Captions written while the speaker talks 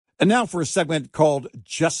And now for a segment called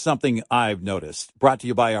Just Something I've Noticed, brought to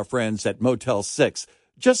you by our friends at Motel 6.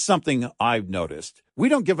 Just something I've noticed. We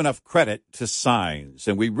don't give enough credit to signs,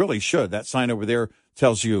 and we really should. That sign over there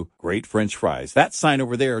tells you great French fries. That sign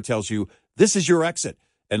over there tells you this is your exit.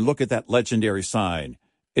 And look at that legendary sign.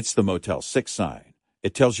 It's the Motel 6 sign.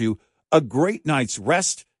 It tells you a great night's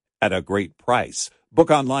rest at a great price.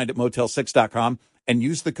 Book online at motel6.com and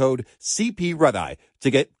use the code CPRedEye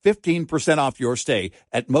to get 15% off your stay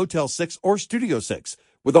at Motel 6 or Studio 6.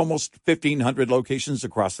 With almost 1,500 locations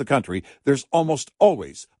across the country, there's almost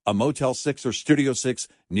always a Motel 6 or Studio 6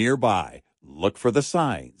 nearby. Look for the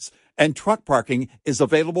signs. And truck parking is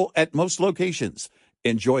available at most locations.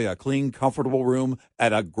 Enjoy a clean, comfortable room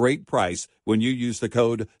at a great price when you use the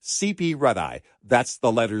code CPRedEye. That's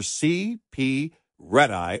the letters CP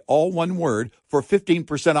Redeye, all one word, for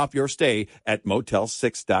 15% off your stay at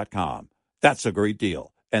motel6.com. That's a great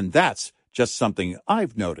deal. And that's just something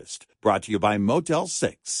I've noticed. Brought to you by Motel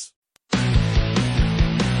 6.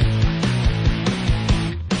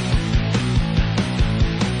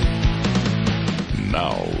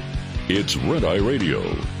 Now, it's Red Eye Radio.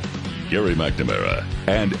 Gary McNamara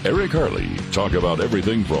and Eric Harley talk about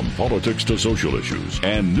everything from politics to social issues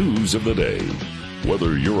and news of the day.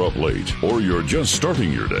 Whether you're up late or you're just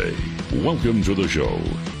starting your day, welcome to the show.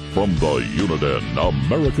 From the Uniden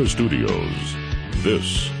America Studios,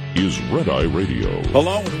 this is Red Eye Radio.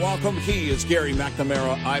 Hello and welcome. He is Gary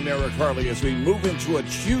McNamara. I'm Eric Harley as we move into a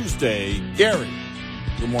Tuesday. Gary,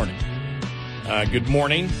 good morning. Good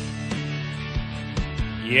morning.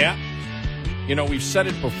 Yeah. You know, we've said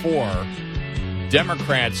it before.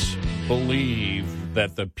 Democrats believe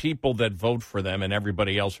that the people that vote for them and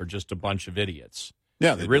everybody else are just a bunch of idiots.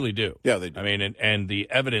 Yeah, they really do. Yeah, they do. I mean, and the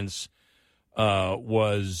evidence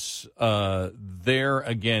was there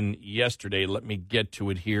again yesterday. Let me get to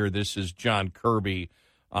it here. This is John Kirby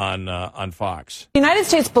on Fox. The United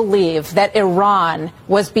States believe that Iran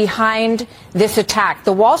was behind this attack.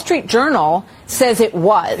 The Wall Street Journal says it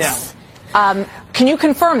was. Yeah. Can you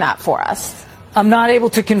confirm that for us? I'm not able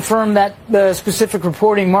to confirm that specific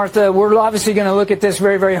reporting, Martha. We're obviously going to look at this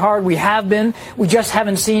very, very hard. We have been. We just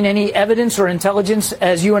haven't seen any evidence or intelligence,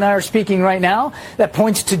 as you and I are speaking right now, that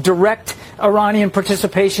points to direct Iranian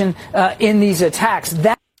participation in these attacks.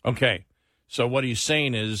 Okay. So what he's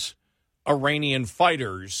saying is Iranian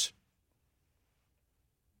fighters,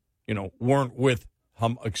 weren't with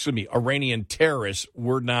Iranian terrorists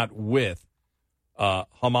were not with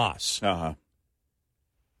Hamas. Uh-huh.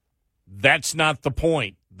 That's not the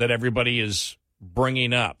point that everybody is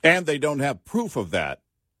bringing up. And they don't have proof of that.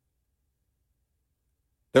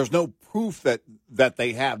 There's no proof that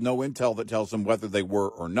they have, no intel that tells them whether they were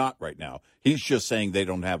or not right now. He's just saying they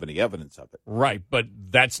don't have any evidence of it. Right, but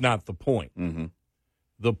that's not the point. Mm-hmm.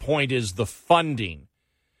 The point is the funding.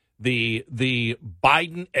 The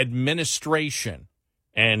Biden administration,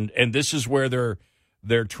 and this is where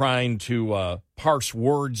they're trying to parse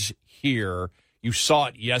words here. You saw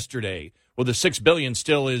it yesterday. Well, the $6 billion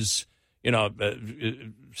still is, is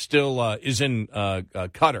in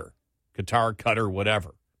Qatar,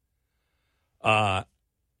 whatever.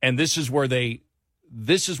 And this is where they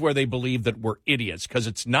believe that we're idiots, because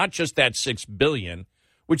it's not just that $6 billion,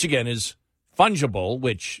 which again is fungible,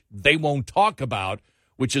 which they won't talk about,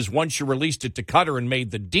 which is once you released it to Qatar and made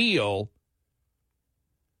the deal,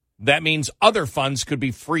 that means other funds could be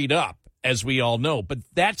freed up, as we all know. But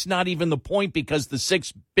that's not even the point, because the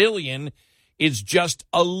 $6 billion is just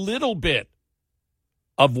a little bit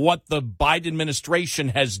of what the Biden administration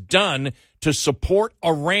has done to support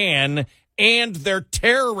Iran and their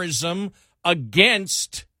terrorism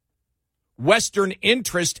against Western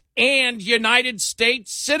interest and United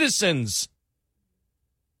States citizens.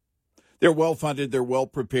 They're well-funded, they're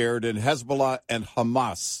well-prepared, and Hezbollah and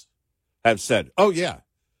Hamas have said, oh, yeah,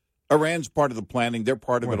 Iran's part of the planning, they're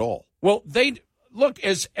part of it all. Well, they look,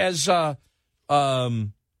 as Andrew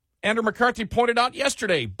McCarthy pointed out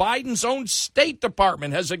yesterday, Biden's own State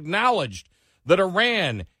Department has acknowledged that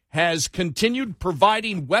Iran has continued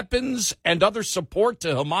providing weapons and other support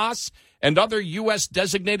to Hamas and other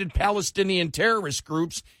U.S.-designated Palestinian terrorist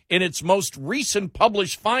groups in its most recent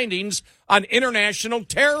published findings on international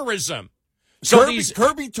terrorism. So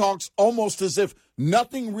Kirby talks almost as if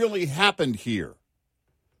nothing really happened here.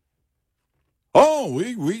 Oh,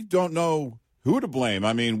 we don't know who to blame.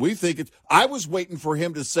 I mean, we think it's... I was waiting for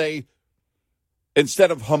him to say, instead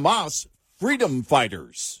of Hamas, freedom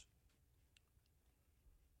fighters.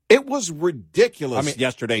 It was ridiculous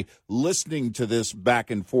yesterday listening to this back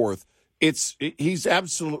and forth. He's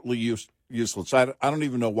absolutely useless. I don't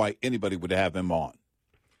even know why anybody would have him on.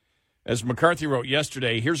 As McCarthy wrote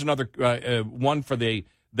yesterday, here's another one for the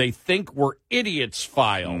they think we're idiots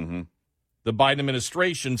file. Mm-hmm. The Biden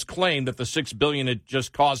administration's claim that the $6 billion it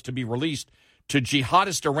just caused to be released to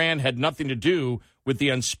jihadist Iran had nothing to do with the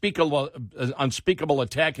unspeakable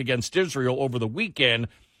attack against Israel over the weekend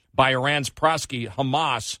by Iran's proxy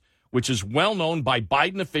Hamas, which is well known by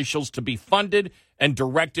Biden officials to be funded and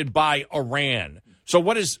directed by Iran. So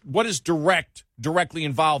what does directly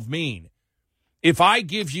involved mean? If I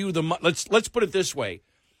give you let's put it this way.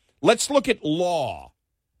 Let's look at law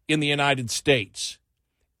in the United States.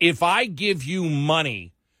 If I give you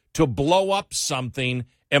money to blow up something,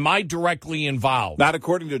 am I directly involved? Not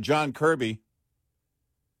according to John Kirby.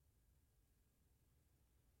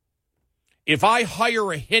 If I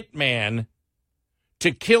hire a hitman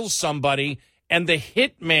to kill somebody and the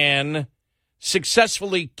hitman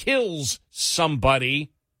successfully kills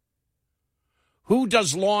somebody, who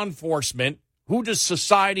does law enforcement, who does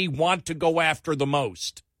society want to go after the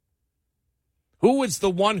most? Who is the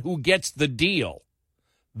one who gets the deal?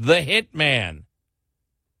 The hitman.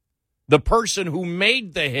 The person who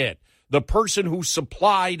made the hit, the person who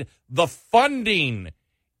supplied the funding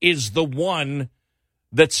is the one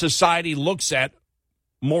that society looks at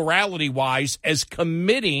morality-wise as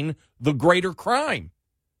committing the greater crime.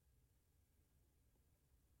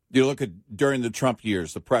 You look at during the Trump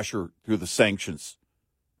years, the pressure through the sanctions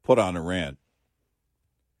put on Iran.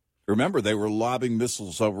 Remember, they were lobbing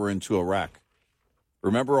missiles over into Iraq.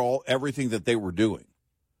 Remember everything that they were doing,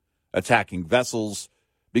 attacking vessels,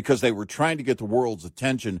 because they were trying to get the world's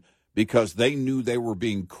attention because they knew they were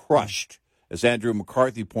being crushed, as Andrew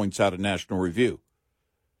McCarthy points out in National Review.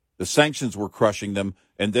 The sanctions were crushing them,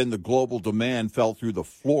 and then the global demand fell through the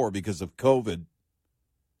floor because of COVID.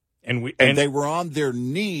 And they were on their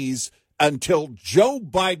knees until Joe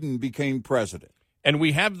Biden became president. And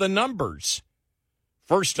we have the numbers.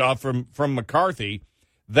 First off, from McCarthy,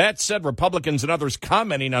 that said, Republicans and others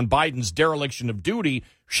commenting on Biden's dereliction of duty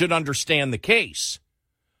should understand the case.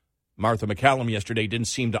 Martha McCallum yesterday didn't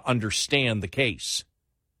seem to understand the case.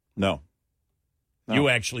 No. You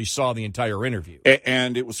actually saw the entire interview.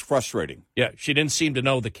 And it was frustrating. Yeah, she didn't seem to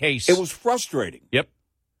know the case. It was frustrating. Yep.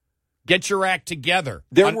 Get your act together.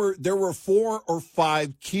 There were 4 or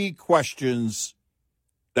 5 key questions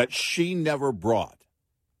that she never brought.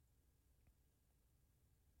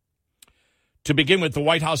 To begin with, the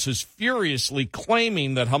White House is furiously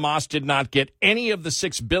claiming that Hamas did not get any of the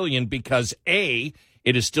 $6 billion because A,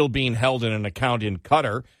 it is still being held in an account in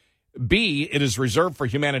Qatar, B, it is reserved for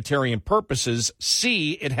humanitarian purposes,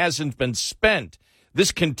 C, it hasn't been spent.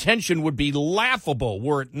 This contention would be laughable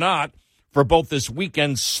were it not for both this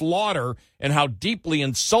weekend's slaughter and how deeply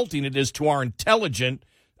insulting it is to our intelligence.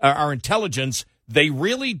 They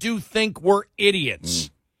really do think we're idiots.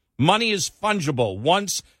 Money is fungible.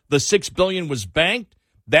 Once the $6 billion was banked,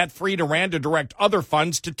 that freed Iran to direct other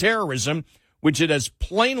funds to terrorism, which it has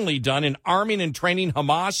plainly done in arming and training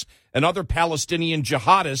Hamas and other Palestinian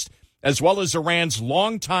jihadists, as well as Iran's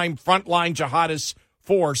longtime frontline jihadist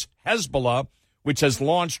force, Hezbollah, which has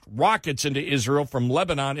launched rockets into Israel from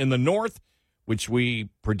Lebanon in the north, which we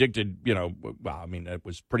predicted, it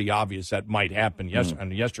was pretty obvious that might happen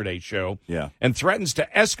on yesterday's show, and threatens to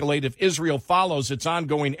escalate if Israel follows its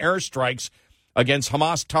ongoing airstrikes against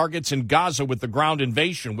Hamas targets in Gaza with the ground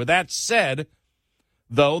invasion. With that said,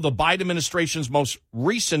 though, the Biden administration's most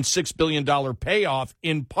recent $6 billion payoff,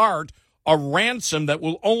 in part, a ransom that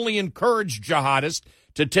will only encourage jihadists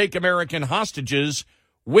to take American hostages,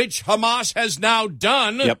 which Hamas has now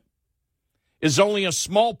done, is only a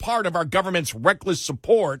small part of our government's reckless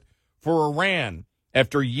support for Iran.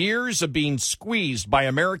 After years of being squeezed by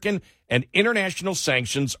American and international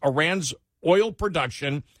sanctions, Iran's oil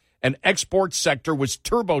production and export sector was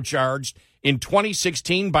turbocharged in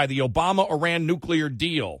 2016 by the Obama-Iran nuclear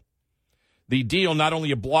deal. The deal not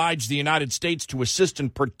only obliged the United States to assist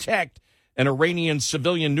and protect an Iranian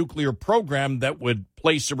civilian nuclear program that would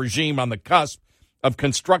place the regime on the cusp of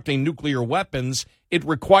constructing nuclear weapons, it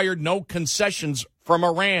required no concessions from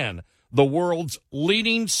Iran, the world's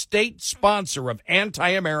leading state sponsor of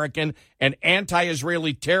anti-American and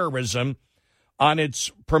anti-Israeli terrorism, on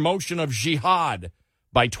its promotion of jihad.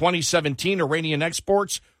 By 2017, Iranian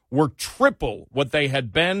exports were triple what they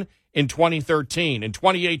had been in 2013. In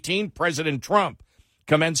 2018, President Trump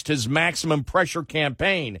commenced his maximum pressure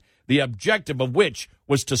campaign, the objective of which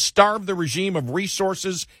was to starve the regime of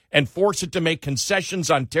resources and force it to make concessions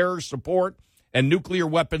on terror support and nuclear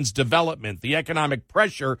weapons development. The economic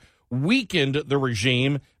pressure weakened the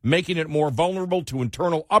regime, making it more vulnerable to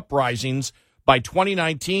internal uprisings. By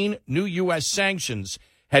 2019, new U.S. sanctions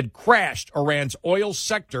had crashed Iran's oil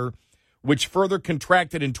sector, which further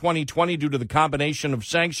contracted in 2020 due to the combination of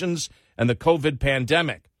sanctions and the COVID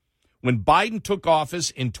pandemic. When Biden took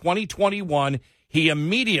office in 2021, he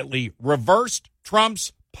immediately reversed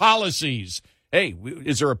Trump's policies. Hey,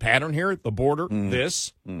 is there a pattern here at the border?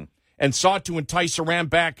 And sought to entice Iran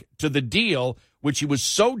back to the deal, which he was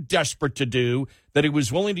so desperate to do that he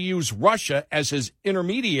was willing to use Russia as his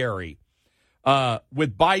intermediary.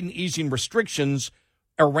 With Biden easing restrictions,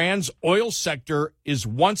 Iran's oil sector is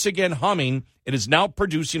once again humming. It is now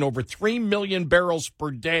producing over 3 million barrels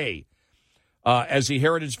per day. As the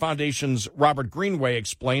Heritage Foundation's Robert Greenway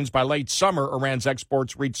explains, by late summer, Iran's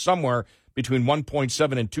exports reached somewhere between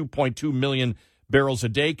 1.7 and 2.2 million barrels a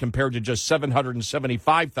day, compared to just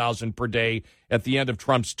 775,000 per day at the end of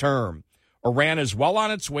Trump's term. Iran is well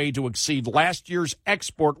on its way to exceed last year's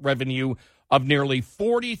export revenue of nearly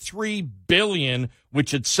 $43 billion,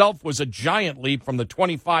 which itself was a giant leap from the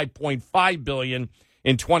 $25.5 billion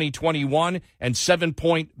in 2021 and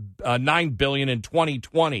 $7.9 billion in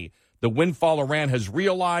 2020. The windfall Iran has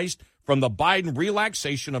realized from the Biden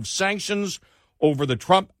relaxation of sanctions over the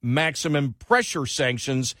Trump maximum pressure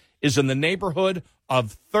sanctions is in the neighborhood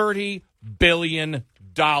of $30 billion.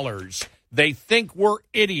 They think we're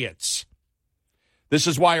idiots. This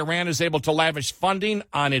is why Iran is able to lavish funding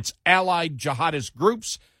on its allied jihadist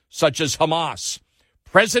groups, such as Hamas.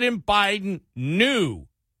 President Biden knew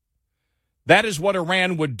that is what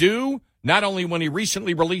Iran would do, not only when he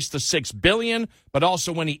recently released the $6 billion, but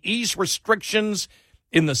also when he eased restrictions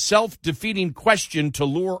in the self-defeating question to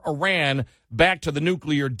lure Iran back to the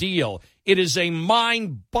nuclear deal. It is a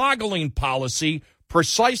mind-boggling policy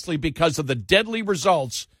precisely because of the deadly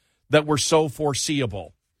results that were so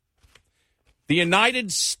foreseeable. The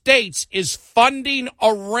United States is funding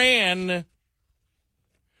Iran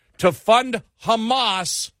to fund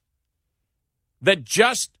Hamas that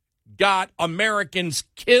just got Americans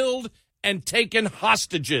killed and taken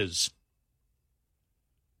hostages.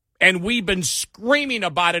 And we've been screaming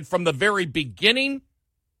about it from the very beginning,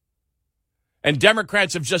 and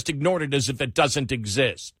Democrats have just ignored it as if it doesn't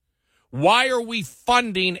exist. Why are we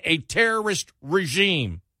funding a terrorist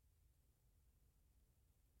regime?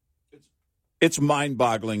 It's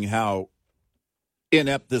mind-boggling how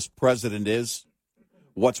inept this president is.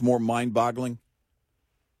 What's more mind-boggling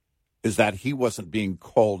is that he wasn't being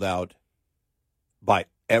called out by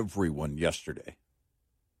everyone yesterday.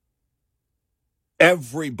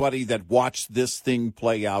 Everybody that watched this thing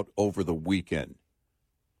play out over the weekend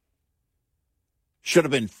should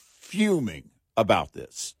have been fuming about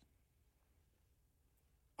this.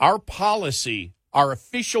 Our policy, our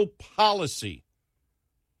official policy,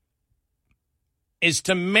 is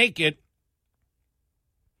to make it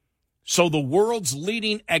so the world's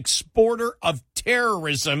leading exporter of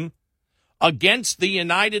terrorism against the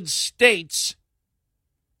United States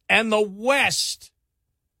and the West,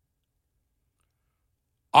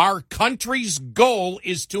 our country's goal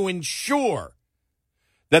is to ensure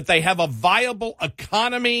that they have a viable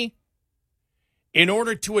economy in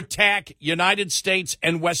order to attack United States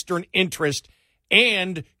and Western interest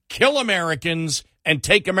and kill Americans and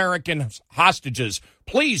take American hostages.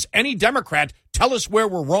 Please, any Democrat, tell us where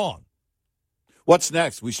we're wrong. What's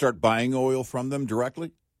next? We start buying oil from them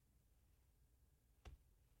directly?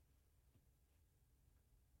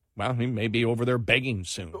 Well, he may be over there begging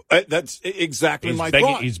soon. That's exactly my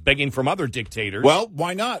thought. He's begging from other dictators. Well,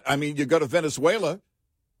 why not? I mean, you go to Venezuela.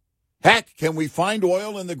 Heck, can we find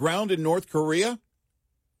oil in the ground in North Korea?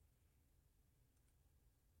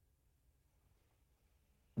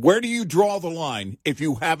 Where do you draw the line if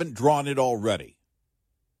you haven't drawn it already?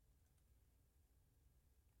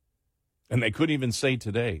 And they could even say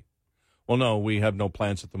today, well, no, we have no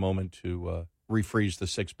plans at the moment to refreeze the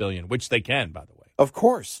 $6 billion, which they can, by the way. Of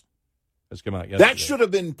course. Has come out yesterday. That should have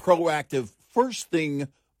been proactive first thing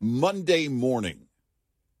Monday morning.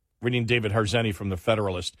 Reading David Harzeni from The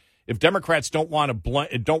Federalist. If Democrats don't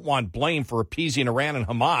want blame for appeasing Iran and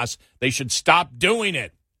Hamas, they should stop doing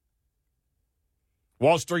it.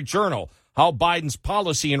 Wall Street Journal, how Biden's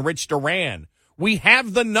policy enriched Iran. We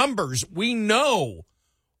have the numbers. We know.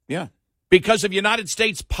 Yeah. Because of United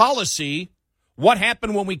States policy, what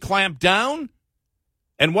happened when we clamp down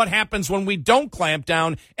and what happens when we don't clamp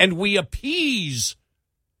down and we appease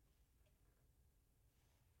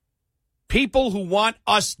people who want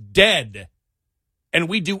us dead. And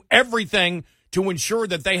we do everything to ensure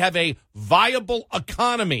that they have a viable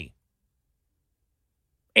economy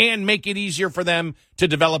and make it easier for them to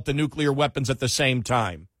develop the nuclear weapons at the same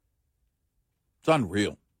time. It's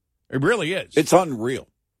unreal. It really is. It's unreal.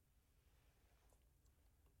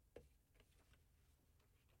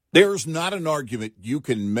 There's not an argument you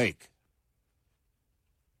can make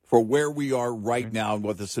for where we are right now and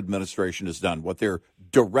what this administration has done, what they're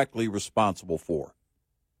directly responsible for.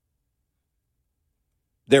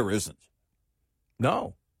 There isn't.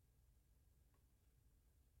 No.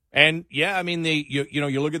 And, yeah, I mean,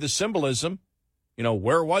 you look at the symbolism.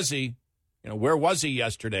 Where was he? Where was he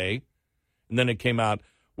yesterday? And then it came out,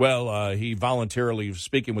 well, he voluntarily was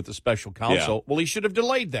speaking with the special counsel. Yeah. Well, he should have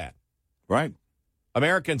delayed that. Right.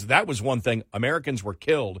 Americans, that was one thing. Americans were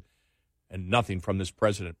killed and nothing from this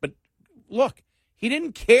president. But look, he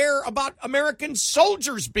didn't care about American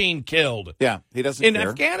soldiers being killed. Yeah, he doesn't in care.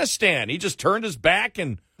 Afghanistan. He just turned his back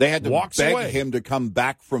and they had to walks beg away. him to come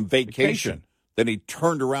back from vacation. Then he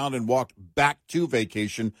turned around and walked back to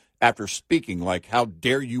vacation after speaking like, how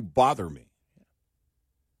dare you bother me?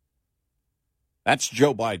 That's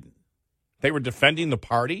Joe Biden. They were defending the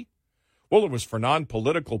party? Well, it was for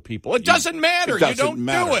non-political people. It doesn't matter. You don't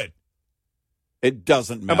do it. It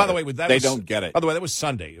doesn't matter. And by the way, they don't get it. By the way, that was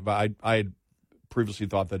Sunday. I had previously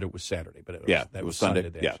thought that it was Saturday, but that was Sunday.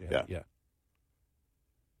 Yeah.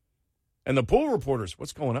 And the poll reporters,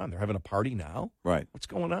 what's going on? They're having a party now? Right. What's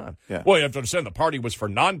going on? Yeah. Well, you have to understand the party was for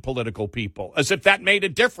non-political people, as if that made a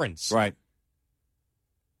difference. Right.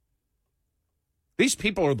 These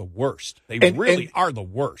people are the worst. They really are the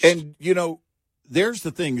worst. And, there's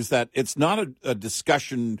the thing is that it's not a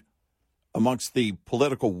discussion amongst the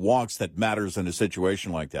political wonks that matters in a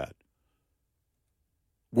situation like that.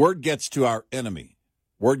 Word gets to our enemy.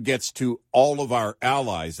 Word gets to all of our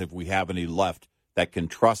allies, if we have any left, that can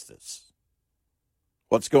trust us.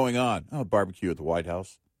 What's going on? Oh, barbecue at the White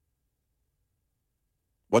House.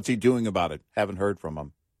 What's he doing about it? Haven't heard from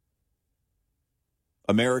him.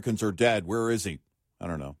 Americans are dead. Where is he? I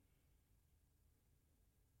don't know.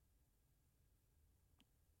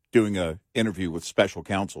 Doing an interview with special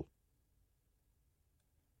counsel.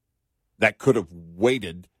 That could have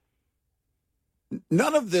waited.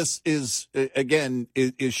 None of this is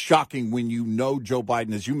shocking when you know Joe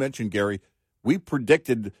Biden. As you mentioned, Gary, we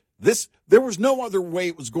predicted this. There was no other way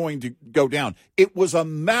it was going to go down. It was a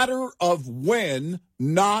matter of when,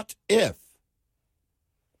 not if.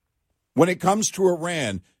 When it comes to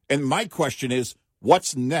Iran, and my question is,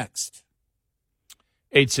 what's next?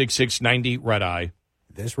 866-90-RED-EYE.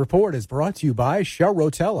 This report is brought to you by Shell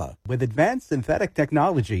Rotella. With advanced synthetic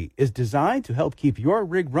technology, is designed to help keep your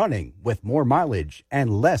rig running with more mileage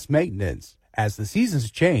and less maintenance. As the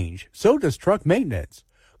seasons change, so does truck maintenance.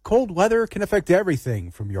 Cold weather can affect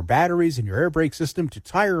everything from your batteries and your air brake system to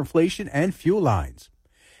tire inflation and fuel lines.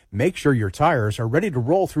 Make sure your tires are ready to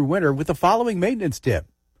roll through winter with the following maintenance tip.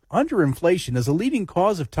 Underinflation is a leading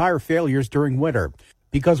cause of tire failures during winter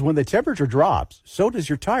because when the temperature drops, so does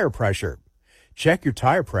your tire pressure. Check your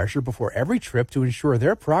tire pressure before every trip to ensure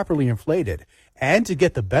they're properly inflated and to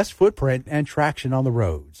get the best footprint and traction on the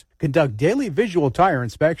roads. Conduct daily visual tire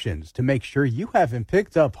inspections to make sure you haven't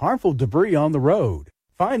picked up harmful debris on the road.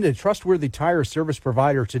 Find a trustworthy tire service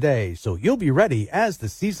provider today so you'll be ready as the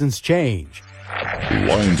seasons change.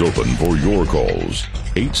 Lines open for your calls.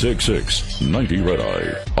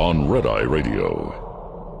 866-90-RED-EYE on Red Eye Radio.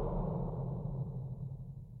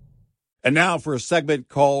 And now for a segment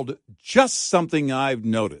called Just Something I've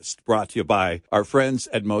Noticed, brought to you by our friends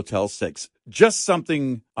at Motel 6. Just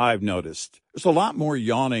something I've noticed. There's a lot more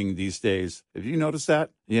yawning these days. Have you noticed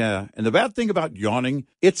that? Yeah. And the bad thing about yawning,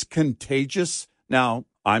 it's contagious. Now,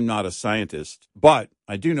 I'm not a scientist, but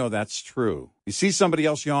I do know that's true. You see somebody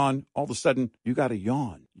else yawn, all of a sudden, you got to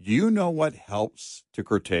yawn. You know what helps to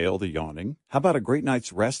curtail the yawning? How about a great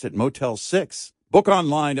night's rest at Motel 6? Book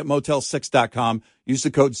online at motel6.com. Use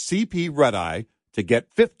the code CPREDEYE to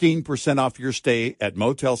get 15% off your stay at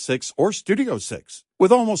Motel 6 or Studio 6.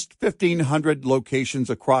 With almost 1,500 locations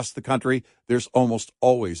across the country, there's almost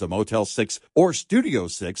always a Motel 6 or Studio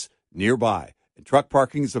 6 nearby. And truck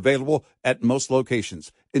parking is available at most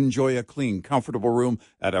locations. Enjoy a clean, comfortable room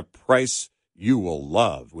at a price you will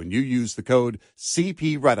love when you use the code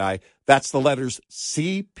CPREDEYE. That's the letters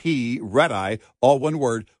CPREDEYE, all one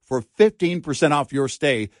word, for 15% off your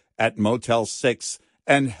stay at Motel 6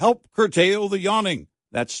 and help curtail the yawning.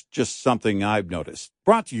 That's just something I've noticed.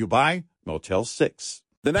 Brought to you by Motel 6.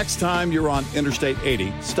 The next time you're on Interstate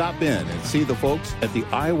 80, stop in and see the folks at the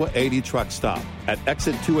Iowa 80 truck stop at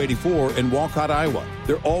exit 284 in Walcott, Iowa.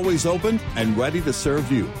 They're always open and ready to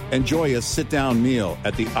serve you. Enjoy a sit-down meal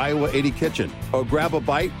at the Iowa 80 kitchen or grab a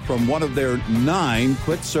bite from one of their 9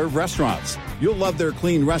 quick-serve restaurants. You'll love their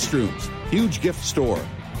clean restrooms, huge gift store,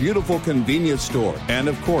 beautiful convenience store, and,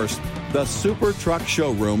 of course, the Super Truck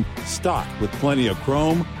Showroom stocked with plenty of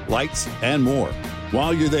chrome, lights, and more.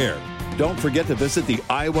 While you're there, don't forget to visit the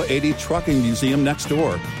Iowa 80 Trucking Museum next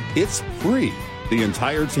door. It's free. The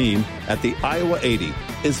entire team at the Iowa 80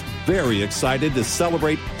 is very excited to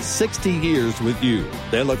celebrate 60 years with you.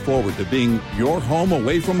 They look forward to being your home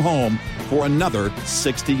away from home for another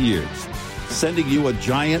 60 years. Sending you a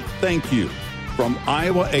giant thank you from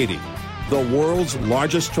Iowa 80, the world's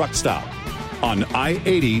largest truck stop on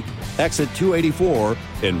I-80, exit 284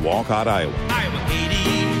 in Walcott, Iowa. Iowa 80,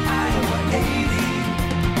 Iowa 80.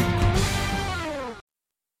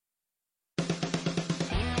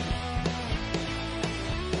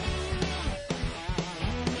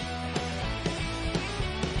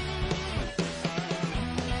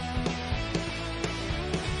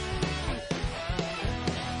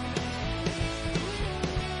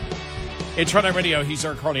 It's Red Eye Radio. He's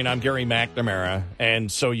Eric Harley, and I'm Gary McNamara.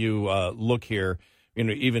 And so you look here,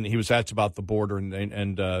 even he was asked about the border,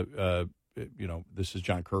 and this is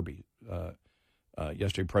John Kirby,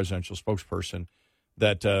 yesterday presidential spokesperson,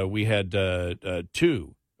 that we had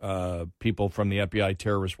two people from the FBI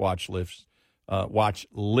terrorist watch list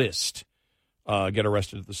get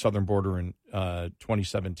arrested at the southern border in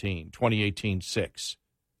 2017, 2018, 6,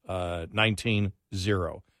 19,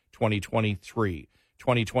 0, 2023.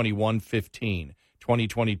 2021, 15,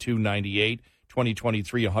 2022, 98,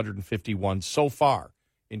 2023, 151 so far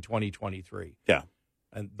in 2023. Yeah.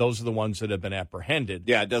 And those are the ones that have been apprehended.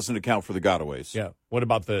 Yeah, it doesn't account for the gotaways. Yeah. What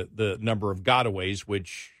about the number of gotaways,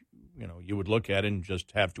 which, you would look at and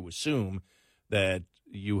just have to assume that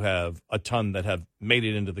you have a ton that have made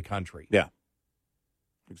it into the country. Yeah.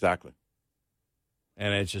 Exactly.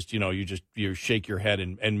 And it's just, you shake your head.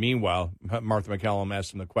 And meanwhile, Martha McCallum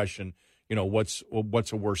asked him the question, what's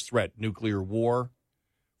a worse threat, nuclear war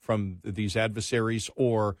from these adversaries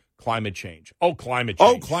or climate change? Oh, climate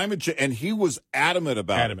change. Oh, climate change. And he was adamant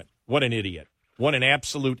about it. What an idiot. What an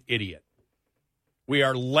absolute idiot. We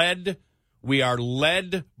are led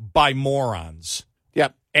by morons.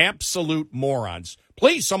 Yep. Absolute morons.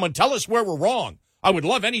 Please, someone tell us where we're wrong. I would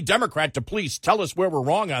love any Democrat to please tell us where we're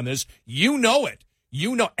wrong on this. You know it.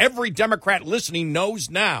 Every Democrat listening knows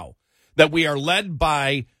now that we are led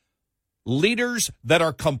by leaders that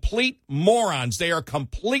are complete morons. They are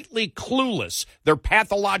completely clueless. They're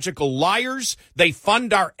pathological liars. They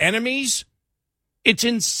fund our enemies. It's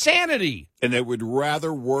insanity. And they would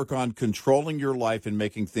rather work on controlling your life and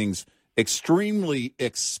making things extremely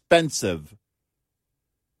expensive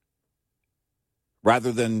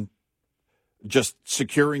rather than just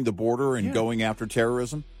securing the border and going after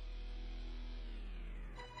terrorism.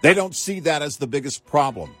 They don't see that as the biggest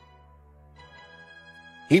problem.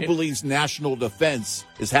 He believes national defense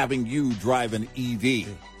is having you drive an EV.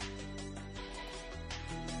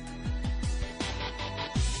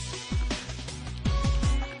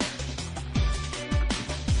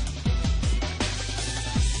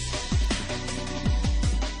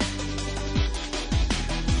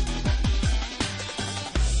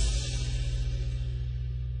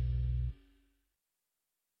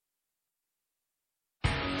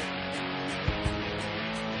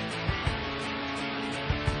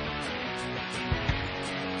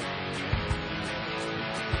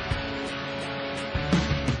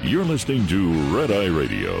 You're listening to Red Eye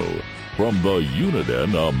Radio from the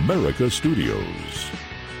Uniden America Studios.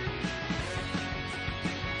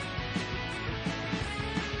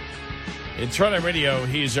 It's Red Eye Radio.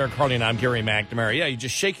 He's Eric Harley, and I'm Gary McNamara. Yeah, you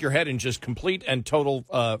just shake your head in just complete and total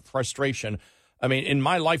frustration. I mean, in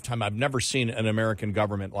my lifetime, I've never seen an American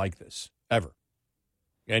government like this, ever.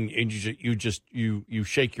 And you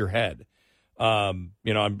shake your head.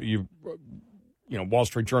 Wall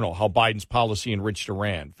Street Journal, how Biden's policy enriched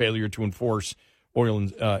Iran. Failure to enforce oil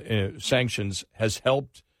sanctions has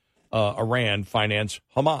helped Iran finance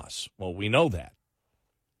Hamas. Well, we know that.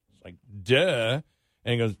 It's like, duh.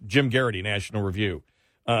 And he goes, Jim Garrity, National Review.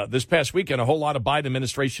 This past weekend, a whole lot of Biden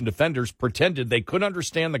administration defenders pretended they could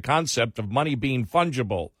understand the concept of money being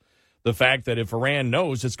fungible. The fact that if Iran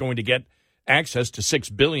knows it's going to get access to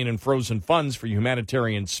 $6 billion in frozen funds for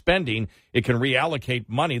humanitarian spending, it can reallocate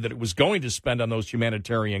money that it was going to spend on those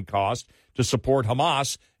humanitarian costs to support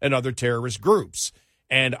Hamas and other terrorist groups.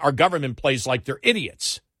 And our government plays like they're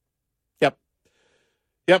idiots.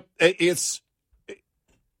 Yep. It's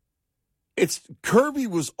Kirby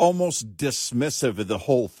was almost dismissive of the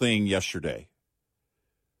whole thing yesterday.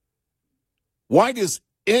 Why does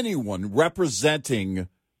anyone representing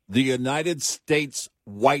the United States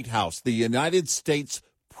White House, the United States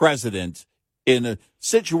president, in a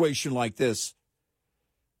situation like this,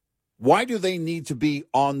 why do they need to be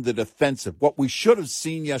on the defensive? What we should have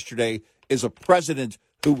seen yesterday is a president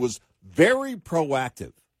who was very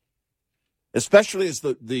proactive, especially as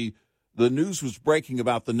the news was breaking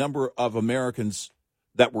about the number of Americans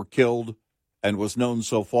that were killed and was known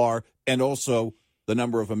so far, and also the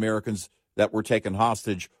number of Americans that were taken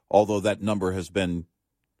hostage, although that number has been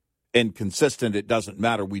inconsistent. It doesn't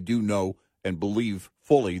matter. We do know and believe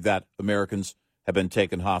fully that Americans have been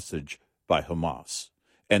taken hostage by Hamas.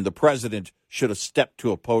 And the president should have stepped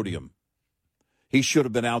to a podium. He should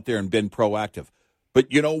have been out there and been proactive.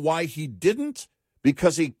 But you know why he didn't?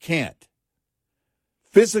 Because he can't.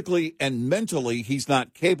 Physically and mentally, he's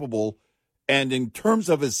not capable. And in terms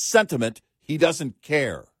of his sentiment, he doesn't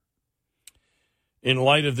care. In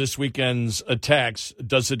light of this weekend's attacks,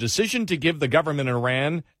 does the decision to give the government in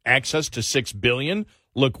Iran access to $6 billion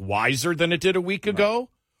look wiser than it did a week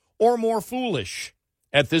ago, or more foolish?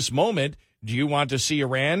 At this moment, do you want to see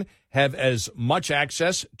Iran have as much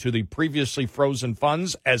access to the previously frozen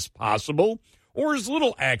funds as possible, or as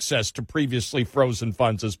little access to previously frozen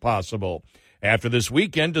funds as possible? After this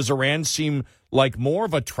weekend, does Iran seem like more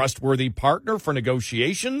of a trustworthy partner for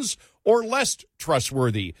negotiations, or less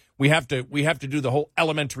trustworthy? We have to do the whole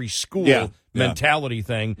elementary school mentality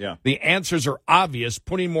thing. Yeah. The answers are obvious.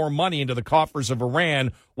 Putting more money into the coffers of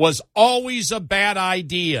Iran was always a bad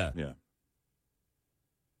idea. Yeah.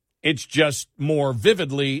 It's just more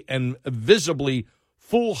vividly and visibly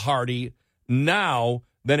foolhardy now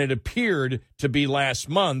than it appeared to be last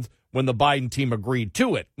month when the Biden team agreed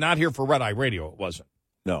to it. Not here for Red Eye Radio, it wasn't.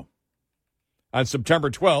 No. On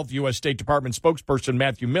September 12th, U.S. State Department spokesperson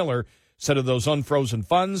Matthew Miller said of those unfrozen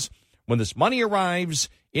funds, when this money arrives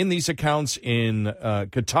in these accounts in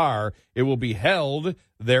Qatar, it will be held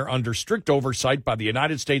there under strict oversight by the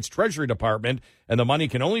United States Treasury Department, and the money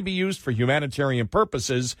can only be used for humanitarian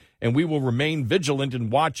purposes, and we will remain vigilant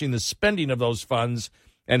in watching the spending of those funds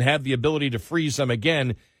and have the ability to freeze them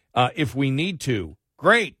again if we need to.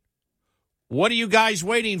 Great. What are you guys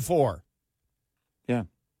waiting for? Yeah.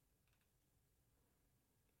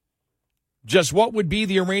 Just what would be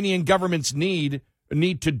the Iranian government's need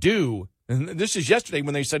to do? And this is yesterday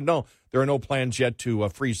when they said, no, there are no plans yet to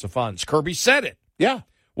freeze the funds. Kirby said it. Yeah.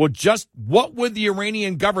 Well, just what would the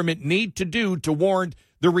Iranian government need to do to warrant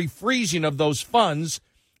the refreezing of those funds,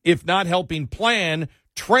 if not helping plan,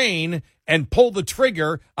 train, and pull the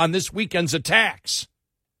trigger on this weekend's attacks?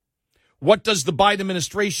 What does the Biden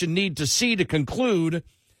administration need to see to conclude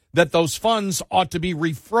that those funds ought to be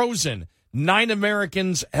refrozen? 9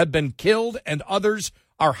 Americans have been killed and others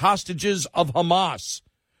are hostages of Hamas.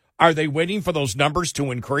 Are they waiting for those numbers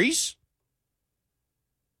to increase?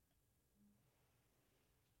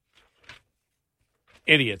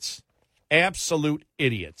 Idiots. Absolute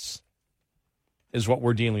idiots is what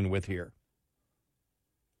we're dealing with here.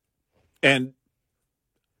 And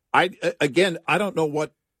I don't know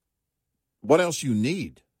what else you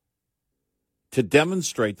need to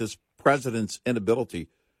demonstrate this president's inability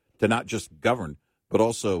to not just govern, but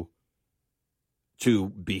also to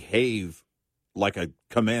behave like a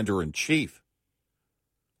commander-in-chief.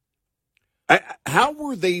 How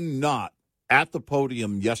were they not at the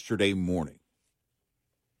podium yesterday morning?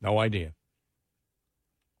 No idea.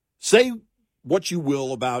 Say what you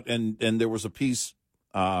will about, and there was a piece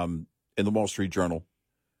in the Wall Street Journal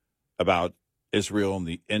about Israel and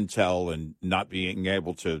the intel and not being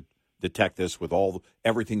able to detect this with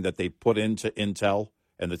everything that they put into intel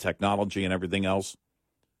and the technology and everything else.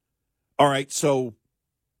 All right, so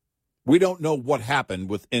we don't know what happened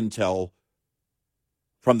with intel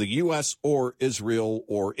from the U.S. or Israel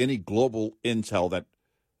or any global intel that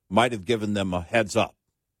might have given them a heads up.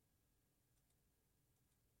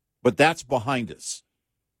 But that's behind us.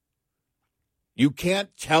 You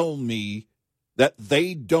can't tell me that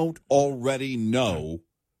they don't already know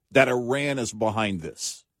that Iran is behind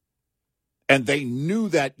this. And they knew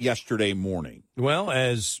that yesterday morning. Well,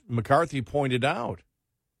 as McCarthy pointed out,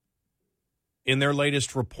 in their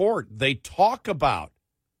latest report, they talk about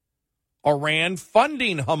Iran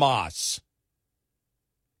funding Hamas.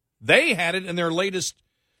 They had it in their latest,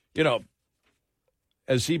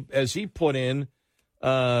 as he put in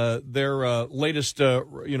their latest,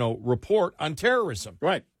 report on terrorism.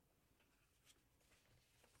 Right.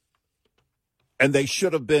 And they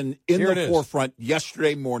should have been in the forefront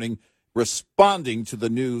yesterday morning responding to the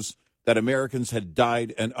news that Americans had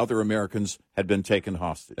died and other Americans had been taken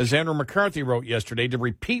hostage. As Andrew McCarthy wrote yesterday, to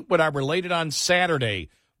repeat what I related on Saturday,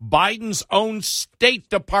 Biden's own State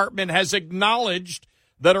Department has acknowledged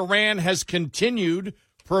that Iran has continued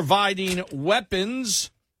providing weapons,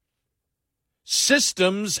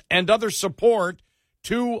 systems, and other support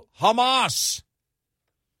to Hamas.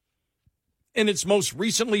 In its most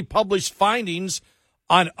recently published findings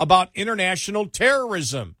about international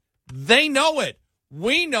terrorism. They know it.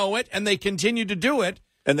 We know it, and they continue to do it.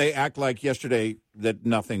 And they act like yesterday that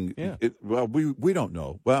nothing. Yeah. We don't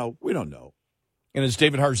know. Well, we don't know. And as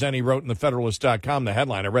David Harzani wrote in the Federalist.com, the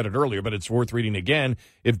headline, I read it earlier, but it's worth reading again.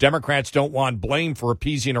 If Democrats don't want blame for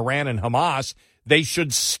appeasing Iran and Hamas, they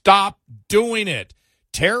should stop doing it.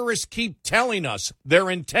 Terrorists keep telling us their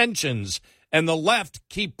intentions, and the left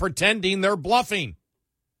keep pretending they're bluffing.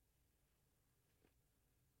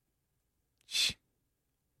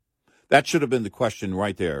 That should have been the question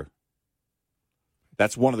right there.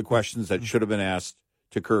 That's one of the questions that should have been asked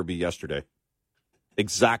to Kirby yesterday.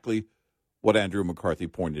 Exactly what Andrew McCarthy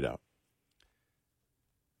pointed out.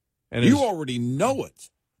 And you already know it.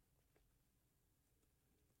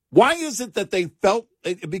 Why is it that they felt,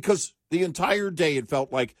 because the entire day it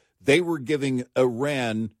felt like they were giving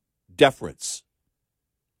Iran deference?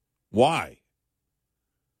 Why?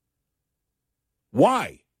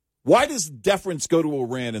 Why? Why does deference go to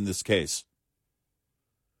Iran in this case?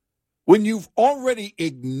 When you've already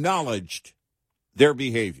acknowledged their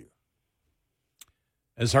behavior.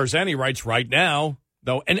 As Harzani writes right now,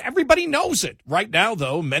 though, and everybody knows it. Right now,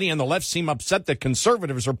 though, many on the left seem upset that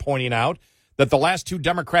conservatives are pointing out that the last two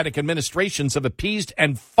Democratic administrations have appeased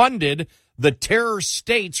and funded the terror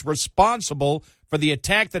states responsible for the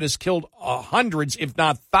attack that has killed hundreds, if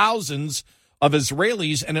not thousands, of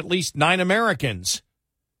Israelis and at least 9 Americans.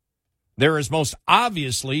 There is most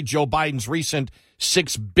obviously Joe Biden's recent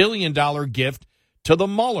 $6 billion gift to the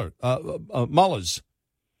mullahs.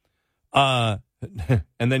 And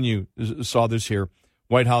then you saw this here.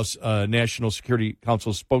 White House National Security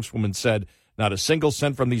Council spokeswoman said, not a single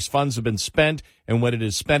cent from these funds have been spent, and when it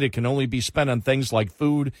is spent, it can only be spent on things like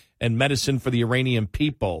food and medicine for the Iranian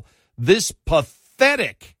people. This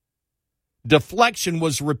pathetic deflection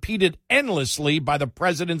was repeated endlessly by the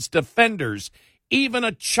president's defenders. Even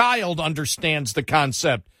a child understands the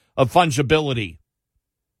concept of fungibility.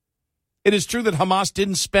 It is true that Hamas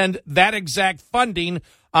didn't spend that exact funding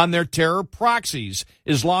on their terror proxies.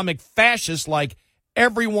 Islamic fascists, like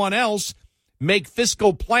everyone else, make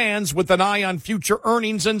fiscal plans with an eye on future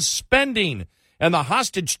earnings and spending. And the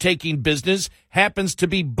hostage-taking business happens to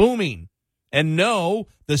be booming. And no,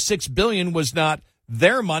 the $6 billion was not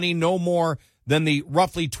their money, no more than the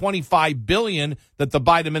roughly $25 billion that the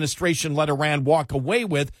Biden administration let Iran walk away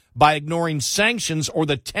with by ignoring sanctions, or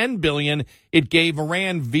the $10 billion it gave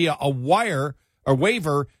Iran via a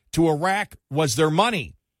waiver to Iraq was their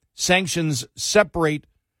money. Sanctions separated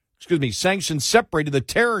the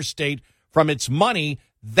terror state from its money.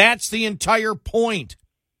 That's the entire point.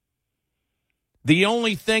 The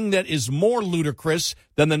only thing that is more ludicrous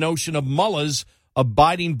than the notion of mullahs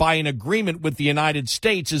abiding by an agreement with the United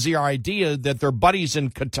States is the idea that their buddies in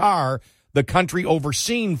Qatar, the country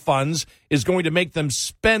overseeing funds, is going to make them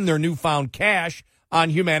spend their newfound cash on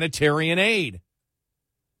humanitarian aid.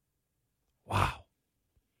 Wow.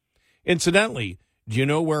 Incidentally, do you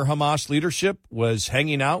know where Hamas leadership was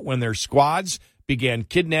hanging out when their squads began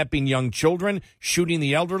kidnapping young children, shooting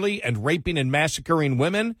the elderly, and raping and massacring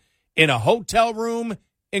women? In a hotel room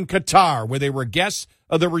in Qatar, where they were guests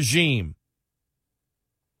of the regime.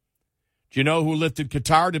 Do you know who lifted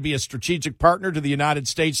Qatar to be a strategic partner to the United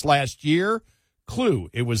States last year? Clue,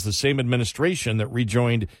 it was the same administration that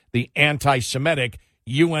rejoined the anti-Semitic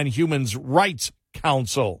UN Human Rights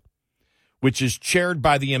Council, which is chaired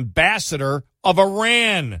by the ambassador of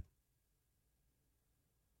Iran.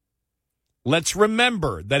 Let's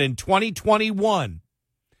remember that in 2021,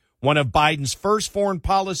 one of Biden's first foreign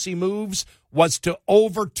policy moves was to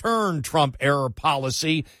overturn Trump-era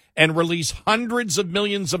policy and release hundreds of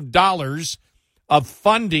millions of dollars of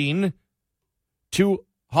funding to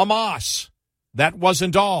Hamas. That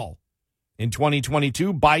wasn't all. In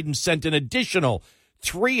 2022, Biden sent an additional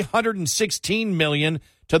 $316 million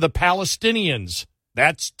to the Palestinians.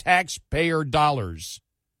 That's taxpayer dollars.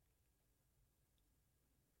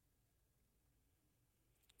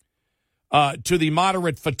 To the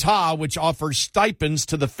moderate Fatah, which offers stipends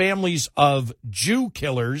to the families of Jew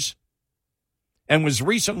killers, and was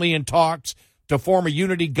recently in talks to form a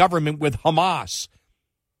unity government with Hamas.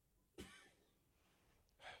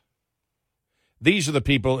 These are the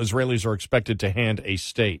people Israelis are expected to hand a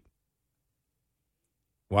state.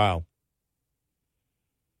 Wow.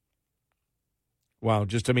 Wow.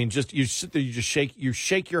 You sit there, you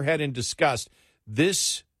shake your head in disgust.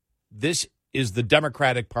 This is the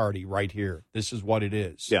Democratic Party right here. This is what it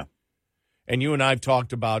is. Yeah. And you and I have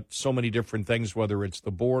talked about so many different things, whether it's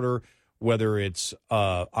the border, whether it's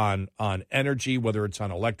on energy, whether it's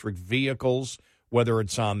on electric vehicles, whether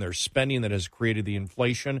it's on their spending that has created the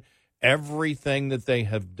inflation. Everything that they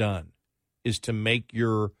have done is to make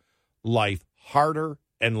your life harder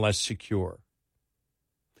and less secure.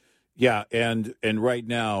 Yeah, and right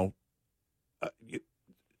now,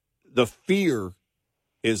 the fear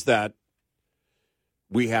is that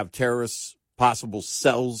we have terrorists, possible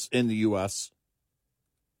cells in the U.S.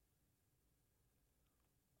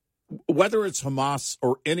 Whether it's Hamas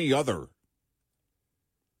or any other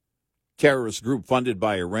terrorist group funded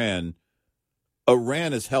by Iran,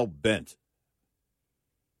 Iran is hell-bent.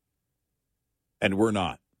 And we're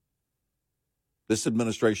not. This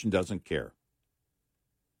administration doesn't care.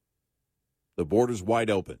 The border's wide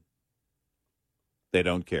open. They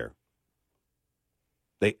don't care.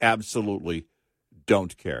 They absolutely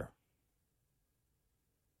don't care.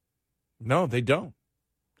 No, they don't.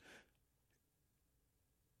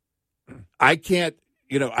 I can't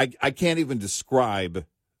even describe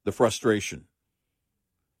the frustration.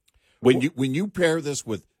 When you pair this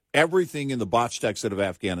with everything in the botched exit of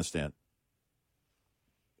Afghanistan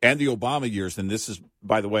and the Obama years, and this is,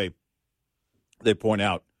 by the way, they point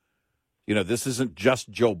out, this isn't just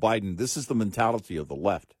Joe Biden. This is the mentality of the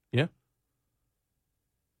left. Yeah.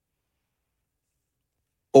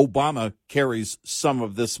 Obama carries some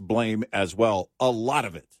of this blame as well, a lot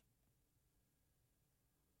of it.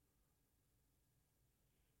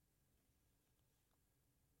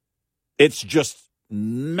 It's just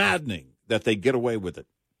maddening that they get away with it.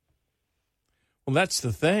 Well, that's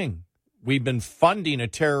the thing. We've been funding a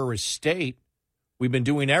terrorist state. We've been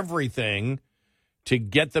doing everything to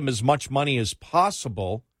get them as much money as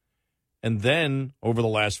possible. And then, over the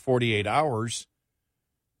last 48 hours,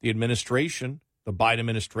 the administration, the Biden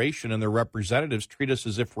administration, and their representatives treat us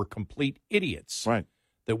as if we're complete idiots. Right.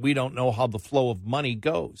 That we don't know how the flow of money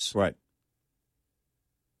goes. Right.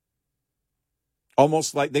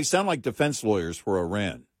 Almost like they sound like defense lawyers for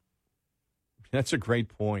Iran. That's a great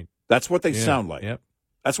point. That's what they sound like. Yep.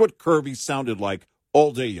 That's what Kirby sounded like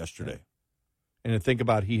all day yesterday. Yeah. And to think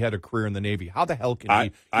about, he had a career in the Navy. How the hell can he? I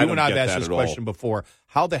You don't and I've get asked that this at question all. before.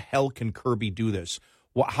 How the hell can Kirby do this?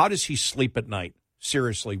 Well, how does he sleep at night?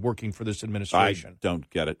 Seriously, working for this administration. I don't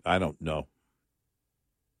get it. I don't know.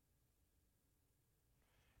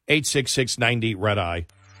 866-90-RED-EYE.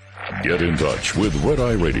 Get in touch with Red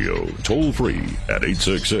Eye Radio, toll free at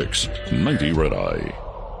 866-90-RED-EYE.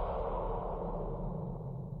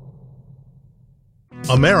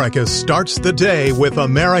 America starts the day with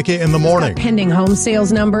America in the Morning. Pending home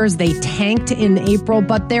sales numbers, they tanked in April,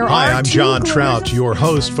 but there Hi, are I'm two John glimmers. Trout, your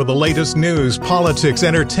host for the latest news, politics,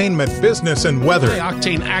 entertainment, business, and weather.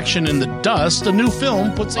 High-octane action in the dust, a new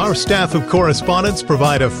film puts... Our staff of correspondents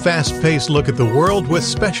provide a fast-paced look at the world with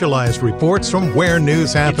specialized reports from where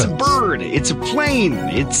news happens. It's a bird, it's a plane,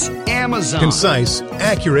 it's Amazon. Concise,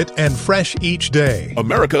 accurate, and fresh each day.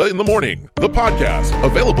 America in the Morning, the podcast,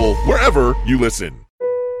 available wherever you listen.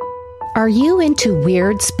 Are you into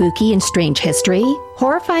weird, spooky, and strange history?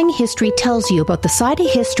 Horrifying History tells you about the side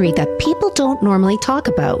of history that people don't normally talk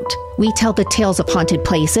about. We tell the tales of haunted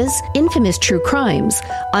places, infamous true crimes,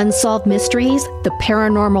 unsolved mysteries, the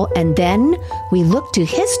paranormal, and then we look to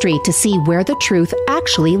history to see where the truth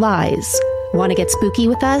actually lies. Want to get spooky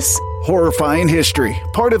with us? Horrifying History,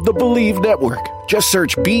 part of the Believe Network. Just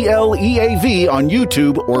search BLEAV on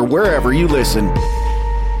YouTube or wherever you listen.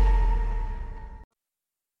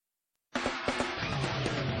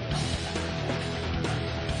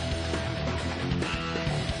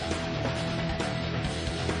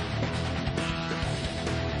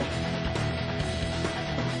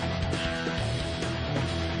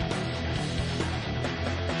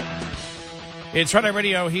 It's Red Eye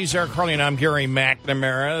Radio. He's Eric Carly, and I'm Gary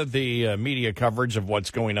McNamara. The media coverage of what's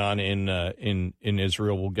going on in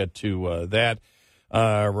Israel. We'll get to that.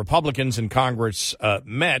 Republicans in Congress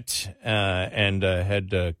met and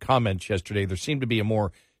had comments yesterday. There seemed to be a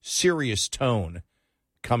more serious tone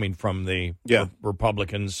coming from the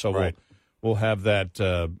Republicans. So right. we'll have that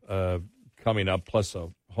coming up, plus a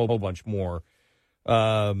whole bunch more.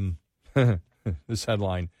 This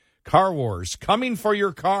headline: Car Wars coming for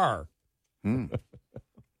your car.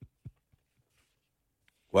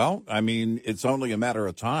 Well, I mean, it's only a matter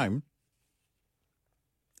of time.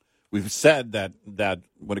 We've said that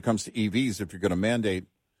when it comes to EVs, if you're going to mandate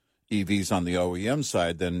EVs on the OEM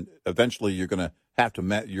side, then eventually you're going to have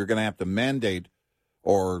to mandate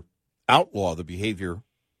or outlaw the behavior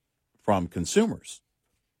from consumers.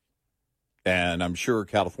 And I'm sure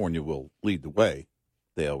California will lead the way.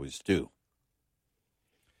 They always do.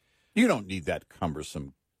 You don't need that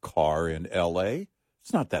cumbersome car in L.A.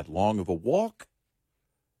 It's not that long of a walk.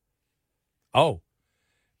 Oh,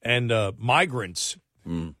 and migrants.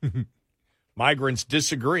 Migrants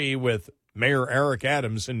disagree with Mayor Eric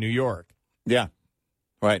Adams in New York. Yeah,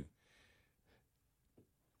 right.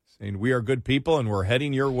 Saying we are good people and we're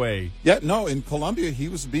heading your way. Yeah, no, in Columbia, he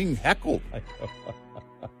was being heckled.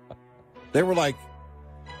 They were like,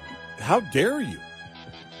 how dare you?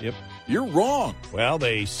 Yep. You're wrong. Well,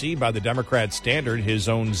 they see by the Democrat standard his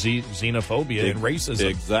own xenophobia and racism.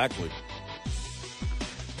 Exactly.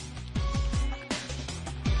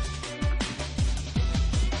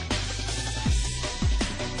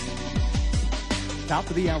 Top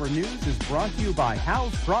of the Hour News is brought to you by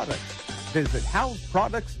House Products. Visit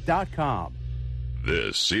houseproducts.com.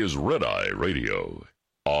 This is Red Eye Radio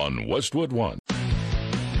on Westwood One.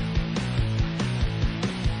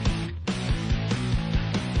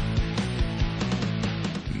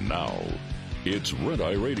 Now, it's Red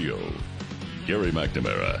Eye Radio. Gary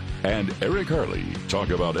McNamara and Eric Harley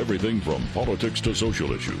talk about everything from politics to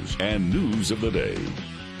social issues and news of the day.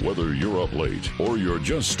 Whether you're up late or you're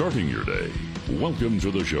just starting your day, welcome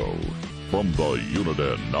to the show. From the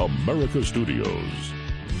Uniden America Studios,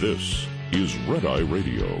 this is Red Eye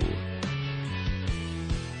Radio.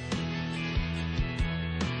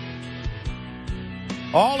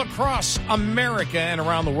 All across America and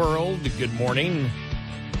around the world, good morning.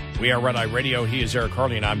 We are Red Eye Radio. He is Eric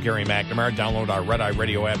Harley, and I'm Gary McNamara. Download our Red Eye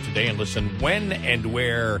Radio app today and listen when and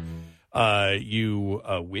where you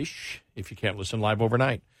wish, if you can't listen live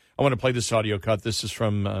overnight. I want to play this audio cut. This is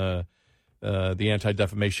from the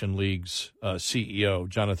Anti-Defamation League's CEO,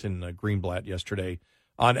 Jonathan Greenblatt, yesterday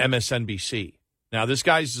on MSNBC. Now, this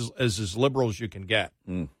guy's as liberal as you can get.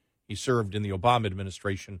 He served in the Obama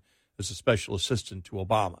administration as a special assistant to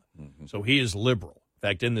Obama. So he is liberal. In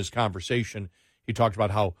fact, in this conversation, he talked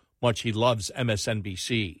about how much he loves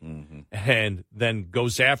MSNBC and then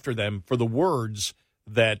goes after them for the words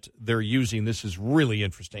that they're using. This is really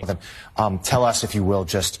interesting. Tell us, if you will,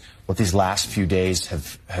 just what these last few days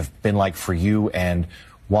have been like for you and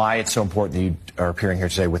why it's so important that you are appearing here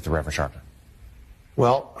today with the Reverend Sharpton.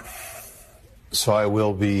 Well, so I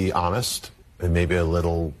will be honest and maybe a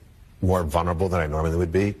little more vulnerable than I normally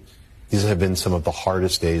would be. These have been some of the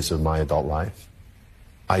hardest days of my adult life.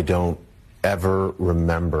 I don't ever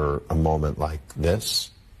remember a moment like this.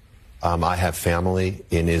 I have family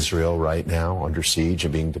in Israel right now under siege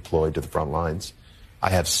and being deployed to the front lines. I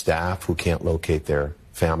have staff who can't locate their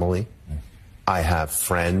family. I have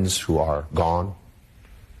friends who are gone.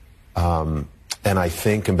 And I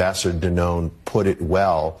think Ambassador Danone put it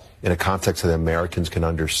well in a context that Americans can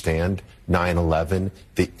understand, 9/11,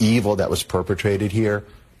 the evil that was perpetrated here.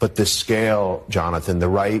 But the scale, Jonathan, the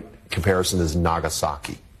right comparison is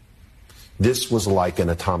Nagasaki. This was like an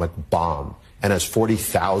atomic bomb. And as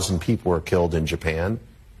 40,000 people were killed in Japan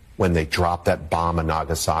when they dropped that bomb in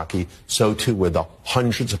Nagasaki, so too were the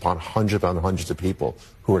hundreds upon hundreds of people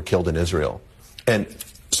who were killed in Israel. And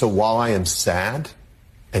so while I am sad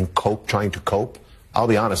and trying to cope, I'll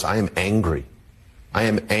be honest, I am angry. I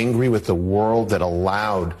am angry with the world that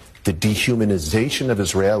allowed the dehumanization of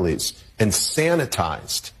Israelis and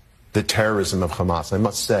sanitized the terrorism of Hamas. I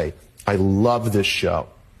must say, I love this show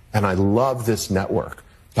and I love this network.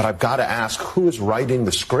 But I've got to ask, who is writing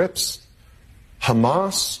the scripts?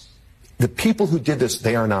 Hamas? The people who did this,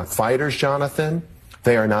 they are not fighters, Jonathan.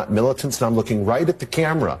 They are not militants. And I'm looking right at the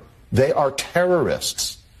camera. They are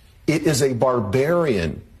terrorists. It is a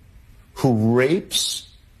barbarian who rapes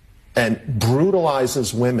and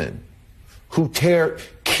brutalizes women, who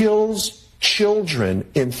kills children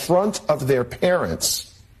in front of their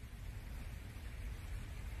parents,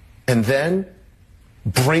 and then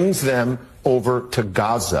brings them over to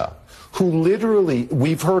Gaza, who literally,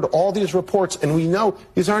 we've heard all these reports, and we know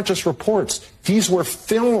these aren't just reports. These were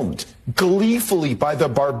filmed gleefully by the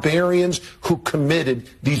barbarians who committed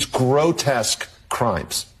these grotesque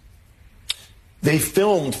crimes. They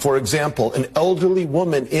filmed, for example, an elderly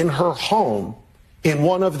woman in her home in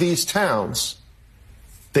one of these towns.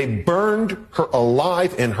 They burned her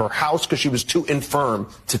alive in her house because she was too infirm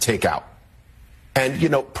to take out. And,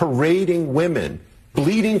 parading women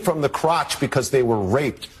bleeding from the crotch because they were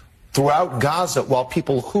raped throughout Gaza while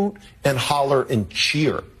people hoot and holler and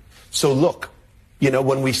cheer. So look,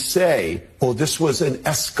 when we say, oh, this was an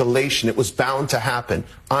escalation, it was bound to happen,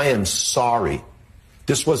 I am sorry.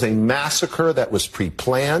 This was a massacre that was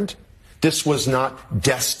pre-planned. This was not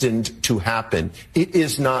destined to happen. It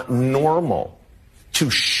is not normal to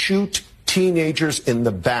shoot teenagers in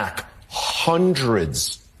the back,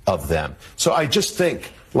 hundreds of them. So I just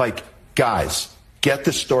think, guys, get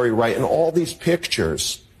the story right. And all these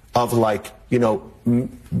pictures of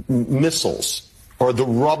missiles or the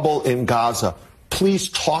rubble in Gaza, please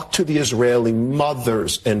talk to the Israeli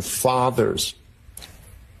mothers and fathers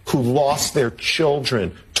who lost their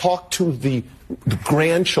children. Talk to the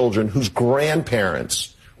grandchildren whose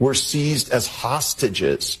grandparents were seized as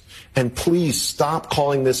hostages. And please stop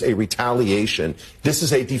calling this a retaliation. This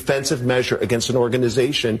is a defensive measure against an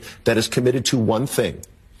organization that is committed to one thing,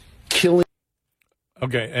 killing.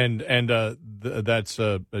 Okay, and that's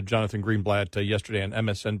Jonathan Greenblatt yesterday on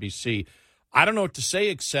MSNBC. I don't know what to say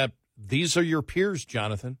except these are your peers,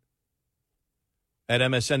 Jonathan, at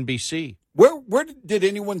MSNBC. Where did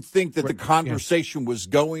anyone think that the conversation was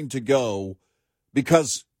going to go?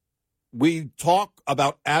 Because we talk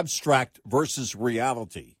about abstract versus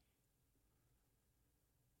reality.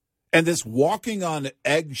 And this walking on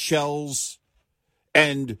eggshells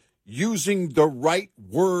and using the right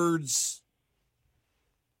words,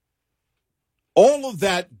 all of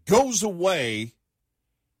that goes away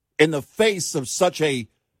in the face of such a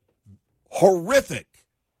horrific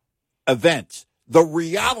event. The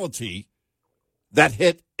reality that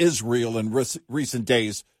hit Israel in recent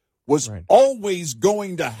days was always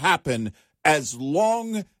going to happen as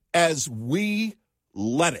long as we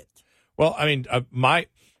let it. Well, I mean,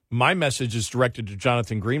 my message is directed to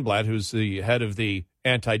Jonathan Greenblatt, who's the head of the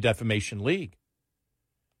Anti-Defamation League.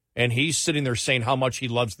 And he's sitting there saying how much he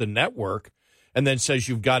loves the network and then says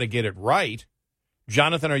you've got to get it right.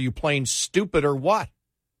 Jonathan, are you playing stupid or what?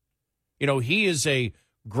 You know, he is a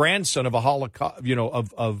grandson of a Holocaust,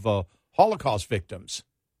 of Holocaust victims.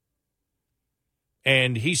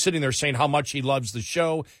 And he's sitting there saying how much he loves the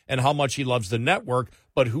show and how much he loves the network,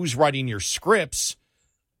 but who's writing your scripts?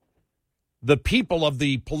 The people of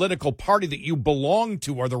the political party that you belong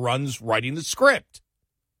to are the ones writing the script.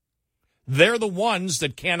 They're the ones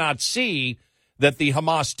that cannot see that the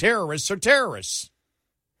Hamas terrorists are terrorists.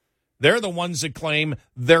 They're the ones that claim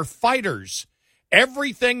they're fighters.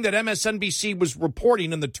 Everything that MSNBC was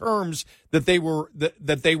reporting in the terms that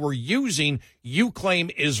they were using, you claim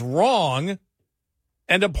is wrong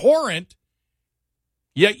and abhorrent,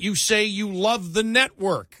 yet you say you love the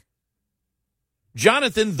network.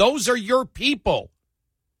 Jonathan, those are your people.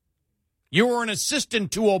 You were an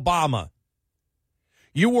assistant to Obama.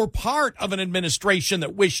 You were part of an administration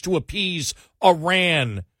that wished to appease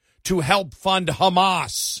Iran to help fund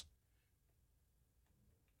Hamas.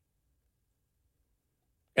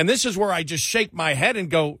 And this is where I just shake my head and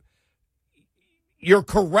go, you're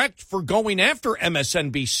correct for going after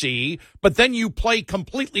MSNBC, but then you play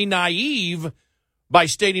completely naive by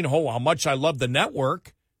stating, oh, how much I love the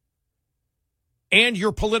network and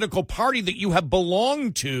your political party that you have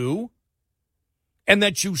belonged to and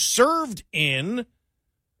that you served in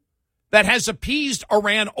that has appeased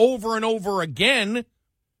Iran over and over again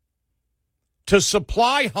to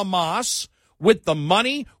supply Hamas with the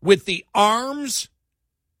money, with the arms,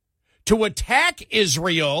 to attack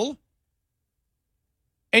Israel,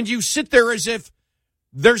 and you sit there as if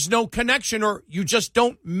there's no connection or you just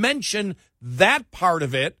don't mention that part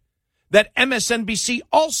of it that MSNBC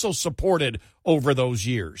also supported over those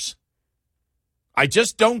years. I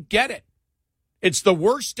just don't get it. It's the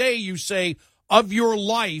worst day, you say, of your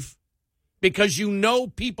life because you know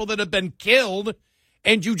people that have been killed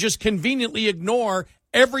and you just conveniently ignore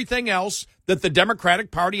everything else that the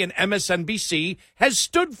Democratic Party and MSNBC has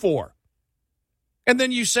stood for. And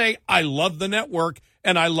then you say, I love the network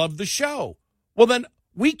and I love the show. Well, then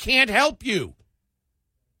we can't help you.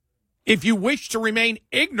 If you wish to remain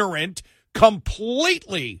ignorant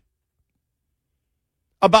completely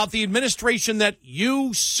about the administration that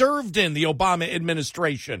you served in, the Obama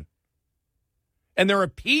administration, and their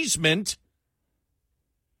appeasement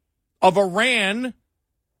of Iran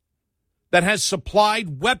that has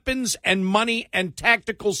supplied weapons and money and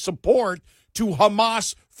tactical support to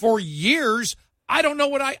Hamas for years, I don't know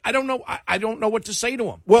what to say to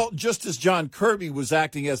him. Well, just as John Kirby was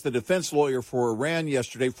acting as the defense lawyer for Iran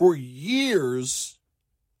yesterday, for years,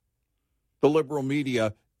 the liberal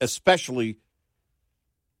media, especially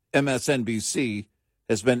MSNBC,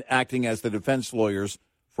 has been acting as the defense lawyers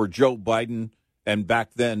for Joe Biden and back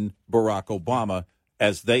then Barack Obama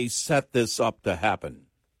as they set this up to happen.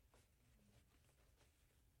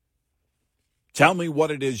 Tell me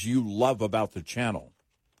what it is you love about the channel.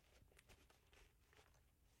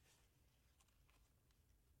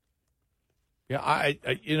 Yeah,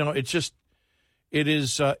 it's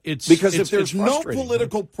because if there's no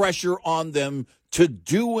political pressure on them to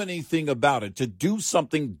do anything about it, to do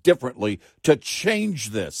something differently, to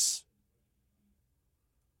change this,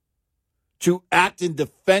 to act in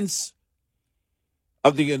defense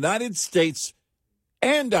of the United States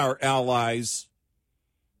and our allies,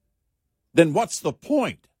 then what's the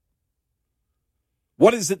point?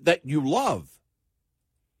 What is it that you love?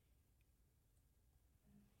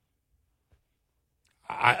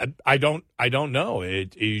 I don't know.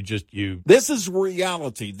 This is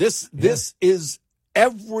reality. This is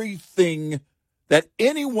everything that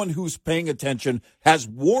anyone who's paying attention has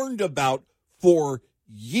warned about for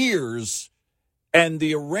years. And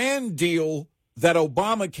the Iran deal that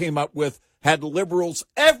Obama came up with had liberals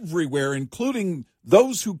everywhere, including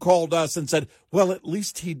those who called us and said, well, at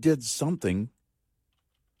least he did something.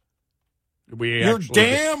 You're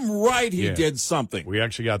damn right he did something. We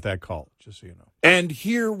actually got that call, just so you know. And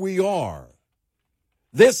here we are.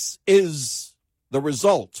 This is the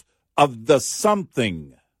result of the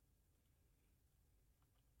something.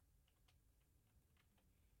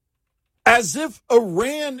 As if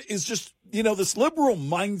Iran is just, this liberal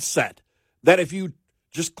mindset that if you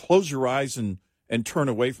just close your eyes and turn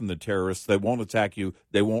away from the terrorists, they won't attack you,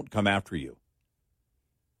 they won't come after you.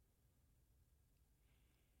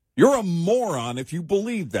 You're a moron if you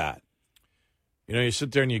believe that. You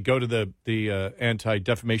sit there and you go to the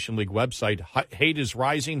Anti-Defamation League website. Hate is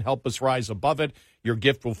rising. Help us rise above it. Your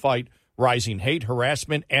gift will fight rising hate,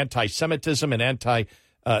 harassment, anti-Semitism, and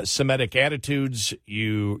anti-Semitic attitudes.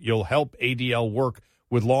 You'll help ADL work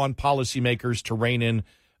with law and policymakers to rein in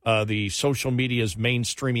the social media's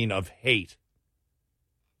mainstreaming of hate.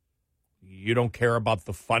 You don't care about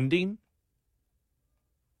the funding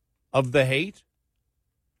of the hate?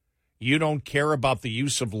 You don't care about the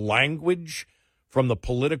use of language from the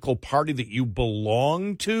political party that you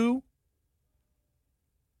belong to,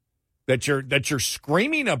 that you're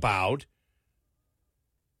screaming about.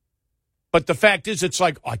 But the fact is, it's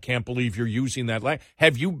like, I can't believe you're using that language.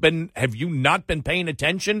 Have you not been paying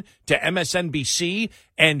attention to MSNBC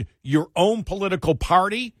and your own political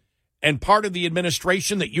party and part of the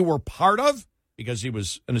administration that you were part of? Because he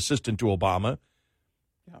was an assistant to Obama.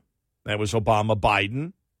 Yeah. That was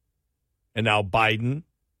Obama-Biden. And now Biden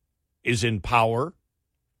is in power.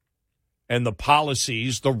 And the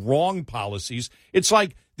policies, the wrong policies, it's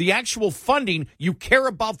like the actual funding, you care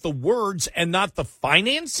about the words and not the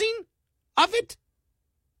financing of it?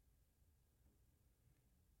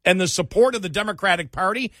 And the support of the Democratic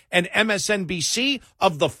Party and MSNBC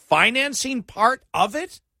of the financing part of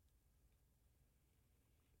it?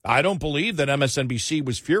 I don't believe that MSNBC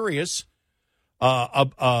was furious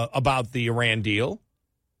about the Iran deal.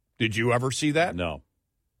 Did you ever see that? No.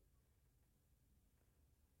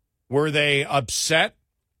 Were they upset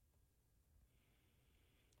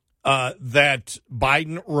that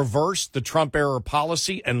Biden reversed the Trump era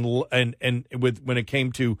policy and when it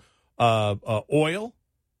came to oil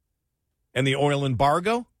and the oil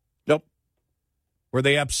embargo? Nope. Were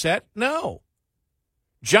they upset? No.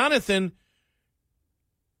 Jonathan,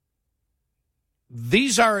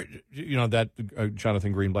 these are, that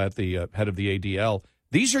Jonathan Greenblatt, the head of the ADL,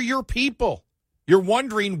 these are your people. You're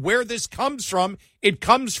wondering where this comes from. It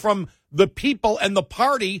comes from the people and the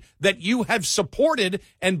party that you have supported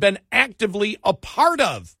and been actively a part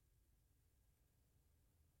of.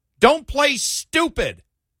 Don't play stupid.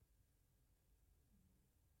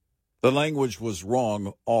 The language was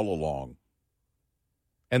wrong all along.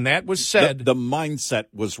 And that was said. The mindset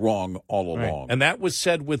was wrong all along. Right. And that was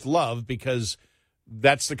said with love, because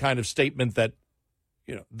that's the kind of statement that,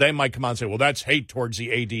 they might come out and say, well, that's hate towards the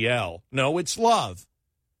ADL. No, it's love.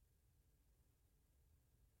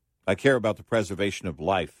 I care about the preservation of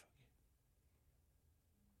life.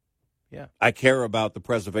 Yeah. I care about the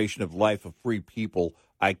preservation of life of free people.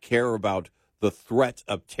 I care about the threat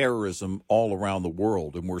of terrorism all around the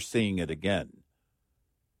world, and we're seeing it again.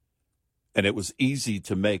 And it was easy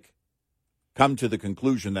to come to the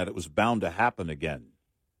conclusion that it was bound to happen again.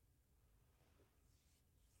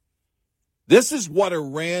 This is what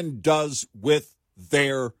Iran does with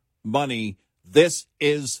their money. This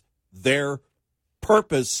is their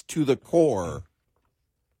purpose to the core.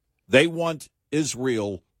 They want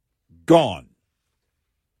Israel gone.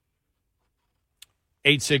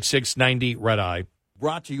 866-90-RED-EYE.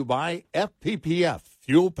 Brought to you by FPPF,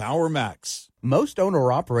 Fuel Power Max. Most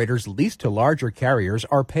owner-operators leased to larger carriers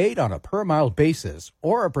are paid on a per-mile basis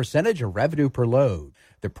or a percentage of revenue per load.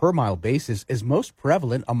 The per-mile basis is most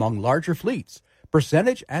prevalent among larger fleets,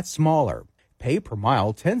 percentage at smaller. Pay per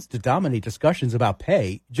mile tends to dominate discussions about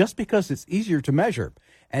pay just because it's easier to measure,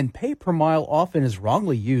 and pay per mile often is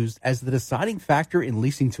wrongly used as the deciding factor in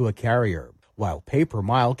leasing to a carrier. While pay per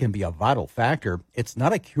mile can be a vital factor, it's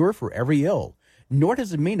not a cure for every ill, nor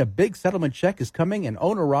does it mean a big settlement check is coming an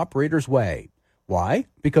owner-operator's way. Why?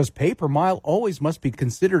 Because pay per mile always must be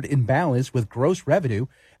considered in balance with gross revenue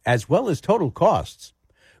as well as total costs.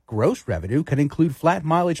 Gross revenue can include flat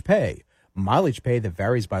mileage pay that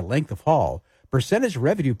varies by length of haul, percentage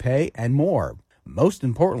revenue pay, and more. Most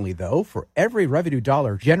importantly, though, for every revenue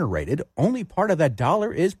dollar generated, only part of that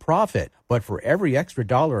dollar is profit. But for every extra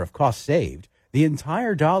dollar of cost saved, the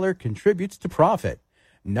entire dollar contributes to profit.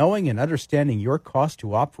 Knowing and understanding your cost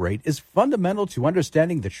to operate is fundamental to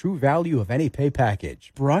understanding the true value of any pay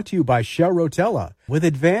package. Brought to you by Shell Rotella, with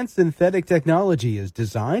advanced synthetic technology is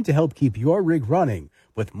designed to help keep your rig running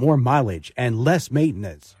with more mileage and less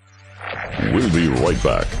maintenance. We'll be right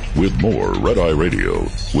back with more Red Eye Radio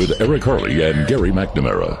with Eric Harley and Gary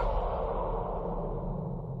McNamara.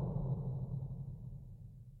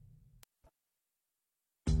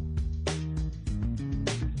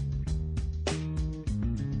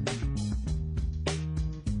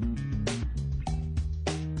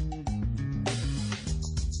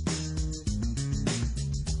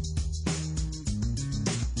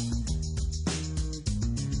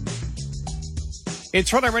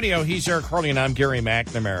 It's Red Eye Radio. He's Eric Harley, and I'm Gary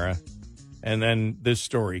McNamara. And then this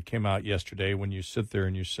story came out yesterday when you sit there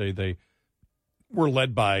and you say they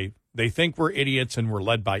think we're idiots and we're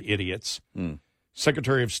led by idiots.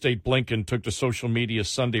 Secretary of State Blinken took to social media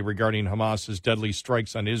Sunday regarding Hamas's deadly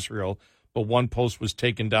strikes on Israel, but one post was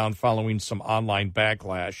taken down following some online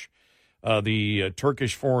backlash. The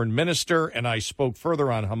Turkish foreign minister and I spoke further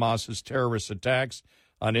on Hamas's terrorist attacks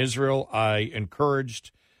on Israel. I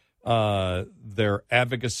encouraged their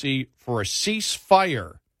advocacy for a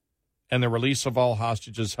ceasefire and the release of all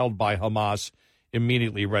hostages held by Hamas,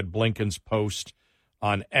 immediately read Blinken's post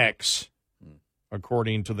on X,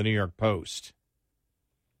 according to the New York Post.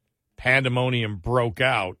 Pandemonium broke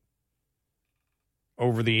out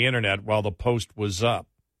over the internet while the post was up.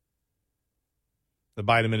 The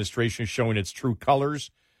Biden administration is showing its true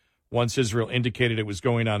colors. Once Israel indicated it was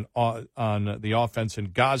going on the offense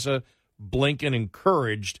in Gaza, Blinken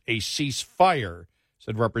encouraged a ceasefire,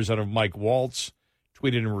 said Representative Mike Waltz,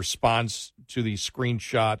 tweeted in response to the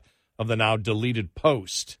screenshot of the now deleted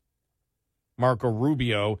post. Marco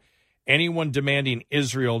Rubio, anyone demanding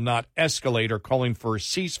Israel not escalate or calling for a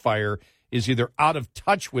ceasefire is either out of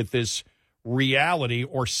touch with this reality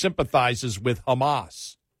or sympathizes with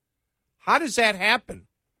Hamas. How does that happen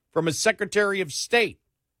from a Secretary of State?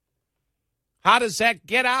 How does that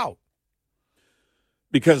get out?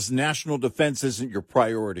 Because national defense isn't your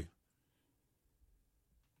priority.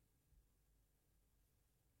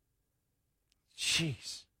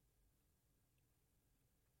 Jeez.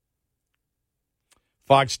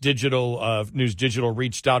 Fox Digital, News Digital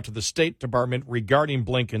reached out to the State Department regarding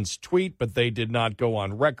Blinken's tweet, but they did not go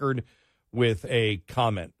on record with a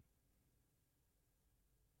comment.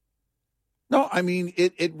 No, I mean,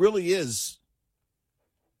 it really is.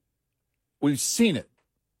 We've seen it.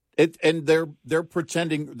 And they're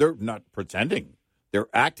pretending, they're not pretending. They're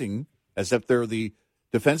acting as if they're the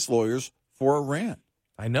defense lawyers for Iran.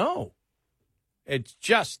 I know. It's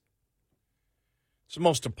the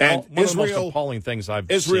most one of the most appalling things I've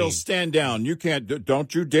seen. Israel, stand down. You can't,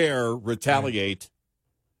 don't you dare retaliate.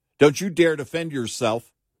 Don't you dare defend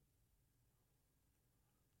yourself.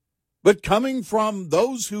 But coming from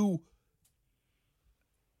those who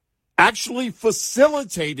actually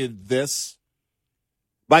facilitated this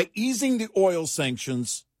by easing the oil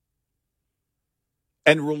sanctions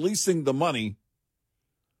and releasing the money,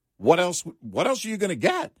 what else are you going to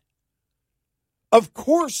get? Of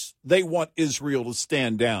course they want Israel to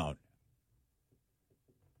stand down.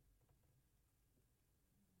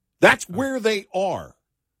 That's where they are.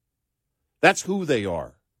 That's who they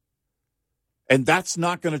are. And that's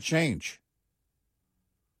not going to change.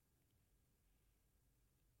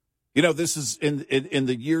 You know, this is in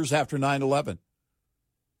the years after 9/11.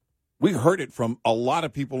 We heard it from a lot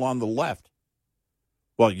of people on the left.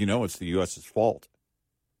 Well, you know, it's the U.S.'s fault.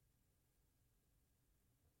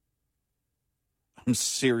 I'm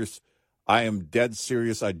serious. I am dead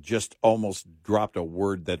serious. I just almost dropped a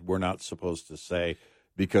word that we're not supposed to say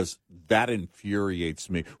because that infuriates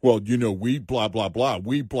me. Well, you know, we blah, blah, blah.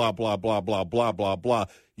 We blah, blah, blah, blah, blah, blah, blah.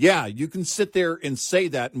 Yeah, you can sit there and say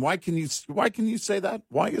that. And why can you say that?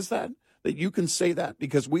 Why is that you can say that?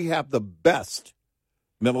 Because we have the best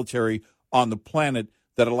military on the planet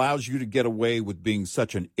that allows you to get away with being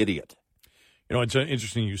such an idiot. You know, it's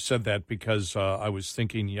interesting you said that because I was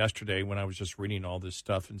thinking yesterday when I was just reading all this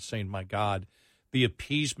stuff and saying, my God, the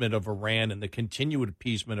appeasement of Iran and the continued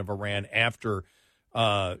appeasement of Iran after,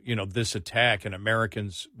 this attack and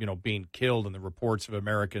Americans, being killed and the reports of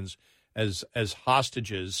Americans as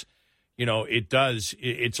hostages,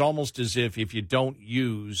 it's almost as if you don't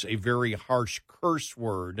use a very harsh curse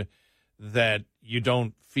word that you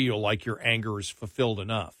don't feel like your anger is fulfilled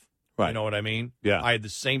enough. Right. You know what I mean? Yeah. I had the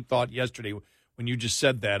same thought yesterday. When you just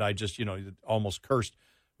said that, I just, almost cursed.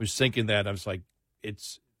 I was thinking that. I was like,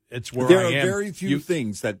 it's where there I am. There are very few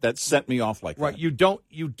things that set me off like right, that. You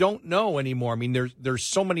don't know anymore. I mean, there's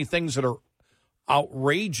so many things that are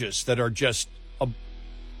outrageous that are just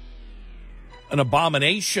an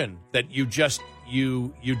abomination that you just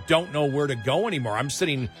you don't know where to go anymore. I'm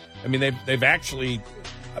sitting. I mean, they've actually.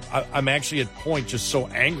 I'm actually at point just so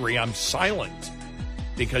angry I'm silent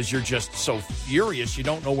because you're just so furious. You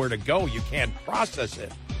don't know where to go. You can't process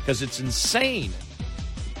it because it's insane.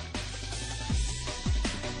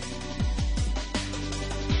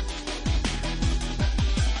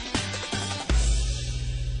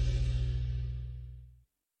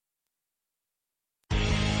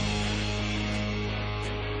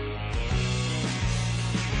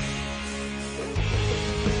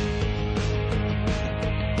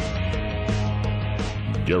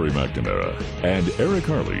 Gary McNamara and Eric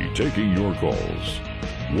Harley taking your calls.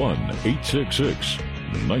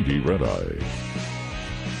 1-866-90-RED-EYE.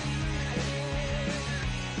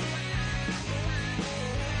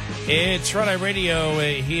 It's Red Eye Radio.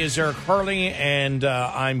 He is Eric Harley, and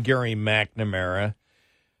I'm Gary McNamara.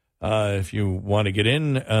 If you want to get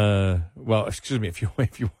in, if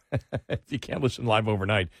you can't listen live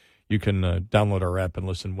overnight, you can download our app and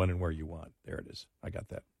listen when and where you want. There it is. I got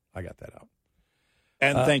that out.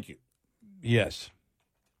 And thank you. Yes.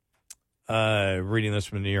 Reading this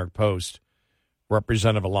from the New York Post.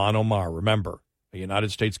 Representative Ilhan Omar, remember, a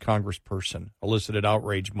United States congressperson, elicited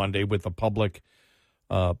outrage Monday with a public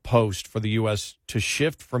post for the U.S. to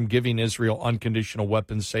shift from giving Israel unconditional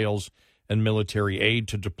weapons sales and military aid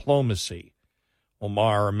to diplomacy.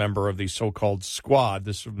 Omar, a member of the so-called Squad,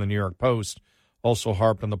 this is from the New York Post, also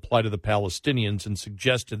harped on the plight of the Palestinians and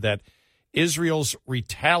suggested that Israel's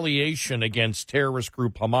retaliation against terrorist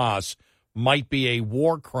group Hamas might be a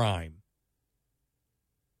war crime.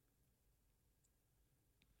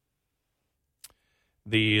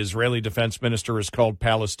 The Israeli defense minister has called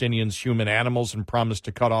Palestinians human animals and promised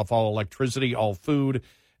to cut off all electricity, all food,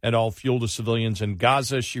 and all fuel to civilians in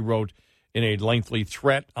Gaza. She wrote in a lengthy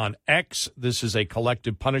threat on X, "This is a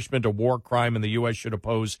collective punishment, a war crime, and the U.S. should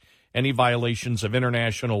oppose any violations of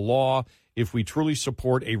international law if we truly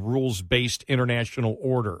support a rules-based international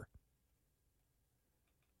order."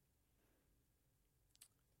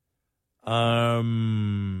 Let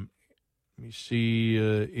me see.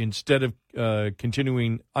 Instead of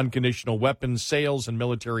continuing unconditional weapons sales and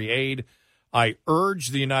military aid, I urge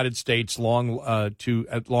the United States at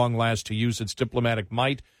long last to use its diplomatic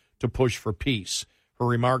might to push for peace. Her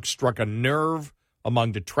remarks struck a nerve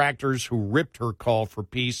among detractors who ripped her call for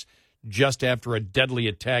peace just after a deadly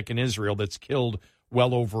attack in Israel that's killed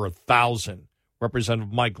well over 1,000.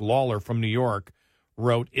 Representative Mike Lawler from New York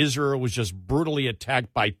wrote, "Israel was just brutally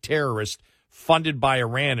attacked by terrorists funded by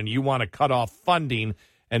Iran, and you want to cut off funding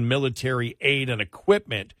and military aid and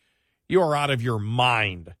equipment. You are out of your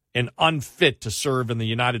mind and unfit to serve in the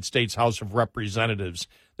United States House of Representatives.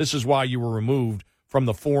 This is why you were removed from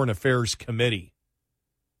the Foreign Affairs Committee."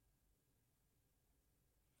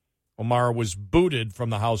 Omar was booted from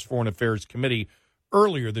the House Foreign Affairs Committee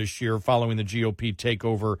earlier this year following the GOP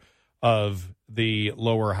takeover of the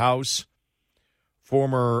lower house.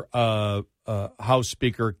 Former House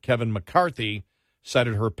Speaker Kevin McCarthy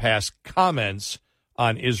cited her past comments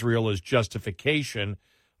on Israel as justification.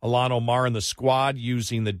 Ilhan Omar and the Squad,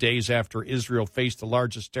 using the days after Israel faced the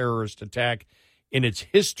largest terrorist attack in its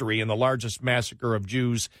history and the largest massacre of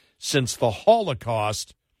Jews since the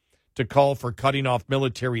Holocaust, to call for cutting off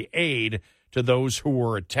military aid to those who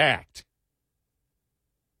were attacked.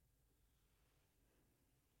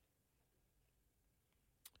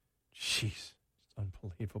 Jeez, it's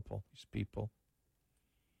unbelievable, these people.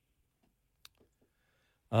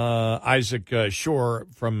 Isaac Shore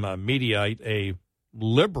from Mediaite, a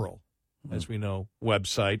liberal, as we know,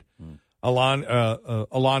 website.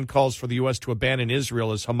 Ilhan calls for the U.S. to abandon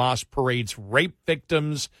Israel as Hamas parades rape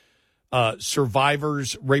victims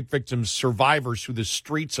survivors through the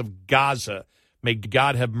streets of Gaza. May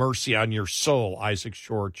God have mercy on your soul, Isaac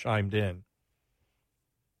Shore chimed in.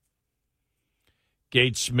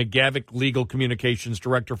 Gates McGavick, legal communications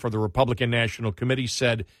director for the Republican National Committee,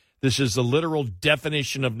 said, "This is the literal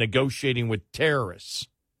definition of negotiating with terrorists."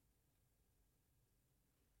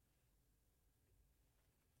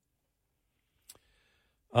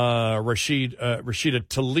 Rashida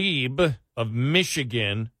Tlaib of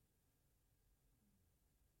Michigan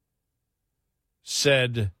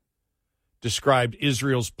described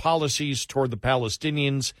Israel's policies toward the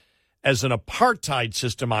Palestinians as an apartheid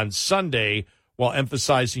system on Sunday, while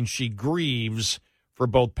emphasizing she grieves for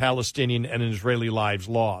both Palestinian and Israeli lives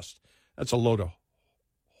lost. That's a load of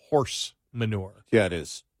horse manure. Yeah, it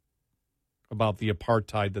is. About the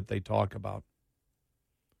apartheid that they talk about.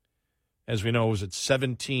 As we know, was it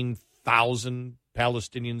 17,000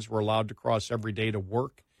 Palestinians were allowed to cross every day to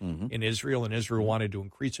work in Israel, and Israel wanted to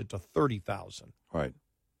increase it to 30,000. Right.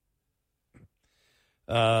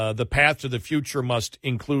 The path to the future must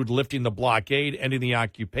include lifting the blockade, ending the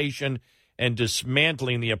occupation, and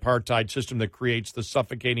dismantling the apartheid system that creates the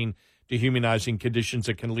suffocating, dehumanizing conditions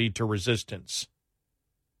that can lead to resistance.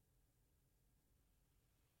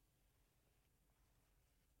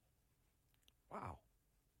 Wow.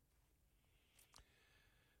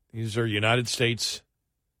 These are United States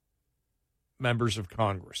members of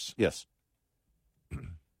Congress. Yes.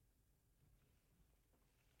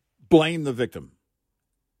 Blame the victim.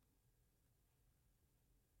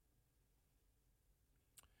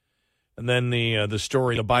 And then the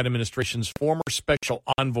story, the Biden administration's former special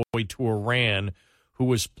envoy to Iran, who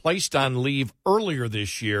was placed on leave earlier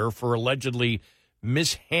this year for allegedly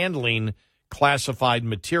mishandling classified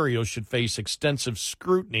material, should face extensive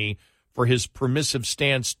scrutiny for his permissive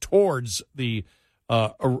stance towards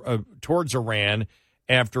towards Iran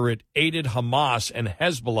after it aided Hamas and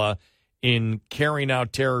Hezbollah in carrying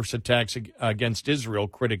out terrorist attacks against Israel,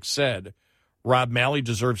 critics said. Rob Malley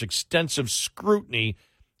deserves extensive scrutiny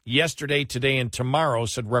yesterday, today, and tomorrow,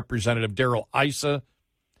 said Representative Darrell Issa,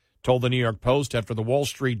 told the New York Post after the Wall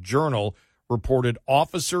Street Journal reported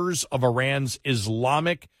officers of Iran's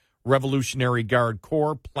Islamic Revolutionary Guard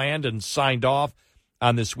Corps planned and signed off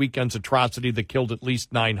on this weekend's atrocity that killed at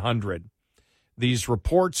least 900. These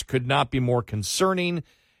reports could not be more concerning,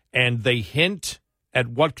 and they hint at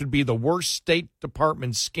what could be the worst State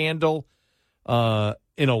Department scandal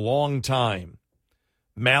in a long time.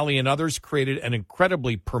 Malley and others created an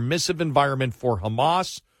incredibly permissive environment for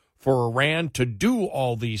Hamas, for Iran to do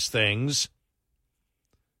all these things,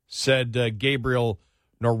 said Gabriel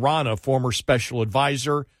Nourana, former special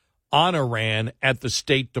advisor on Iran at the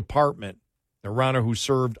State Department. Nourana, who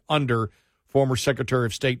served under former Secretary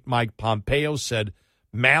of State Mike Pompeo, said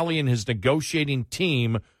Malley and his negotiating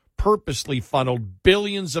team purposely funneled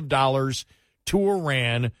billions of dollars to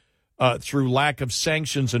Iran through lack of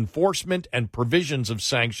sanctions enforcement and provisions of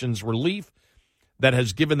sanctions relief that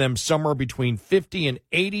has given them somewhere between 50 and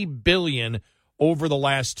 80 billion over the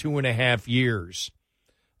last 2.5 years.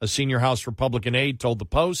 A senior House Republican aide told the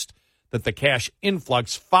Post that the cash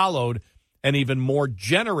influx followed an even more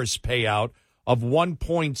generous payout of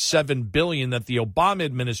 $1.7 billion that the Obama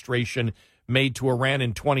administration made to Iran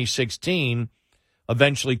in 2016,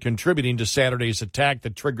 eventually contributing to Saturday's attack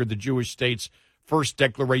that triggered the Jewish state's first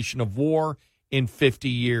declaration of war in 50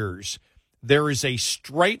 years. There is a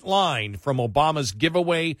straight line from Obama's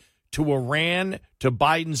giveaway to Iran to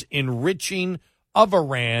Biden's enriching of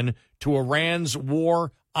Iran to Iran's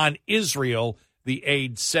war on Israel, the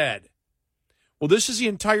aide said. Well, this is the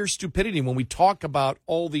entire stupidity when we talk about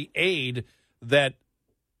all the aid that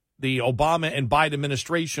the Obama and Biden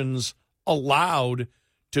administrations allowed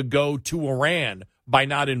to go to Iran by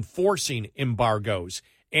not enforcing embargoes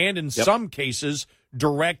and, in some cases,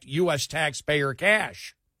 direct U.S. taxpayer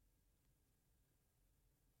cash.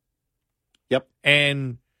 Yep.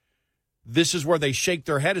 And this is where they shake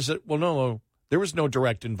their head, is that, well, no, there was no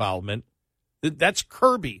direct involvement. That's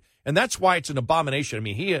Kirby, and that's why it's an abomination. I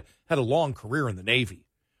mean, he had a long career in the Navy.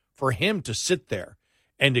 For him to sit there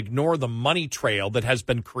and ignore the money trail that has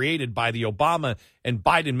been created by the Obama and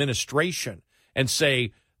Biden administration and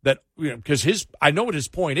say that, because I know what his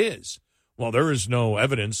point is. Well, there is no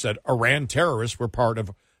evidence that Iran terrorists were part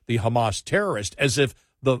of the Hamas terrorists, as if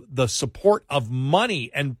the support of money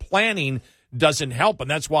and planning doesn't help. And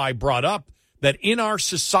that's why I brought up that in our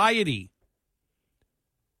society,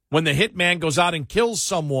 when the hitman goes out and kills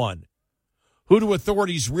someone, who do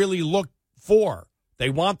authorities really look for? They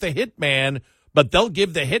want the hitman, but they'll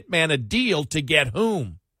give the hitman a deal to get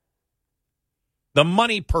whom? The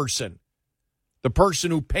money person, the person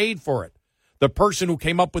who paid for it, the person who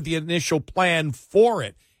came up with the initial plan for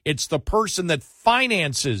it. It's the person that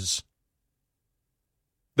finances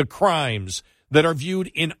the crimes that are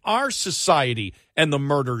viewed in our society and the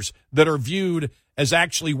murders that are viewed as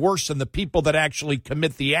actually worse than the people that actually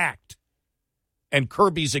commit the act. And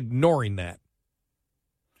Kirby's ignoring that.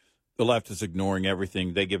 The left is ignoring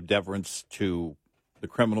everything. They give deference to the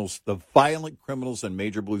criminals, the violent criminals in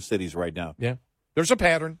major blue cities right now. Yeah. There's a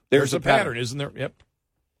pattern. There's a pattern, isn't there? Yep.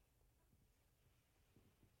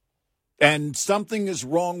 And something is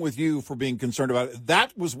wrong with you for being concerned about it.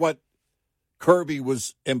 That was what Kirby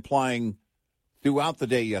was implying throughout the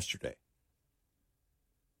day yesterday.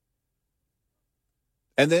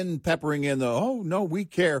 And then peppering in the, oh, no, we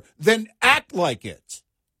care. Then act like it.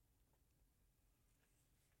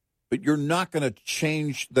 But you're not going to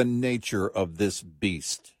change the nature of this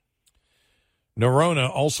beast. Nourana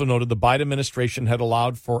also noted the Biden administration had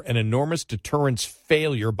allowed for an enormous deterrence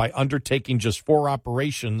failure by undertaking just 4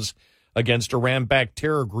 operations against Iran-backed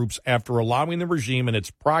terror groups after allowing the regime and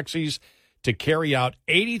its proxies to carry out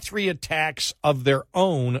 83 attacks of their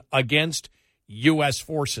own against U.S.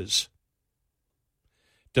 forces.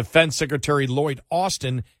 Defense Secretary Lloyd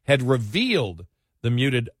Austin had revealed the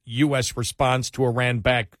muted U.S. response to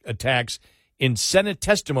Iran-backed attacks in Senate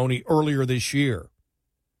testimony earlier this year.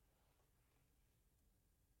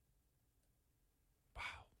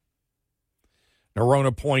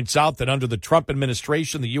 Noronha points out that under the Trump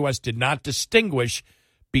administration, the U.S. did not distinguish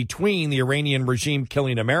between the Iranian regime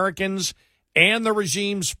killing Americans and the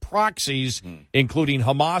regime's proxies, including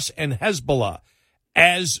Hamas and Hezbollah,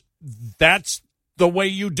 as that's the way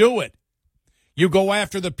you do it. You go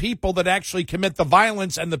after the people that actually commit the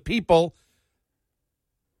violence and the people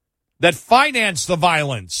that finance the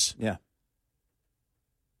violence. Yeah.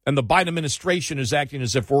 And the Biden administration is acting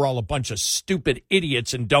as if we're all a bunch of stupid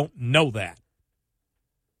idiots and don't know that.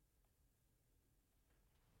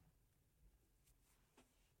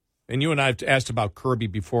 And you and I have asked about Kirby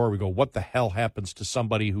before. We go, what the hell happens to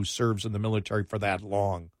somebody who serves in the military for that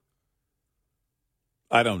long?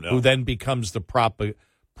 I don't know. Who then becomes the propaganda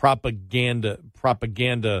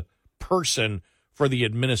person for the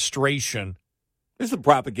administration. There's a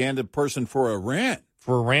propaganda person for Iran.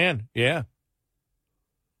 For Iran, yeah.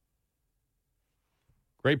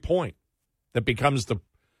 Great point. That becomes the...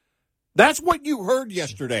 That's what you heard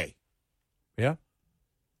yesterday. Yeah.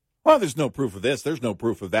 Well, there's no proof of this. There's no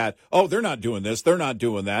proof of that. Oh, they're not doing this. They're not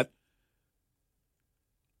doing that.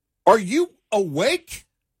 Are you awake?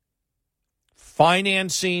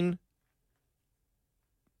 Financing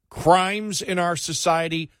crimes in our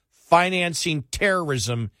society, financing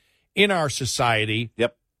terrorism in our society.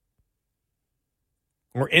 Yep.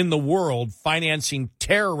 Or in the world, financing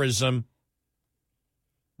terrorism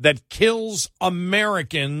that kills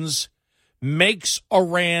Americans, makes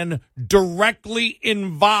Iran directly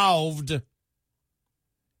involved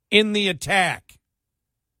in the attack.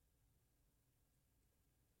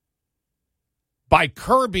 By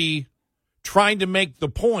Kirby trying to make the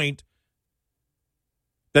point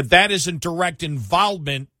that that isn't direct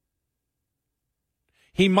involvement,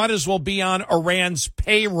 he might as well be on Iran's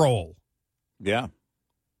payroll. Yeah.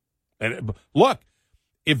 And look,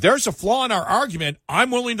 if there's a flaw in our argument, I'm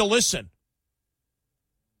willing to listen.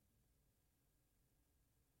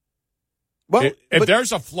 Well, if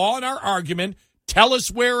there's a flaw in our argument, tell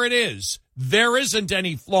us where it is. There isn't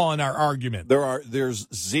any flaw in our argument. There's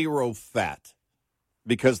zero fat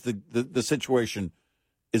because the situation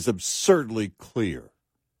is absurdly clear.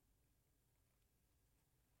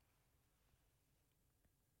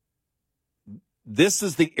 This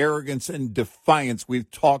is the arrogance and defiance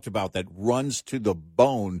we've talked about that runs to the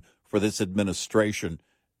bone for this administration.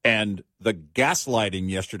 And the gaslighting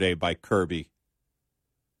yesterday by Kirby.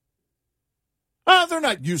 They're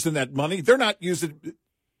not using that money. They're not using...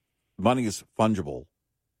 Money is fungible.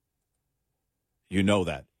 You know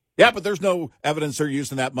that. Yeah, but there's no evidence they're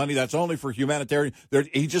using that money. That's only for humanitarian.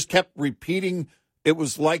 He just kept repeating. It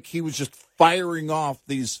was like he was just firing off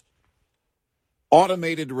these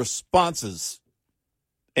automated responses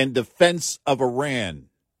in defense of Iran.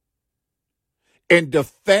 In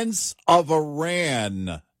defense of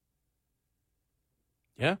Iran.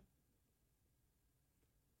 Yeah.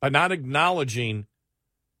 By not acknowledging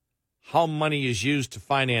how money is used to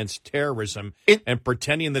finance terrorism and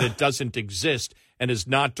pretending that it doesn't exist and is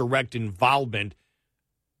not direct involvement,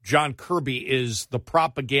 John Kirby is the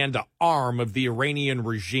propaganda arm of the Iranian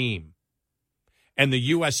regime. And the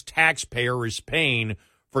U.S. taxpayer is paying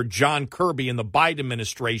for John Kirby and the Biden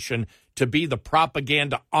administration to be the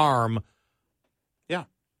propaganda arm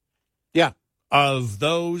of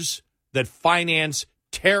those that finance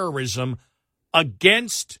terrorism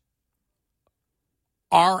against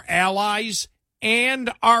our allies and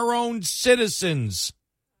our own citizens.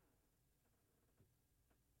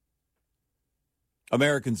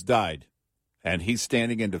 Americans died, and he's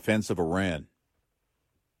standing in defense of Iran.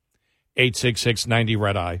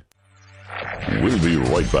 866-90-RED-EYE. We'll be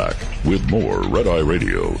right back with more Red Eye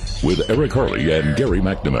Radio with Eric Harley and Gary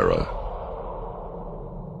McNamara.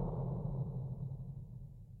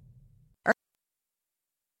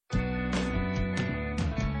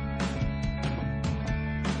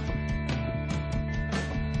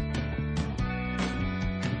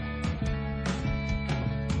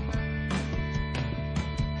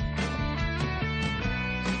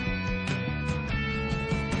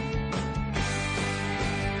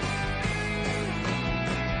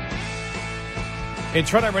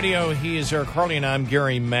 It's Red Eye Radio. He is Eric Harley, and I'm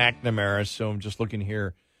Gary McNamara. So I'm just looking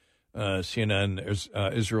here.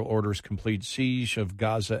 CNN, Israel orders complete siege of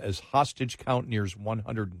Gaza as hostage count nears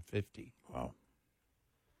 150. Wow.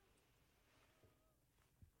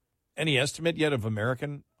 Any estimate yet of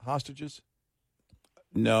American hostages?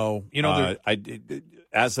 No. You know, I did,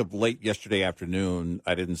 as of late yesterday afternoon,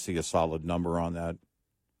 I didn't see a solid number on that.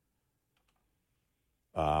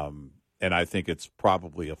 And I think it's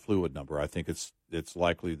probably a fluid number. I think it's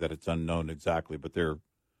likely that it's unknown exactly, but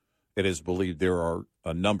it is believed there are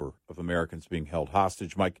a number of Americans being held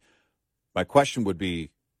hostage. My question would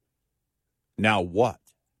be, now what?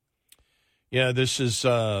 Yeah, this is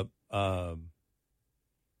from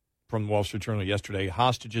the Wall Street Journal yesterday.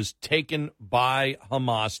 Hostages taken by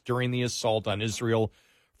Hamas during the assault on Israel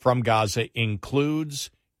from Gaza includes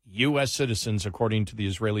U.S. citizens, according to the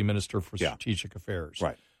Israeli Minister for Strategic Affairs,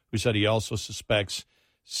 right, who said he also suspects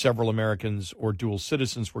several Americans or dual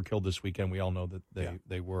citizens were killed this weekend. We all know that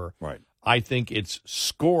they were. Right. I think it's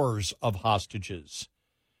scores of hostages,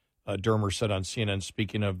 Dermer said on CNN,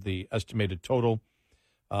 speaking of the estimated total.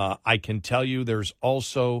 I can tell you there's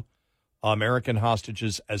also American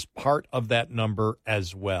hostages as part of that number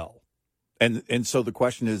as well. And so the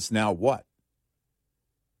question is now what?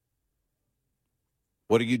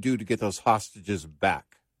 What do you do to get those hostages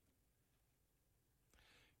back?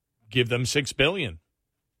 Give them $6 billion.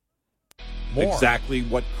 More. Exactly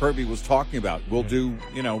what Kirby was talking about. We'll do,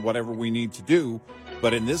 whatever we need to do.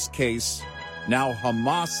 But in this case, now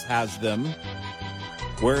Hamas has them.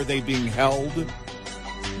 Where are they being held?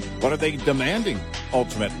 What are they demanding,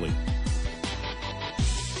 ultimately?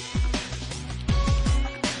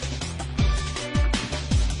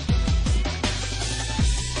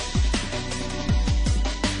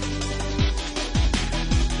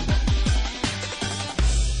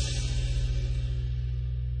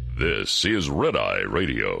 This is Red Eye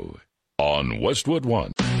Radio on Westwood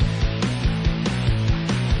One.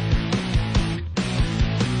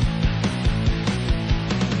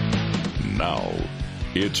 Now,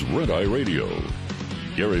 it's Red Eye Radio.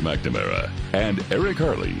 Gary McNamara and Eric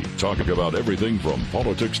Harley talking about everything from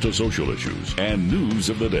politics to social issues and news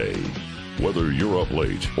of the day. Whether you're up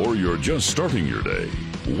late or you're just starting your day,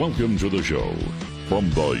 welcome to the show. From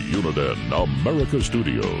the Uniden America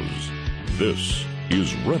Studios, this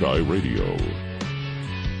is Red Eye Radio.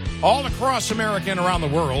 All across America and around the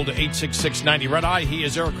world, 866-90-RED-EYE. He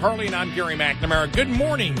is Eric Harley, and I'm Gary McNamara. Good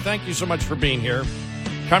morning. Thank you so much for being here.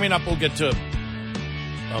 Coming up, we'll get to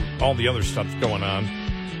all the other stuff going on.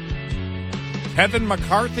 Kevin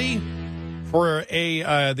McCarthy for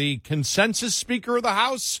the consensus Speaker of the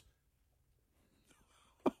House.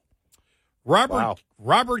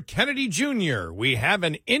 Robert Kennedy Jr., we have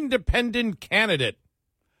an independent candidate.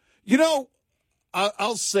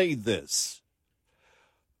 I'll say this.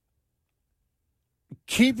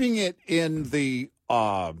 Keeping it in the,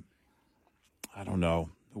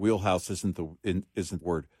 wheelhouse isn't the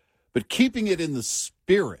word, but keeping it in the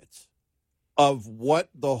spirit of what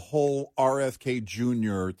the whole RFK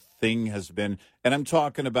Jr. thing has been. And I'm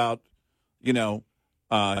talking about, him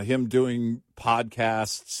doing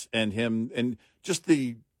podcasts and just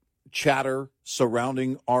the chatter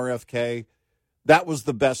surrounding RFK. That was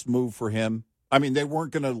the best move for him. I mean, they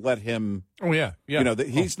weren't going to let him. Oh yeah.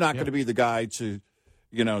 He's not going to be the guy to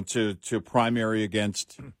primary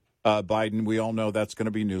against Biden. We all know that's going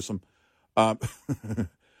to be Newsom.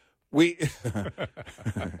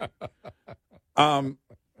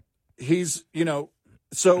 He's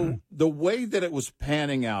so the way that it was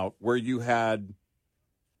panning out, where you had,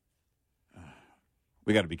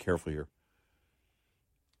 we got to be careful here.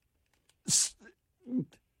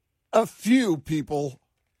 A few people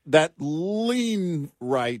that lean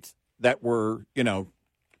right that were,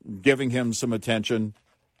 giving him some attention.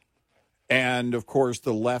 And, of course,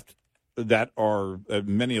 the left that are,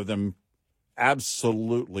 many of them,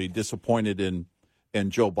 absolutely disappointed in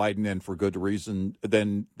Joe Biden, and for good reason.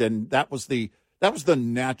 Then that was the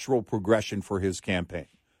natural progression for his campaign.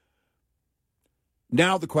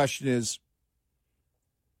 Now the question is,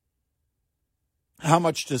 how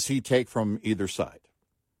much does he take from either side?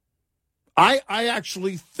 I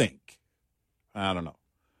actually think, I don't know.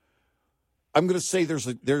 I'm going to say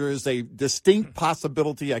there is a distinct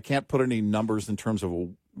possibility. I can't put any numbers in terms of a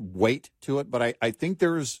weight to it, but I think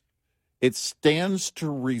it stands to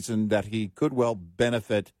reason that he could well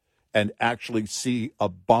benefit and actually see a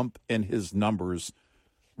bump in his numbers.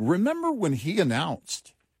 Remember when he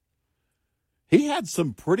announced, he had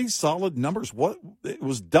some pretty solid numbers. It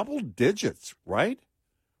was double digits, right?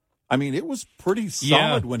 I mean, it was pretty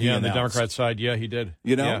solid when he announced. On the Democrat side, he did.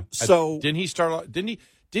 So didn't he start? Didn't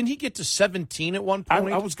he get to 17 at one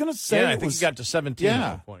point? I was going to say, I think he got to 17 at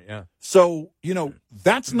one point. Yeah. So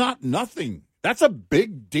that's not nothing. That's a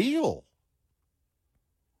big deal.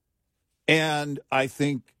 And I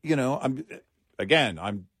think I'm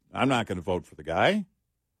not going to vote for the guy,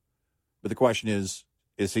 but the question is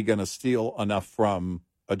Is he going to steal enough from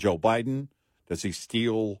a Joe Biden? Does he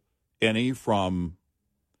steal any from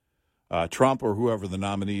Trump or whoever the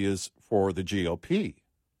nominee is for the GOP?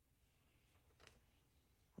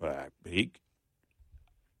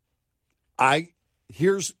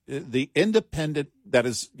 Here's the independent that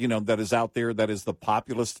is out there, that is the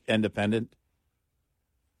populist independent,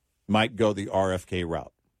 might go the RFK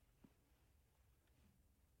route.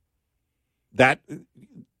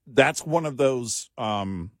 That's one of those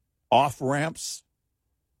off-ramps,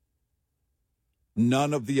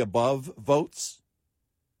 none of the above votes.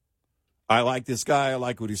 I like this guy. I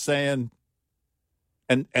like what he's saying.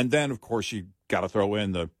 And then, of course, you got to throw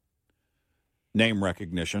in the name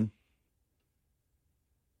recognition.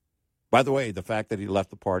 By the way, the fact that he left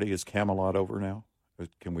the party, is Camelot over now?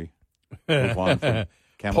 Can we move on from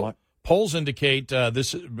Camelot? Polls indicate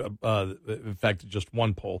this. In fact, just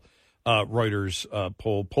one poll, Reuters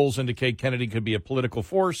poll. Polls indicate Kennedy could be a political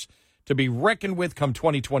force to be reckoned with come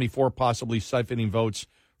 2024, possibly siphoning votes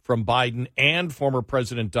from Biden and former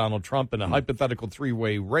President Donald Trump in a hypothetical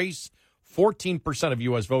three-way race. 14% of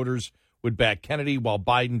U.S. voters would back Kennedy, while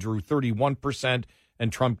Biden drew 31%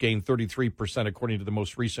 and Trump gained 33%, according to the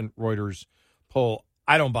most recent Reuters poll.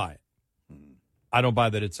 I don't buy it. I don't buy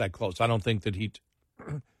that it's that close. I don't think that he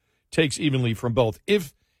takes evenly from both.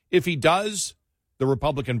 If he does, the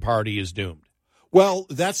Republican Party is doomed. Well,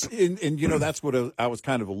 that's that's what I was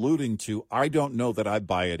kind of alluding to. I don't know that I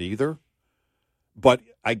buy it either, but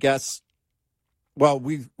I guess, well,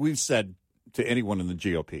 we've said to anyone in the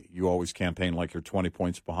GOP, you always campaign like you're 20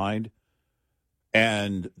 points behind,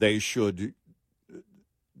 and they should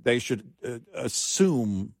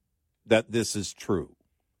assume that this is true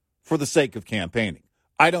for the sake of campaigning.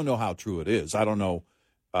 I don't know how true it is. I don't know,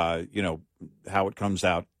 how it comes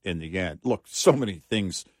out in the end. Look, so many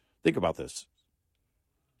things. Think about this.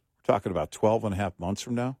 We're talking about 12 and a half months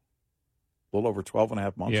from now, a little over 12 and a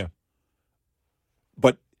half months. Yeah.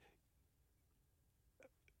 But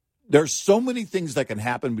there's so many things that can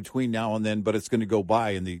happen between now and then, but it's going to go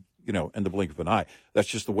by in the blink of an eye. That's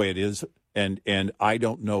just the way it is. And I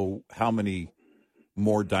don't know how many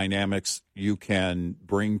more dynamics you can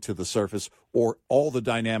bring to the surface, or all the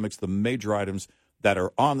dynamics, the major items that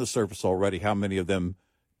are on the surface already, how many of them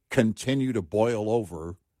continue to boil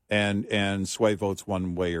over and sway votes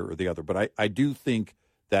one way or the other. But I do think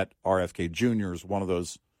that RFK Jr. is one of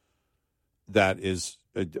those that is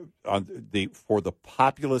for the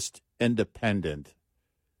populist independent.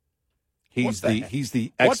 He's the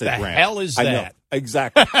exit ramp. What the hell is that? I know,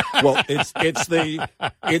 exactly. Well, it's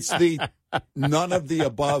the none of the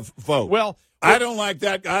above vote. Well, I don't like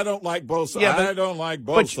that. I don't like both sides. Yeah, I don't like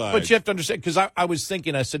both sides. But you have to understand, because I was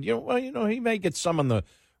thinking, I said, he may get some on the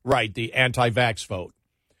right, the anti-vax vote.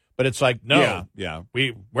 But it's like, no,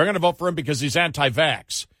 we're going to vote for him because he's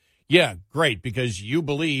anti-vax. Yeah, great, because you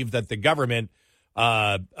believe that the government,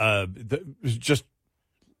 just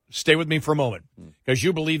stay with me for a moment, because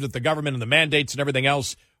you believe that the government and the mandates and everything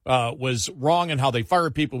else was wrong, and how they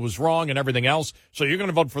fired people was wrong and everything else. So you're going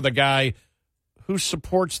to vote for the guy who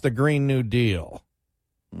supports the Green New Deal,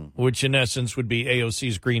 which in essence would be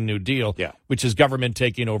AOC's Green New Deal, which is government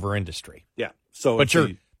taking over industry. Yeah. So,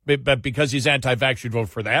 but because he's anti-vax, you'd vote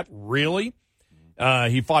for that? Really?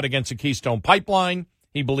 He fought against the Keystone Pipeline.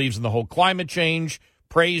 He believes in the whole climate change,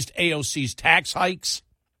 praised AOC's tax hikes.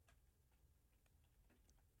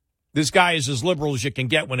 This guy is as liberal as you can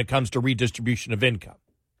get when it comes to redistribution of income.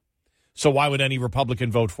 So why would any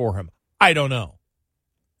Republican vote for him? I don't know.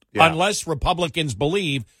 Yeah. Unless Republicans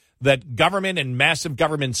believe that government and massive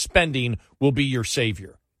government spending will be your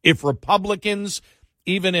savior. If Republicans,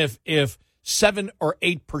 even if 7 or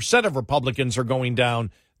 8% of Republicans are going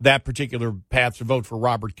down that particular path to vote for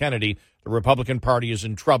Robert Kennedy, the Republican Party is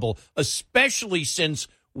in trouble, especially since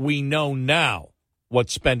we know now what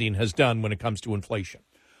spending has done when it comes to inflation.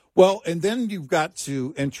 Well, and then you've got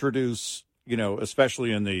to introduce,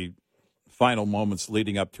 especially in the final moments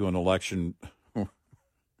leading up to an election,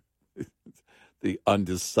 the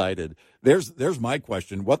undecided. There's my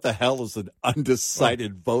question. What the hell is an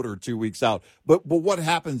undecided voter 2 weeks out? But what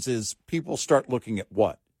happens is people start looking at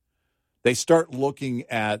what? They start looking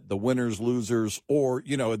at the winners, losers, or,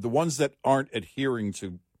 the ones that aren't adhering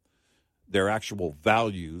to their actual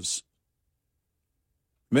values.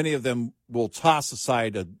 Many of them will toss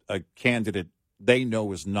aside a candidate they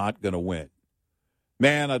know is not going to win.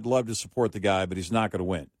 Man, I'd love to support the guy, but he's not going to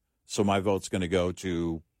win. So my vote's going to go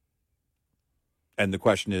to, and the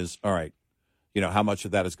question is, all right, how much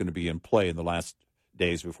of that is going to be in play in the last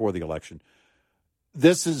days before the election?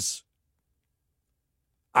 This is,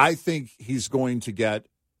 I think he's going to get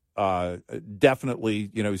definitely,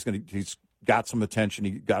 he's got some attention.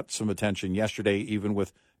 He got some attention yesterday, even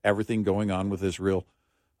with everything going on with Israel.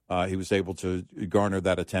 He was able to garner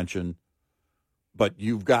that attention. But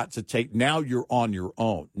you've got to take, now you're on your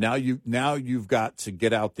own. Now you've got to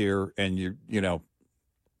get out there and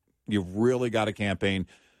you've really got a campaign.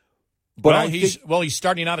 But he's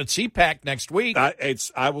starting out at CPAC next week.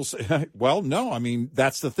 I will say, well, no, I mean,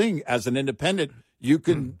 that's the thing. As an independent, you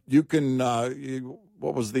can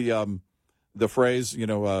what was the phrase,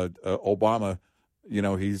 Obama,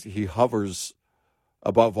 he hovers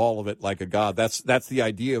above all of it like a god. That's the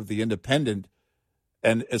idea of the independent.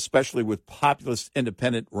 And especially with populist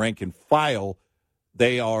independent rank and file,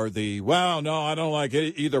 they are no, I don't like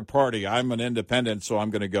either party. I'm an independent, so I'm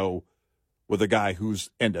going to go with a guy who's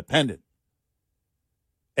independent.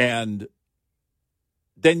 And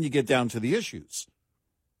then you get down to the issues.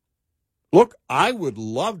 Look, I would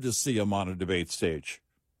love to see him on a debate stage.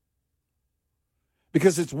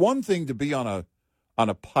 Because it's one thing to be on a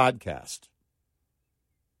podcast.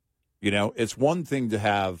 It's one thing to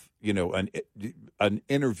have, an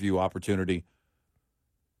interview opportunity.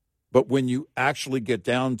 But when you actually get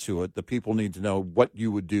down to it, the people need to know what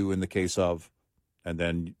you would do in the case of, and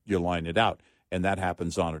then you line it out. And that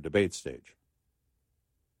happens on a debate stage.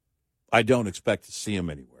 I don't expect to see him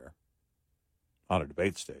anywhere on a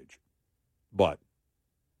debate stage.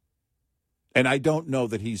 And I don't know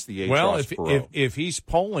that he's the if he's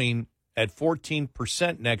polling at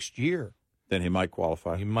 14% next year, then he might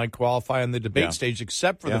qualify. He might qualify on the debate stage,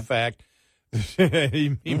 except for the fact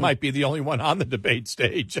he might be the only one on the debate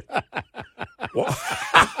stage.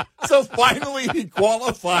 So finally he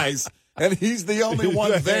qualifies, and he's the only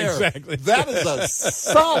one there. Exactly. That is a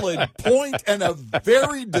solid point and a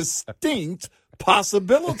very distinct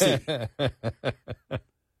possibility.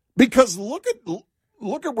 Because look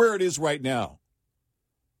at where it is right now.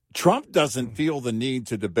 Trump doesn't feel the need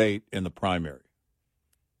to debate in the primary.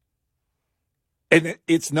 And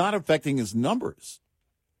it's not affecting his numbers.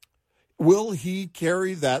 Will he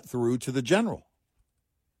carry that through to the general?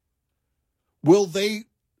 Will they,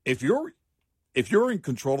 if you're in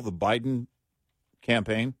control of the Biden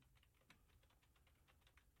campaign,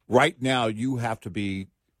 right now you have to be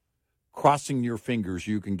crossing your fingers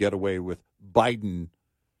you can get away with Biden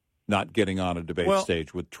not getting on a debate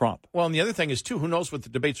stage with Trump. Well, and the other thing is, too, who knows what the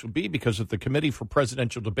debates would be, because if the Committee for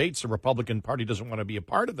Presidential Debates, the Republican Party doesn't want to be a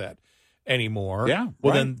part of that anymore. Yeah,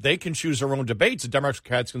 well, then they can choose their own debates. The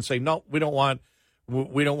Democrats can say, no, we don't want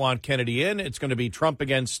Kennedy in. It's going to be Trump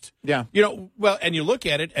against. Yeah. And you look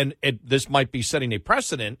at it, and this might be setting a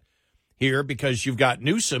precedent here, because you've got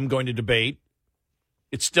Newsom going to debate.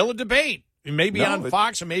 It's still a debate. It may be on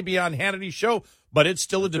Fox, and maybe on Hannity's show, but it's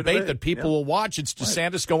still a debate that people will watch. It's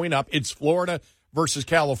DeSantis going up. It's Florida versus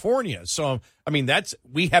California. So, I mean,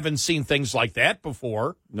 we haven't seen things like that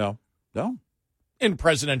before. No. In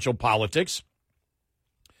presidential politics.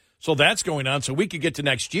 So that's going on. So we could get to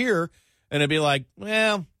next year and it'd be like,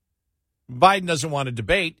 well, Biden doesn't want to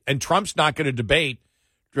debate, and Trump's not going to debate.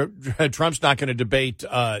 Trump's not going to debate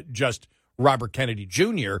just Robert Kennedy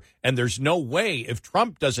Jr., and there's no way, if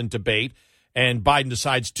Trump doesn't debate and Biden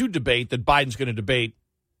decides to debate, that Biden's going to debate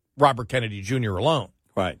Robert Kennedy Jr. alone.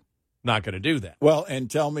 Right. Not going to do that. Well,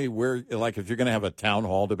 and tell me where, like, if you're going to have a town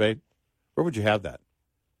hall debate, where would you have that?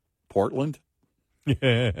 Portland? I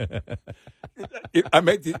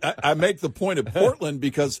make the point of Portland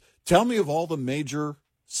because tell me of all the major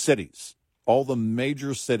cities.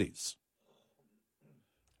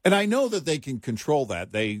 And I know that they can control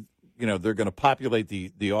that. They're going to populate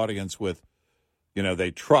the audience with,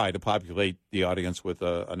 they try to populate the audience with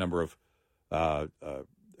a number of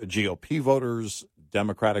GOP voters,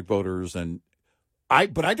 Democratic voters,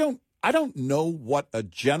 but I don't know what a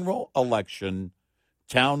general election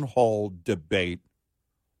town hall debate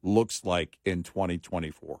looks like in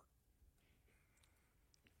 2024.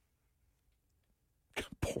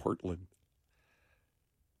 Portland.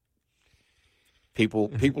 People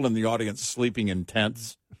in the audience sleeping in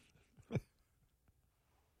tents.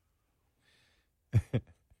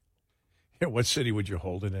 What city would you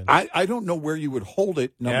hold it in? I don't know where you would hold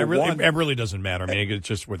it. Number one, it really doesn't matter. I mean, it's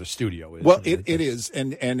just where the studio is. Well, it is,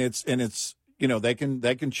 and it's they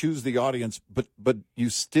can choose the audience, but you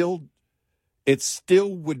still, it still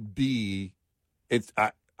would be,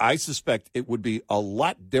 I suspect it would be a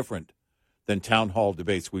lot different than town hall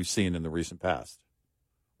debates we've seen in the recent past.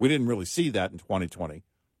 We didn't really see that in 2020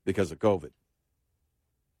 because of COVID.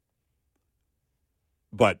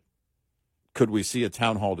 But could we see a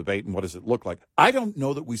town hall debate, and what does it look like? I don't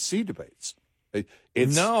know that we see debates. I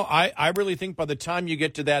really think by the time you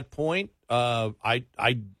get to that point, I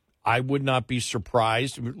I would not be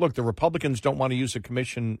surprised. Look, the Republicans don't want to use a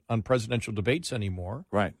commission on presidential debates anymore.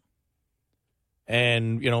 Right.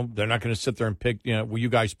 And, they're not going to sit there and pick, well, you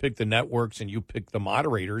guys pick the networks and you pick the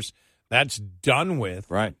moderators. That's done with.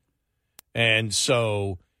 Right. And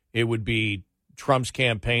so it would be Trump's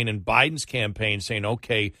campaign and Biden's campaign saying,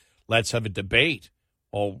 okay, let's have a debate.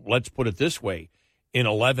 Well, let's put it this way. In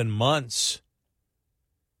 11 months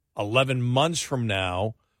from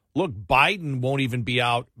now, look, Biden won't even be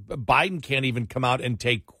out. Biden can't even come out and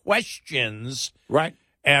take questions. Right.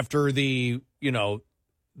 After the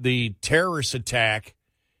terrorist attack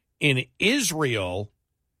in Israel.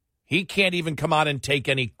 He can't even come out and take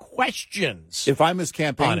any questions. If I'm his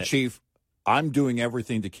campaign chief, I'm doing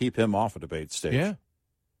everything to keep him off a debate stage. Yeah.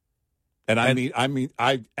 And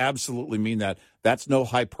I absolutely mean that. That's no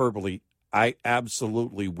hyperbole. I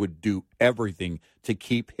absolutely would do everything to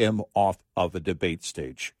keep him off of a debate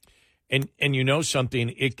stage. And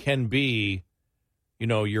something, it can be,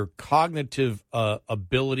 your cognitive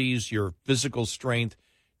abilities, your physical strength.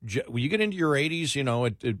 When you get into your 80s,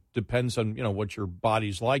 it depends on, what your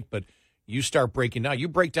body's like, but you start breaking down. You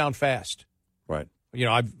break down fast. Right.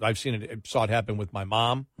 I've seen it, saw it happen with my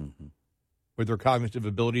mom. Mm-hmm. With her cognitive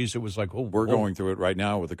abilities, it was like, we're going through it right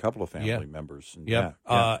now with a couple of family members.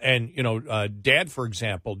 And Dad, for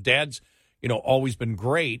example, Dad's, always been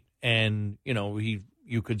great. And,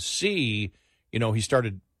 you could see, he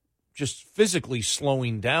started just physically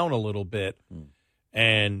slowing down a little bit.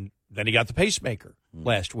 And then he got the pacemaker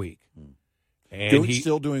last week. And he's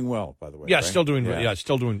still doing well, by the way. Yeah, right? still doing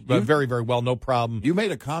very, very well. No problem. You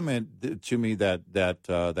made a comment to me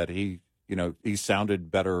that he, he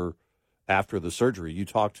sounded better after the surgery. You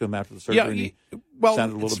talked to him after the surgery.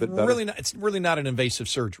 Sounded a little bit better. It's really not an invasive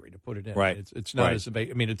surgery, to put it in. Right. It's not as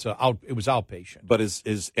invasive. I mean, it was outpatient. But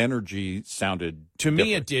his energy sounded to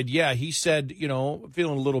me. It did. Yeah, he said,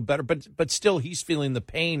 feeling a little better, but still, he's feeling the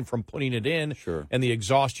pain from putting it in. Sure. And the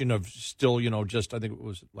exhaustion of still, just I think it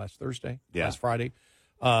was last Friday.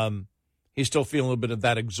 He's still feeling a little bit of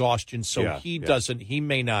that exhaustion. So he doesn't. He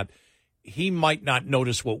might not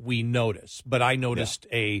notice what we notice. But I noticed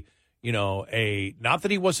not that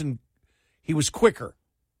he was quicker.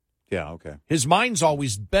 Yeah, okay. His mind's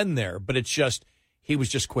always been there, but he was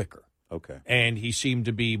just quicker. Okay. And he seemed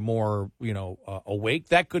to be more, awake.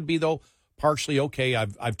 That could be, though, partially, okay,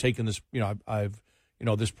 I've taken this,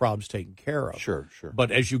 this problem's taken care of. Sure. But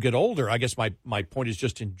as you get older, I guess my point is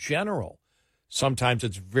just in general, sometimes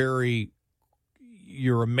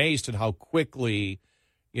you're amazed at how quickly,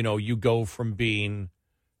 you go from being,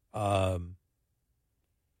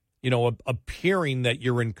 appearing that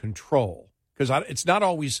you're in control. Because it's not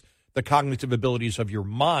always the cognitive abilities of your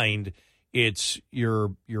mind, it's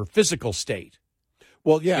your physical state.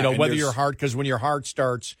 Well, yeah. Whether your heart, because when your heart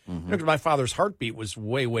starts, my father's heartbeat was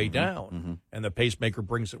way, way down, and the pacemaker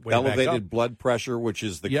brings it way back up. Elevated blood pressure, which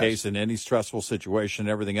is the case in any stressful situation,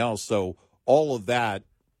 and everything else. So all of that,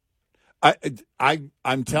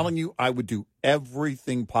 I'm telling you, I would do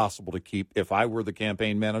everything possible to keep, if I were the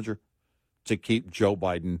campaign manager, to keep Joe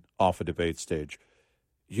Biden off a debate stage.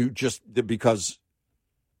 Because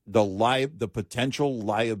the potential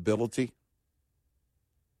liability,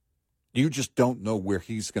 you just don't know where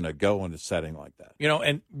he's going to go in a setting like that.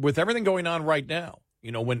 And with everything going on right now,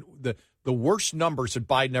 when the worst numbers that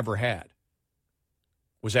Biden ever had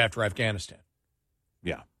was after Afghanistan.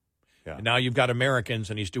 Yeah. And now you've got Americans,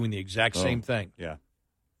 and he's doing the exact same thing.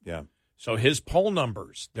 Yeah. So his poll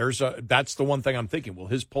numbers, that's the one thing I'm thinking. Will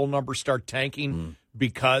his poll numbers start tanking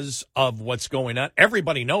because of what's going on?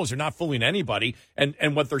 Everybody knows they're not fooling anybody.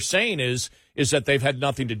 And what they're saying is that they've had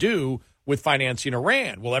nothing to do with financing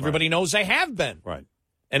Iran. Well, everybody knows they have been. Right.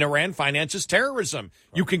 And Iran finances terrorism.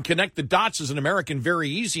 Right. You can connect the dots as an American very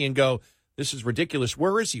easy and go, this is ridiculous.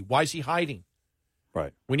 Where is he? Why is he hiding?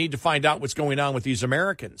 Right. We need to find out what's going on with these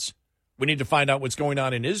Americans. We need to find out what's going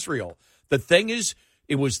on in Israel. The thing is,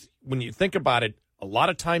 when you think about it, a lot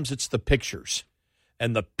of times it's the pictures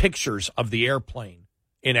and the pictures of the airplane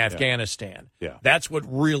in Afghanistan. Yeah. That's what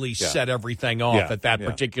really set everything off at that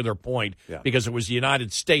particular point because it was the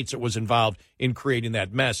United States that was involved in creating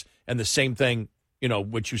that mess. And the same thing,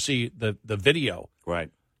 which you see the video.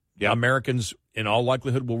 Right. Yeah. Americans, in all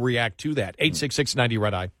likelihood, will react to that.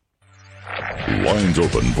 866-90-RED-EYE. Lines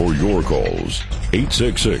open for your calls.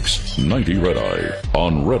 866-90-RED-EYE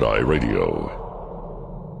on Red Eye Radio.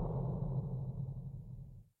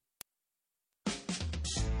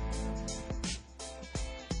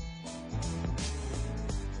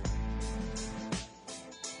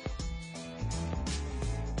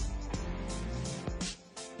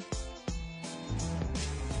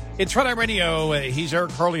 It's Red Eye Radio. He's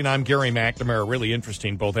Eric Harley, and I'm Gary McNamara. Really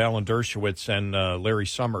interesting, both Alan Dershowitz and Larry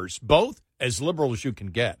Summers, both as liberal as you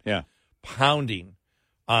can get. Yeah. Pounding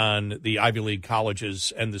on the Ivy League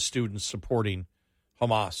colleges and the students supporting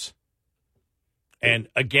Hamas. And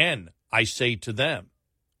again, I say to them,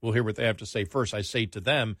 we'll hear what they have to say first. I say to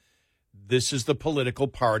them, this is the political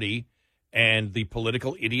party and the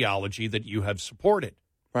political ideology that you have supported.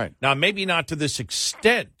 Right. Now, maybe not to this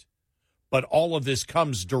extent, but all of this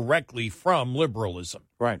comes directly from liberalism.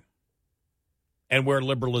 Right. And where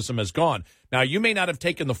liberalism has gone. Now, you may not have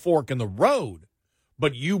taken the fork in the road,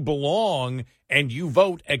 but you belong and you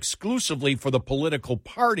vote exclusively for the political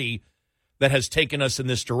party that has taken us in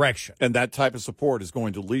this direction. And that type of support is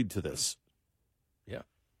going to lead to this. Yeah.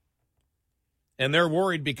 And they're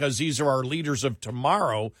worried because these are our leaders of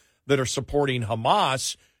tomorrow that are supporting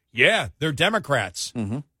Hamas. Yeah, they're Democrats.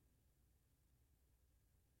 Mm-hmm.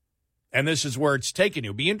 And this is where it's taken you.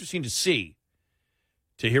 It'll be interesting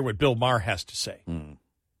to hear what Bill Maher has to say. Mm.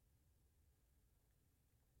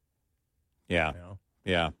 Yeah. You know?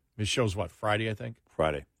 Yeah. This show's what, Friday, I think?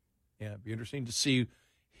 Friday. Yeah, it'd be interesting to see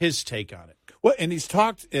his take on it. Well, and he's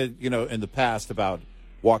talked, in the past about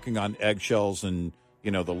walking on eggshells and,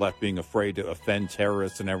 the left being afraid to offend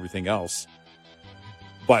terrorists and everything else.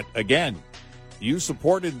 But again, you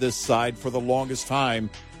supported this side for the longest time,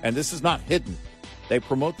 and this is not hidden. They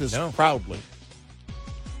promote this proudly.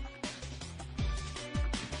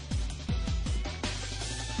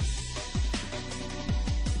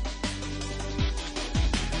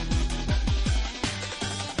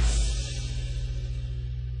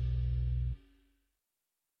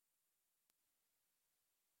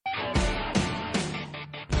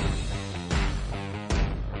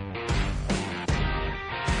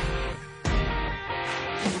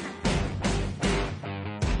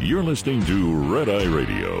 You're listening to Red Eye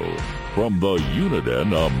Radio from the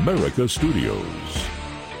Uniden America Studios.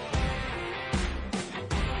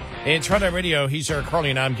 It's Red Eye Radio. He's Eric Harley,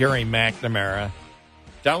 and I'm Gary McNamara.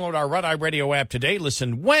 Download our Red Eye Radio app today.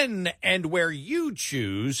 Listen when and where you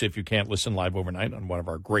choose if you can't listen live overnight on one of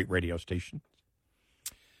our great radio stations.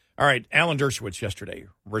 All right, Alan Dershowitz yesterday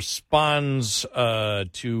responds to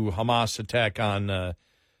Hamas attack on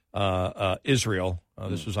Israel.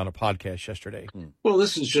 This was on a podcast yesterday. Well,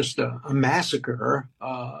 this is just a massacre,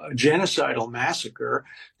 a genocidal massacre.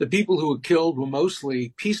 The people who were killed were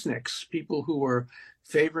mostly peaceniks, people who were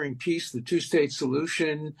favoring peace, the two-state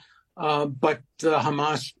solution. But the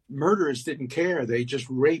Hamas murderers didn't care. They just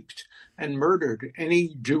raped and murdered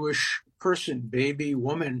any Jewish person, baby,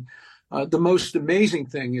 woman. The most amazing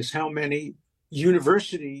thing is how many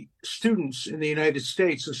university students in the United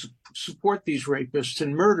States support these rapists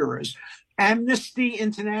and murderers. Amnesty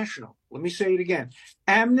International, let me say it again.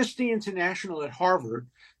 Amnesty International at Harvard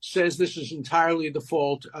says this is entirely the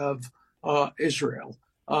fault of Israel.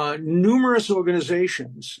 Numerous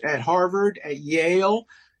organizations at Harvard, at Yale,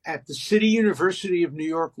 at the City University of New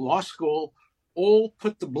York Law School all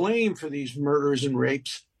put the blame for these murders and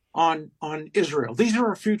rapes on Israel. These are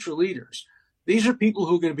our future leaders. These are people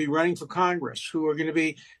who are going to be running for Congress, who are going to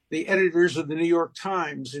be the editors of the New York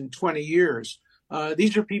Times in 20 years.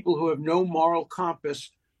 These are people who have no moral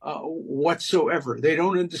compass whatsoever. They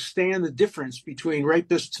don't understand the difference between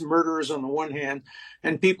rapists and murderers on the one hand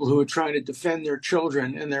and people who are trying to defend their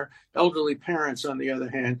children and their elderly parents on the other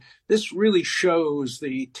hand. This really shows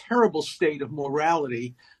the terrible state of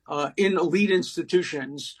morality in elite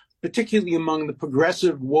institutions, particularly among the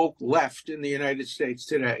progressive woke left in the United States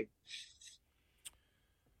today.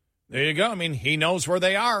 There you go. I mean, he knows where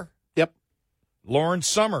they are. Yep. Lawrence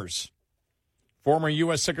Summers, former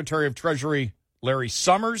U.S. Secretary of Treasury Larry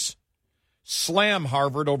Summers, slammed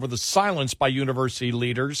Harvard over the silence by university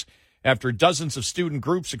leaders after dozens of student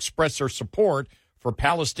groups expressed their support for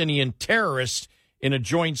Palestinian terrorists in a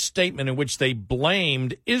joint statement in which they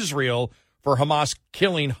blamed Israel for Hamas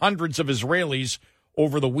killing hundreds of Israelis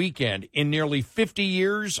over the weekend. In nearly 50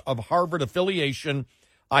 years of Harvard affiliation,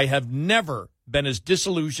 I have never been as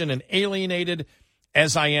disillusioned and alienated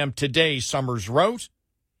as I am today, Summers wrote.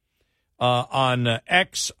 On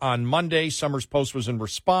X on Monday, Summers' post was in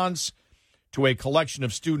response to a collection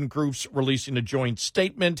of student groups releasing a joint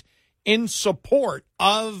statement in support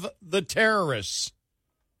of the terrorists.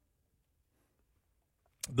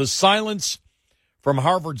 The silence from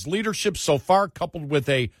Harvard's leadership so far, coupled with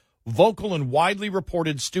a vocal and widely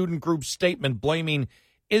reported student group statement blaming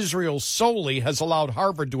Israel solely, has allowed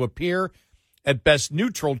Harvard to appear at best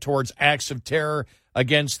neutral towards acts of terror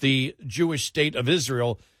against the Jewish state of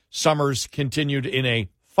Israel. Summers continued in a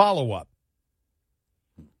follow-up.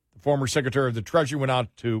 The former Secretary of the Treasury went on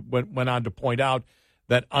to point out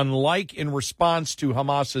that unlike in response to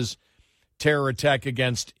Hamas's terror attack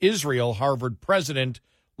against Israel, Harvard president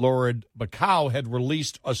Laurent Bacow had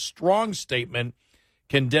released a strong statement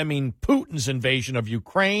condemning Putin's invasion of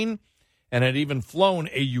Ukraine and had even flown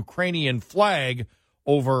a Ukrainian flag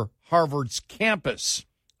over Harvard's campus,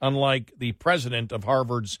 unlike the president of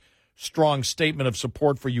Harvard's strong statement of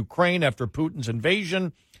support for Ukraine after Putin's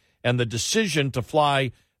invasion and the decision to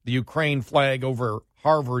fly the Ukraine flag over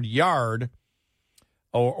Harvard Yard,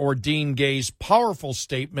 or Dean Gay's powerful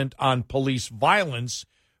statement on police violence.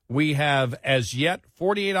 We have, as yet,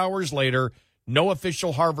 48 hours later, no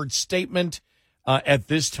official Harvard statement at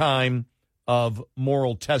this time of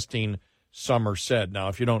moral testing, Summers said. Now,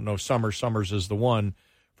 if you don't know Summers is the one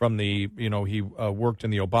from the, he worked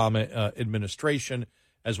in the Obama administration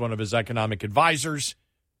as one of his economic advisors,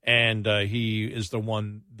 and he is the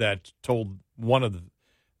one that told one of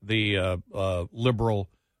the liberal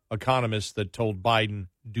economists that told Biden,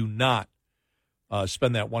 do not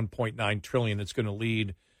spend that $1.9 trillion. It's going to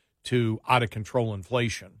lead to out-of-control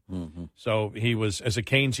inflation. Mm-hmm. So he was, as a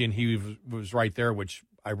Keynesian, he was right there, which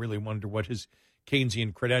I really wonder what his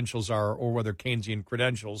Keynesian credentials are, or whether Keynesian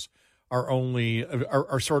credentials are only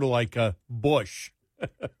are sort of like Bush,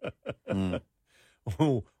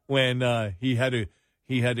 when he had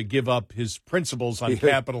to give up his principles on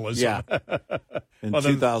capitalism. Yeah. In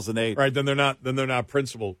 2008. Right, then they're not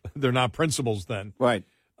principles then. Right.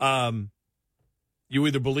 You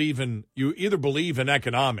either believe in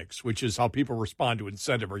economics, which is how people respond to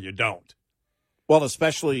incentive, or you don't. Well,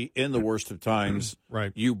 especially in the worst of times,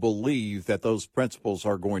 right. You believe that those principles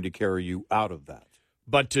are going to carry you out of that.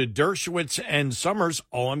 But to Dershowitz and Summers,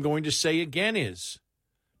 all I'm going to say again is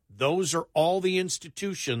those are all the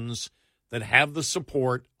institutions that have the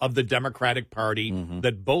support of the Democratic Party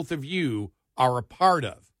that both of you are a part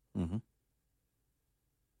of. Mm-hmm.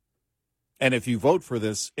 And if you vote for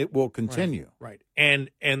this, it will continue. Right. And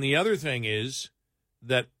the other thing is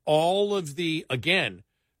that all of the, again,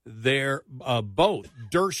 they're both,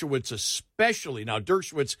 Dershowitz especially. Now,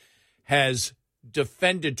 Dershowitz has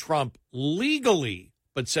defended Trump legally,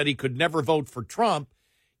 but said he could never vote for Trump,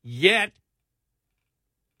 yet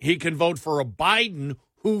he can vote for a Biden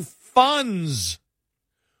who funds,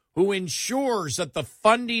 who ensures that the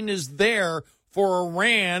funding is there for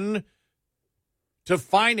Iran to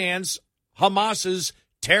finance Hamas's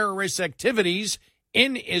terrorist activities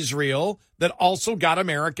in Israel that also got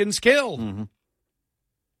Americans killed. Mm-hmm.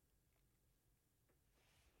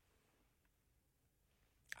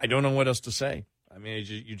 I don't know what else to say. I mean,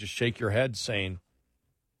 you just shake your head saying,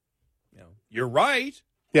 you're right.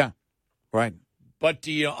 Yeah, right. But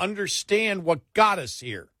do you understand what got us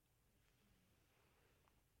here?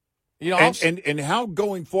 And how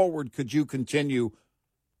going forward could you continue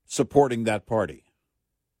supporting that party?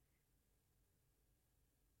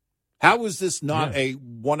 How is this not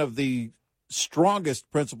one of the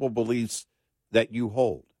strongest principal beliefs that you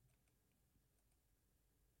hold?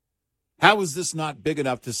 How is this not big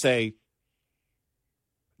enough to say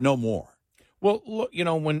no more? Well, look,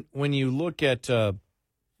 when you look at the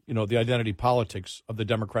identity politics of the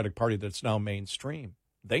Democratic Party that's now mainstream,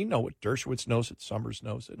 they know it. Dershowitz knows it. Summers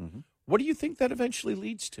knows it. Mm-hmm. What do you think that eventually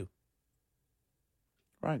leads to?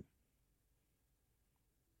 Right.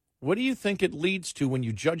 What do you think it leads to when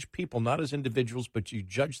you judge people not as individuals, but you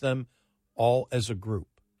judge them all as a group?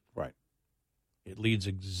 Right. It leads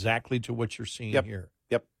exactly to what you're seeing here.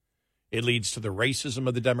 Yep. It leads to the racism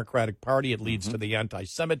of the Democratic Party. It leads to the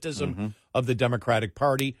anti-Semitism of the Democratic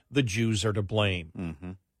Party. The Jews are to blame.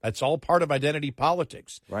 Mm-hmm. That's all part of identity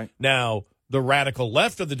politics. Right. Now, the radical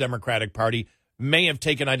left of the Democratic Party may have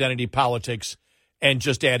taken identity politics and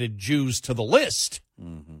just added Jews to the list.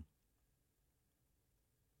 Mm-hmm.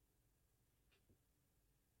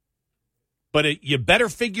 But you better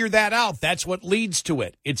figure that out. That's what leads to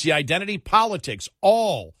it. It's the identity politics.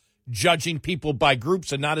 All judging people by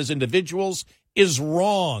groups and not as individuals is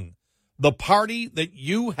wrong. The party that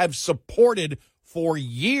you have supported for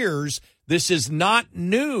years, this is not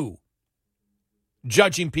new.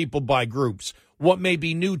 Judging people by groups. What may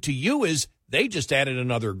be new to you is they just added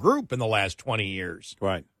another group in the last 20 years.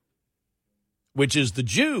 Right. Which is the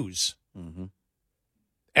Jews. Mm-hmm.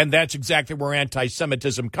 And that's exactly where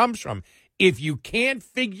anti-Semitism comes from. If you can't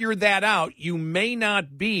figure that out, you may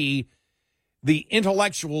not be the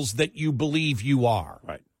intellectuals that you believe you are.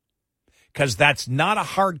 Right. Because that's not a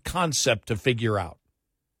hard concept to figure out.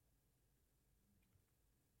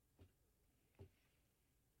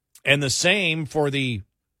 And the same for the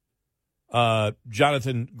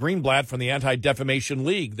Jonathan Greenblatt from the Anti-Defamation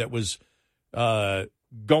League that was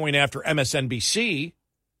going after MSNBC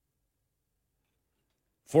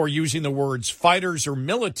for using the words fighters or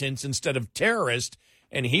militants instead of terrorist,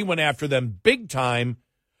 and he went after them big time,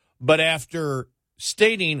 but after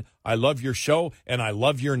stating, I love your show and I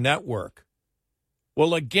love your network.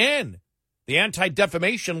 Well, again, the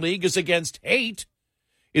Anti-Defamation League is against hate,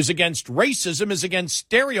 is against racism, is against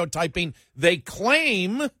stereotyping. They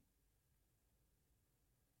claim.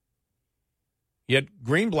 Yet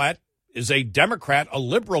Greenblatt is a Democrat, a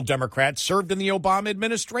liberal Democrat, served in the Obama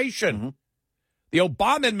administration. Mm-hmm. The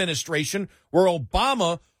Obama administration, where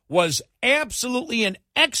Obama was absolutely an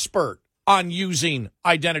expert on using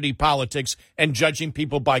identity politics and judging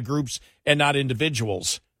people by groups and not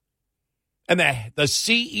individuals. And the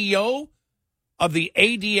CEO of the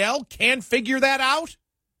ADL can't figure that out?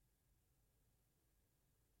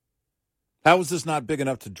 How is this not big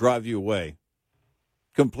enough to drive you away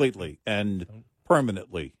completely and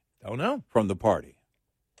permanently? Don't know. From the party.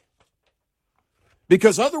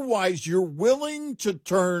 Because otherwise you're willing to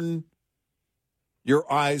turn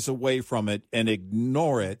your eyes away from it and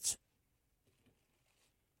ignore it.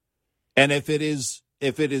 And if it is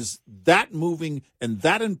that moving and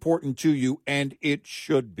that important to you, and it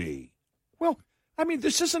should be. Well, I mean,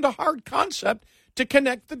 this isn't a hard concept to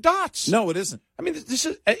connect the dots. No, it isn't. I mean,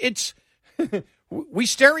 it's we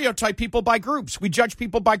stereotype people by groups. We judge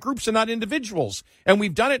people by groups and not individuals. And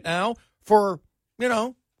we've done it now for,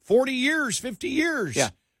 40 years, 50 years. Yeah.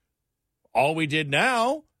 All we did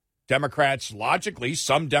now, Democrats, logically,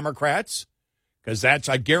 some Democrats, because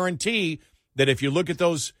I guarantee that if you look at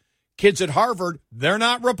those kids at Harvard, they're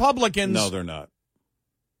not Republicans. No, they're not.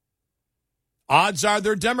 Odds are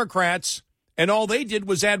they're Democrats, and all they did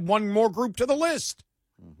was add one more group to the list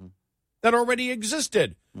that already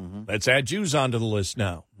existed. Mm-hmm. Let's add Jews onto the list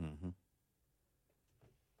now. Mm-hmm.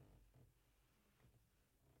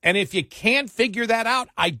 And if you can't figure that out,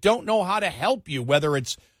 I don't know how to help you, whether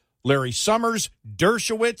it's Larry Summers,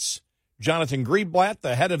 Dershowitz, Jonathan Greenblatt,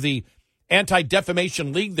 the head of the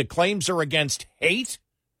Anti-Defamation League, the claims are against hate.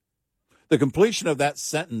 The completion of that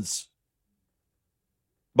sentence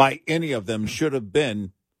by any of them should have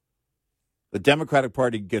been, the Democratic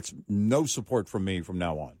Party gets no support from me from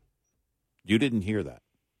now on. You didn't hear that.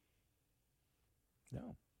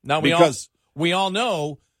 No. Now, we all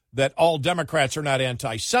know that all Democrats are not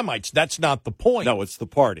anti-Semites. That's not the point. No, it's the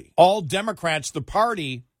party. All Democrats, the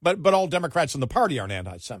party, but all Democrats in the party aren't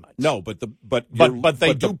anti-Semites. No, but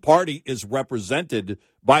the party is represented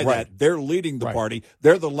by that. They're leading the party.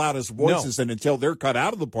 They're the loudest voices, and until they're cut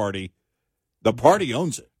out of the party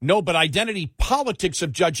owns it. No, but identity politics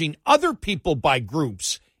of judging other people by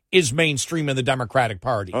groups is mainstream in the Democratic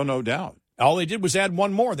Party. Oh, no doubt. All they did was add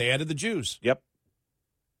one more. They added the Jews. Yep.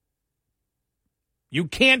 You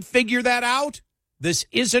can't figure that out? This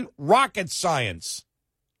isn't rocket science.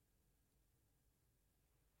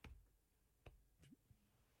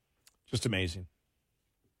 Just amazing.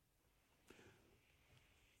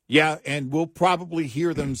 Yeah, and we'll probably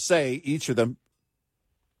hear them say, each of them,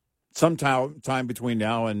 sometime between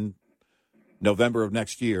now and November of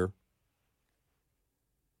next year,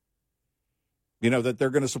 that they're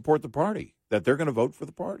going to support the party, that they're going to vote for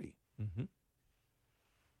the party. Mm-hmm.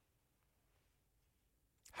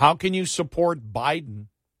 How can you support Biden?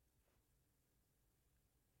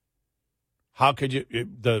 How could you,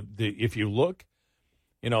 if you look,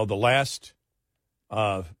 the last,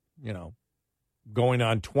 going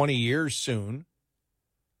on 20 years soon,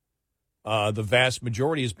 the vast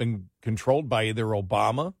majority has been controlled by either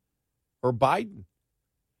Obama or Biden.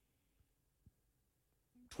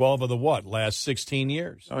 12 of the last 16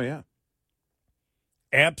 years. Oh, yeah.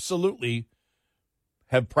 Absolutely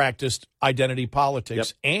have practiced identity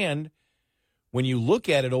politics. Yep. And when you look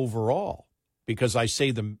at it overall, because I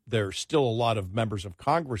say there's still a lot of members of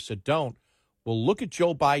Congress that don't, well, look at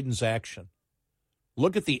Joe Biden's action.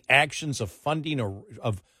 Look at the actions of funding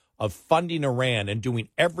Iran and doing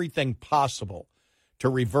everything possible to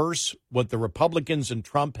reverse what the Republicans and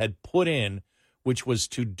Trump had put in, which was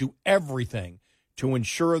to do everything to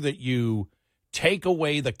ensure that you take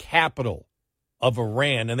away the capital of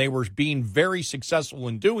Iran, and they were being very successful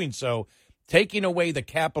in doing so, taking away the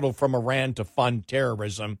capital from Iran to fund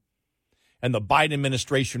terrorism, and the Biden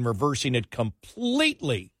administration reversing it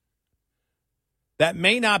completely. That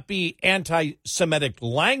may not be anti-Semitic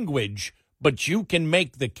language, but you can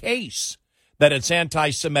make the case that it's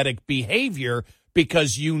anti-Semitic behavior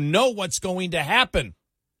because you know what's going to happen.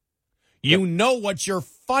 You know what you're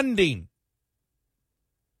funding.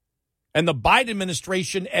 And the Biden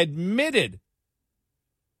administration admitted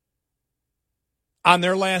on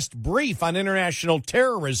their last brief on international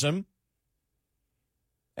terrorism,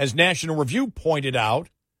 as National Review pointed out,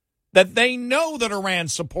 that they know that Iran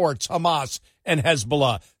supports Hamas and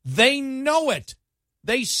Hezbollah. They know it.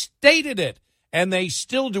 They stated it. And they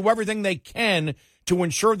still do everything they can to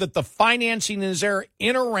ensure that the financing is there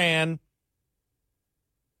in Iran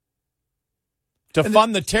to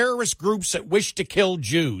fund the terrorist groups that wish to kill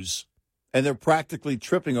Jews. And they're practically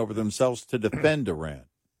tripping over themselves to defend Iran.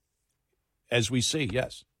 As we see,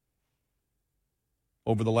 yes.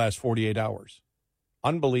 Over the last 48 hours.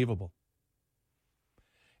 Unbelievable.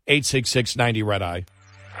 866-90-RED-EYE.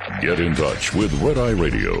 Get in touch with Red Eye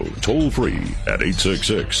Radio, toll free at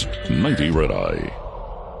 866-90-RED-EYE.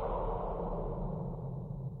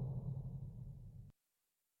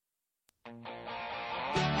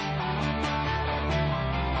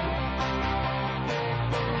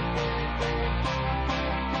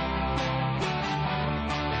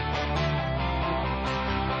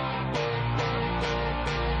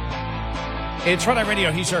 It's Red Eye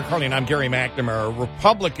Radio. He's Eric Carly, and I'm Gary McNamara.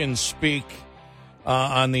 Republicans speak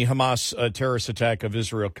on the Hamas terrorist attack of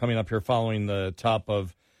Israel coming up here following the top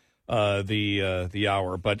of the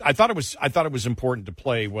hour. But I thought it was important to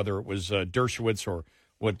play, whether it was Dershowitz or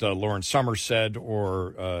what Lauren Summers said,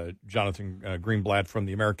 or Jonathan Greenblatt from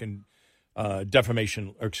the American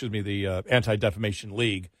the Anti-Defamation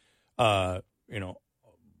League. What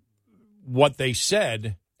they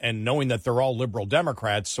said, and knowing that they're all liberal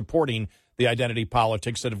Democrats supporting the identity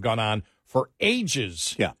politics that have gone on for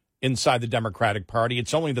ages inside the Democratic Party.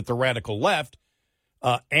 It's only that the radical left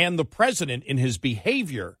and the president, in his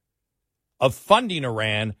behavior of funding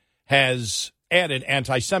Iran, has added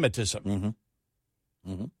anti-Semitism. Mm-hmm.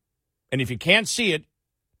 Mm-hmm. And if you can't see it,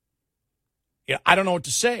 I don't know what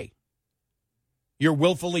to say. You're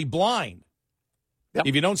willfully blind. Yep.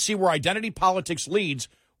 If you don't see where identity politics leads,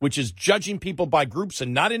 which is judging people by groups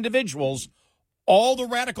and not individuals, all the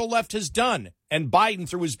radical left has done, and Biden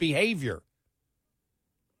through his behavior,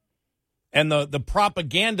 and the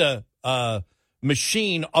propaganda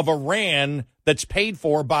machine of Iran that's paid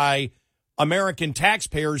for by American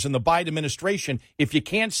taxpayers and the Biden administration. If you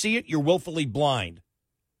can't see it, you're willfully blind.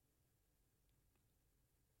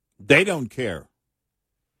 They don't care.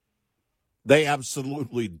 They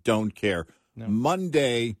absolutely don't care. No.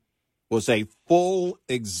 Monday was a full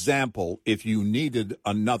example if you needed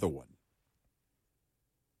another one.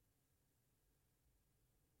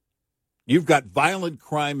 You've got violent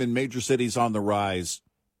crime in major cities on the rise.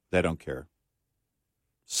 They don't care.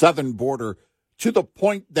 Southern border, to the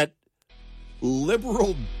point that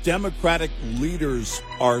liberal Democratic leaders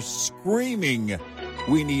are screaming,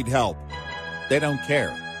 we need help. They don't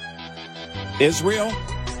care. Israel,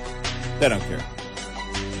 they don't care.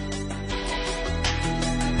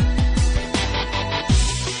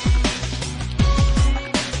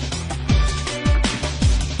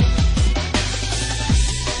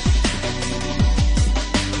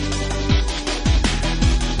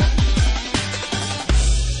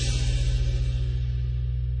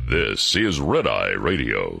 This is Red Eye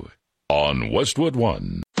Radio on Westwood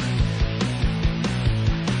One.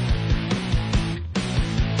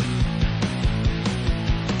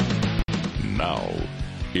 Now,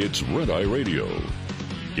 it's Red Eye Radio.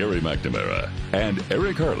 Gary McNamara and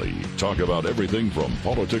Eric Harley talk about everything from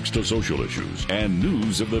politics to social issues and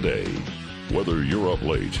news of the day. Whether you're up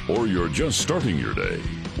late or you're just starting your day,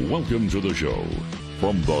 welcome to the show.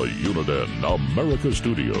 From the Uniden America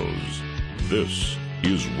Studios, this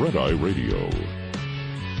is Red Eye Radio.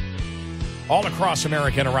 All across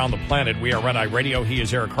America and around the planet, we are Red Eye Radio. He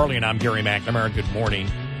is Eric Harley, and I'm Gary McNamara. Good morning.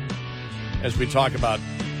 As we talk about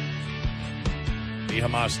the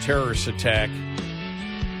Hamas terrorist attack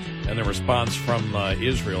and the response from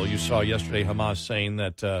Israel, you saw yesterday Hamas saying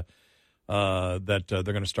that they're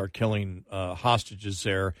going to start killing hostages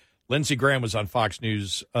there. Lindsey Graham was on Fox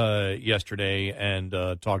News yesterday and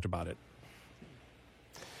talked about it.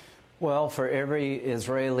 Well, for every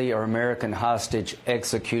Israeli or American hostage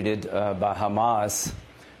executed by Hamas,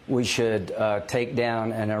 we should take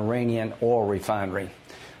down an Iranian oil refinery.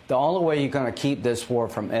 The only way you're going to keep this war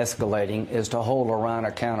from escalating is to hold Iran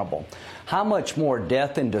accountable. How much more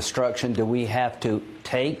death and destruction do we have to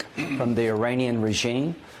take from the Iranian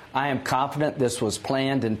regime? I am confident this was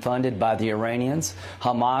planned and funded by the Iranians.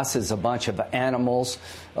 Hamas is a bunch of animals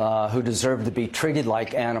who deserve to be treated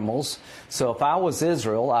like animals. So if I was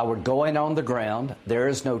Israel, I would go in on the ground. There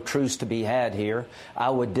is no truce to be had here. I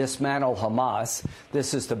would dismantle Hamas.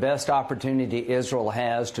 This is the best opportunity Israel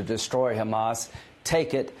has to destroy Hamas.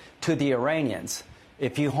 Take it to the Iranians.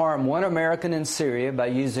 If you harm one American in Syria by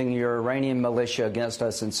using your Iranian militia against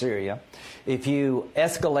us in Syria, if you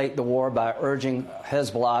escalate the war by urging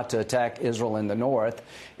Hezbollah to attack Israel in the north,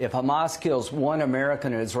 if Hamas kills one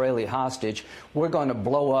American and Israeli hostage, we're going to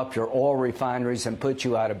blow up your oil refineries and put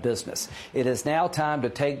you out of business. It is now time to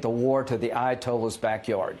take the war to the Ayatollah's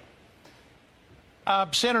backyard.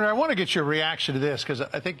 Senator, I want to get your reaction to this because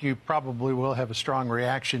I think you probably will have a strong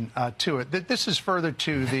reaction to it. This is further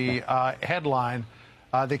to the headline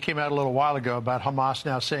that came out a little while ago about Hamas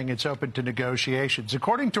now saying it's open to negotiations.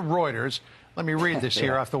 According to Reuters, let me read this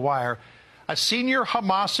here off the wire. A senior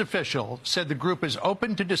Hamas official said the group is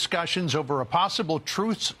open to discussions over a possible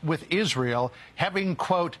truce with Israel, having,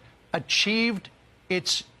 quote, achieved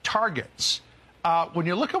its targets. When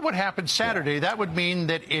you look at what happened Saturday, that would mean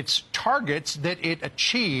that its targets that it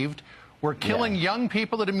achieved were killing young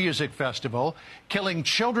people at a music festival, killing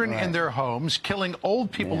children in their homes, killing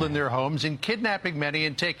old people in their homes, and kidnapping many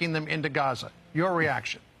and taking them into Gaza. Your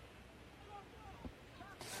reaction?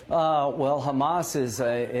 Well, Hamas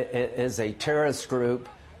is a terrorist group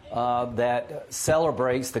that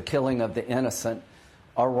celebrates the killing of the innocent.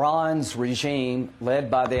 Iran's regime,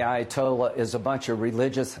 led by the Ayatollah, is a bunch of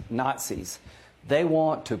religious Nazis. They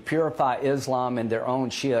want to purify Islam in their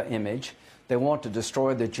own Shia image. They want to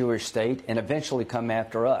destroy the Jewish state and eventually come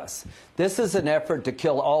after us. This is an effort to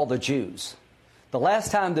kill all the Jews. The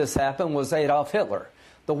last time this happened was Adolf Hitler.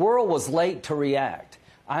 The world was late to react.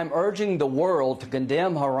 I'm urging the world to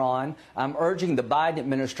condemn Iran. I'm urging the Biden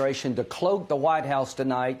administration to cloak the White House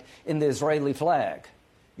tonight in the Israeli flag.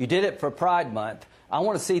 You did it for Pride Month. I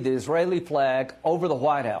want to see the Israeli flag over the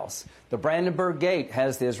White House. The Brandenburg Gate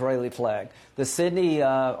has the Israeli flag. The Sydney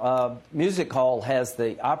Music Hall has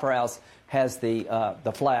the Opera House has the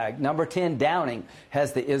flag. Number 10 Downing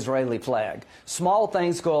has the Israeli flag. Small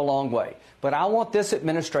things go a long way. But I want this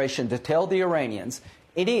administration to tell the Iranians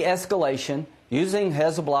any escalation using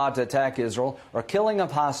Hezbollah to attack Israel or killing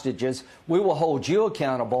of hostages, we will hold you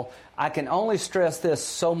accountable. I can only stress this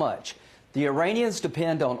so much. The Iranians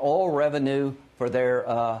depend on oil revenue for their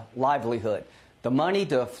livelihood. The money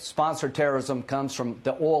to sponsor terrorism comes from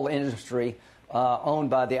the oil industry owned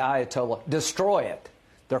by the Ayatollah. Destroy it.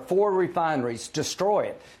 There are 4 refineries. Destroy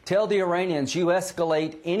it. Tell the Iranians you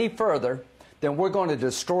escalate any further, then we're going to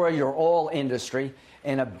destroy your oil industry,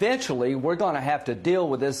 and eventually we're going to have to deal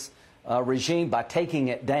with this regime by taking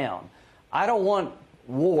it down. I don't want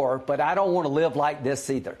war, but I don't want to live like this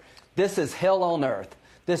either. This is hell on earth.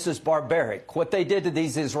 This is barbaric. What they did to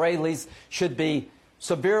these Israelis should be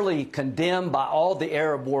severely condemned by all the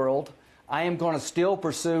Arab world. I am going to still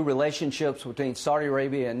pursue relationships between Saudi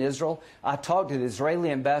Arabia and Israel. I talked to the Israeli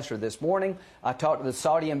ambassador this morning. I talked to the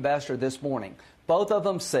Saudi ambassador this morning. Both of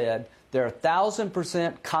them said they're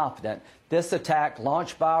 1,000% confident this attack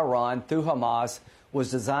launched by Iran through Hamas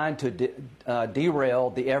was designed to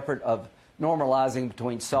derail the effort of normalizing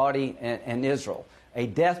between Saudi and Israel. A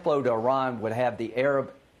death blow to Iran would have the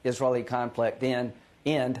Arab-Israeli conflict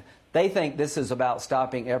end. They think this is about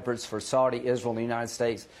stopping efforts for Saudi, Israel, and the United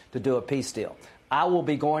States to do a peace deal. I will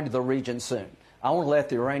be going to the region soon. I want to let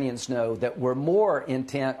the Iranians know that we're more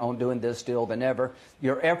intent on doing this deal than ever.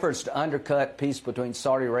 Your efforts to undercut peace between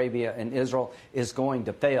Saudi Arabia and Israel is going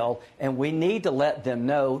to fail, and we need to let them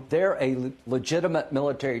know they're a legitimate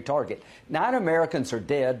military target. 9 Americans are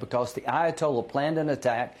dead because the Ayatollah planned an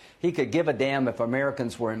attack. He could give a damn if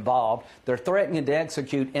Americans were involved. They're threatening to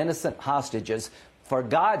execute innocent hostages. For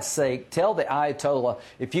God's sake, tell the Ayatollah,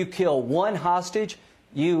 if you kill one hostage,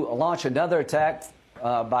 you launch another attack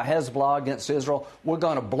by Hezbollah against Israel, we're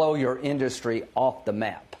going to blow your industry off the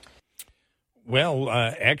map. Well,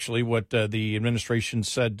 actually, what the administration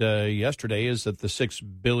said yesterday is that the $6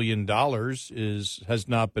 billion has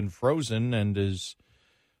not been frozen and is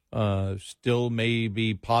still may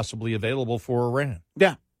be possibly available for Iran.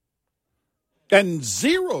 Yeah. And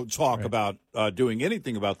zero talk about doing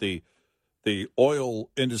anything about the oil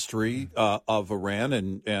industry of Iran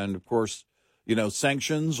and of course,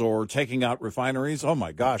 sanctions or taking out refineries. Oh,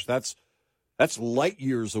 my gosh, that's light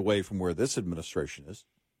years away from where this administration is.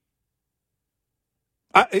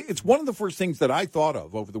 It's one of the first things that I thought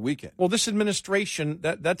of over the weekend. Well, this administration,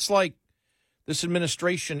 this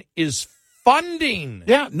administration is funding.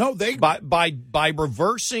 Yeah, no, they by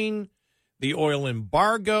reversing the oil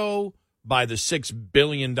embargo, by the $6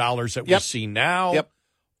 billion that we see now. Yep.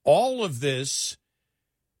 All of this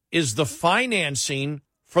is the financing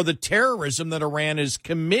for the terrorism that Iran is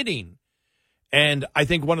committing. And I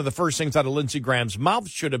think one of the first things out of Lindsey Graham's mouth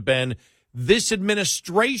should have been, this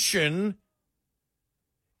administration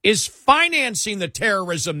is financing the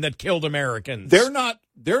terrorism that killed Americans. They're not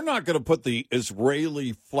going to put the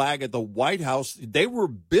Israeli flag at the White House. They were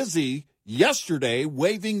busy yesterday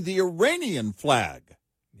waving the Iranian flag.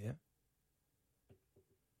 Yeah.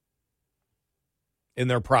 In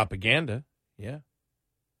their propaganda. Yeah.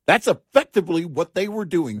 That's effectively what they were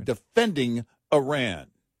doing, defending Iran.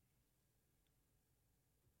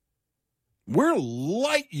 We're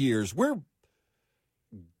light years, we're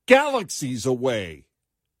galaxies away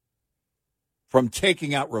from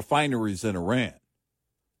taking out refineries in Iran.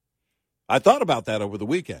 I thought about that over the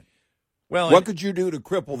weekend. Well, what could you do to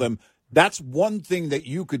cripple them? That's one thing that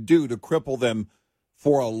you could do to cripple them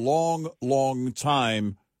for a long, long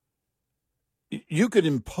time. You could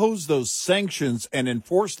impose those sanctions and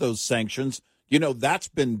enforce those sanctions. You know, that's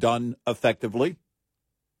been done effectively.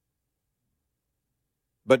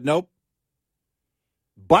 But nope.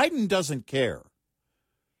 Biden doesn't care.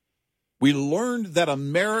 We learned that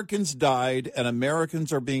Americans died and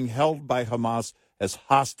Americans are being held by Hamas as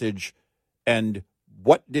hostage. And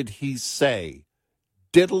what did he say?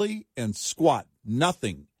 Diddly and squat.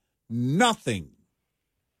 Nothing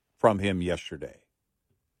from him yesterday.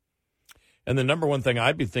 And the number one thing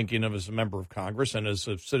I'd be thinking of as a member of Congress and as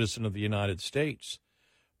a citizen of the United States,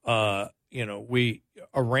 Iran's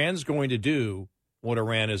going to do what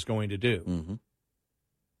Iran is going to do. Mm-hmm.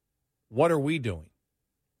 What are we doing?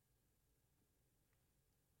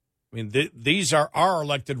 I mean, these are our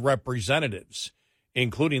elected representatives,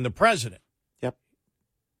 including the president. Yep.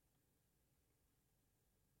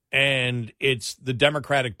 And it's the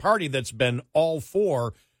Democratic Party that's been all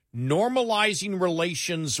for normalizing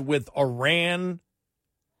relations with Iran,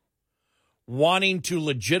 wanting to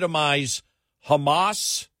legitimize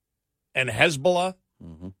Hamas and Hezbollah,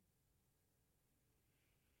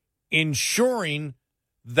 ensuring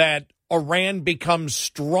that Iran becomes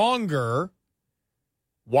stronger.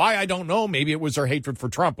 Why, I don't know. Maybe it was their hatred for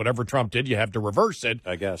Trump. Whatever Trump did, you have to reverse it.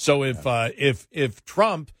 I guess. So if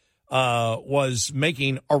Trump was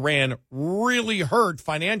making Iran really hurt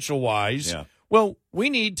financial-wise, well, we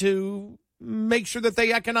need to make sure that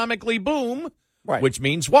they economically boom, right. Which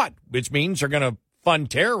means what? Which means they're going to fund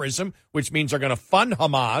terrorism, which means they're going to fund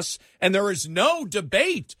Hamas, and there is no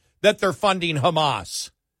debate that they're funding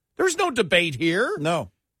Hamas. There's no debate here.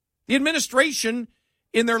 No. The administration,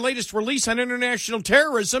 in their latest release on international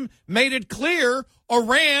terrorism, made it clear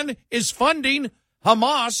Iran is funding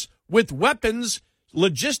Hamas with weapons,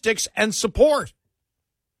 logistics, and support.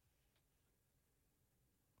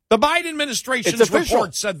 The Biden administration's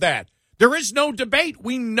report said that. There is no debate.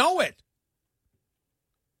 We know it.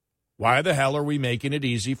 Why the hell are we making it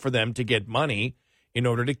easy for them to get money in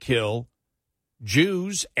order to kill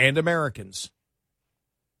Jews and Americans?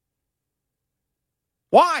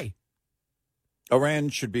 Why? Iran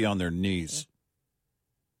should be on their knees.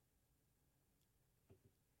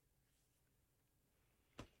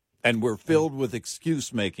 And we're filled with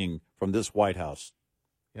excuse-making from this White House.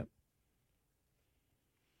 Yep.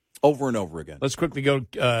 Over and over again. Let's quickly go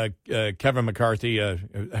Kevin McCarthy.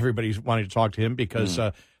 Everybody's wanting to talk to him because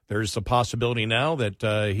there's a possibility now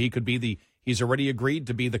that he could be he's already agreed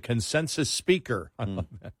to be the consensus speaker. I love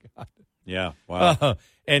that guy. Yeah, wow.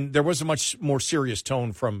 And there was a much more serious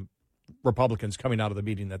tone from Republicans coming out of the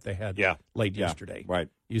meeting that they had late yesterday. Right.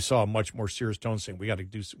 You saw a much more serious tone saying we got to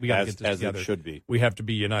get this together. It should be. We have to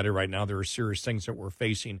be united right now. There are serious things that we're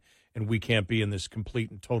facing, and we can't be in this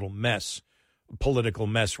complete and total mess, political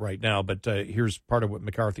mess right now. But here's part of what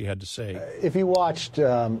McCarthy had to say. If you watched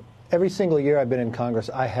every single year I've been in Congress,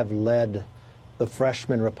 I have led the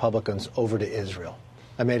freshman Republicans over to Israel.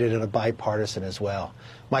 I made it in a bipartisan as well.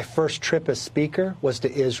 My first trip as Speaker was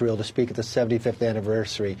to Israel to speak at the 75th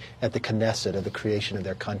anniversary at the Knesset of the creation of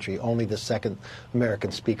their country, only the second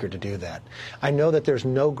American speaker to do that. I know that there's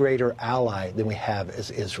no greater ally than we have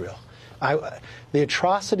as Israel. The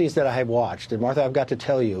atrocities that I have watched, and Martha, I've got to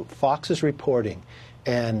tell you, Fox is reporting,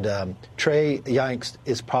 and Trey Yanks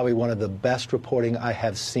is probably one of the best reporting I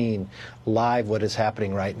have seen live what is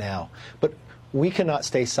happening right now. But we cannot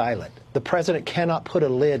stay silent. The president cannot put a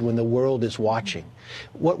lid when the world is watching.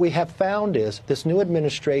 What we have found is this new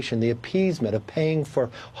administration, the appeasement of paying for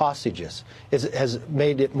hostages, has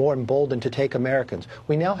made it more emboldened to take Americans.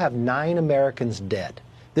 We now have 9 Americans dead.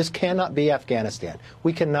 This cannot be Afghanistan.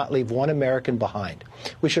 We cannot leave one American behind.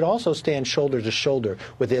 We should also stand shoulder to shoulder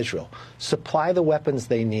with Israel. Supply the weapons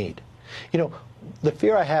they need. You know, the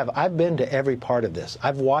fear I have, I've been to every part of this.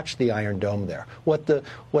 I've watched the Iron Dome there. What the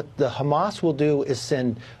Hamas will do is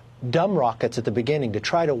send dumb rockets at the beginning to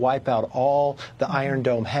try to wipe out all the Iron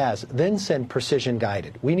Dome has, then send precision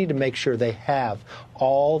guided. We need to make sure they have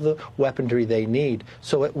all the weaponry they need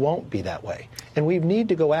so it won't be that way. And we need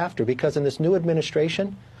to go after, because in this new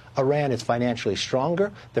administration, Iran is financially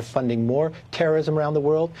stronger. They're funding more terrorism around the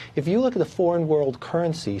world. If you look at the foreign world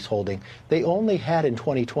currencies holding, they only had in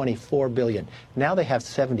 2020 $4 billion. Now they have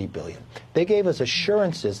 $70 billion. They gave us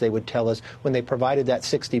assurances, they would tell us, when they provided that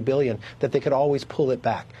 $60 billion, that they could always pull it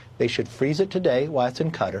back. They should freeze it today while it's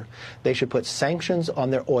in Qatar. They should put sanctions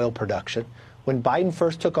on their oil production. When Biden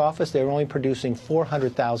first took office, they were only producing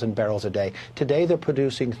 400,000 barrels a day. Today, they're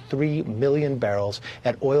producing 3 million barrels,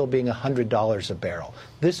 at oil being $100 a barrel.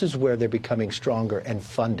 This is where they're becoming stronger and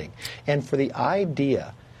funding. And for the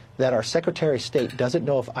idea that our Secretary of State doesn't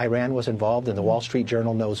know if Iran was involved and the Wall Street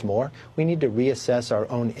Journal knows more, we need to reassess our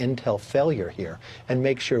own intel failure here and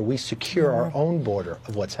make sure we secure our own border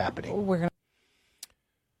of what's happening.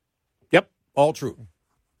 Yep, all true.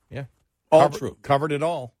 Yeah, all true. Covered it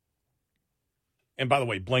all. And by the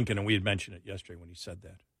way, Blinken, and we had mentioned it yesterday when he said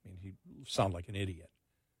that. I mean, he sounded like an idiot.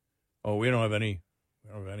 Oh, we don't have any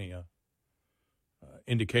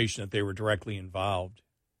indication that they were directly involved.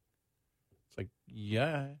 It's like,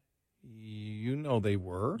 yeah, you know they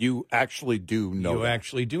were. You actually do know. You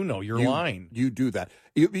actually do know. You're lying. You do that.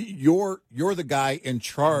 You're the guy in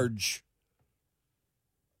charge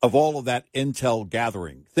of all of that intel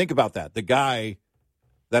gathering. Think about that. The guy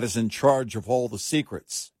that is in charge of all the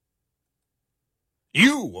secrets.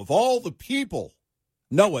 You, of all the people,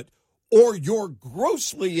 know it, or you're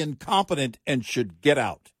grossly incompetent and should get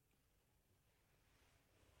out.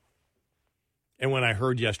 And when I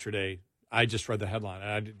heard yesterday, I just read the headline.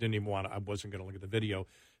 I wasn't going to look at the video,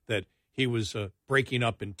 that he was breaking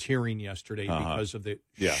up and tearing yesterday because of the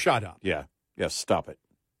shut up. Yeah, stop it.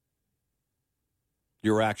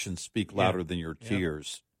 Your actions speak louder than your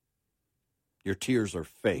tears. Your tears are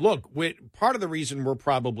fake. Look, part of the reason we're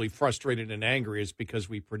probably frustrated and angry is because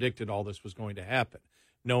we predicted all this was going to happen,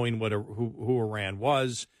 knowing who Iran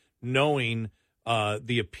was, knowing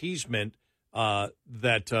the appeasement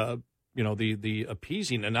that the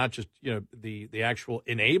appeasing, and not just the actual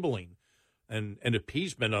enabling and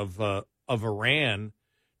appeasement of Iran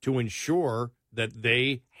to ensure that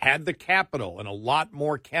they had the capital and a lot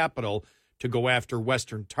more capital to go after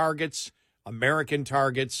Western targets, American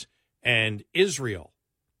targets, and Israel,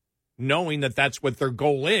 knowing that that's what their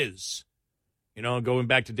goal is. Going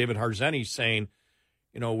back to David Harzenny saying,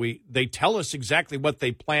 they tell us exactly what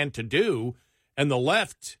they plan to do, and the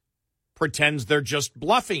left pretends they're just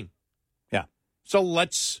bluffing. Yeah. So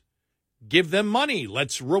let's give them money.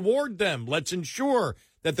 Let's reward them. Let's ensure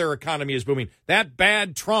that their economy is booming. That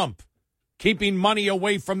bad Trump keeping money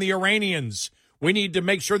away from the Iranians. We need to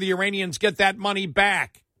make sure the Iranians get that money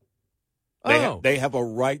back. They have a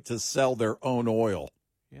right to sell their own oil.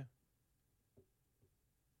 Yeah.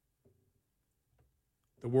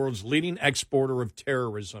 The world's leading exporter of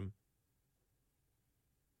terrorism.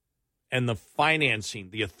 And the financing,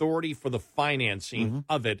 the authority for the financing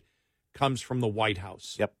of it comes from the White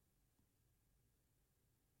House. Yep.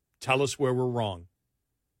 Tell us where we're wrong.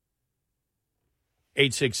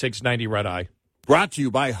 866-90-RED-EYE. Brought to you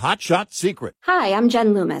by Hot Shot Secret. Hi, I'm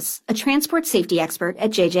Jen Loomis, a transport safety expert at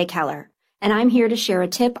J.J. Keller, and I'm here to share a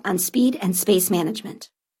tip on speed and space management.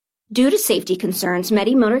 Due to safety concerns,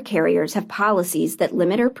 many motor carriers have policies that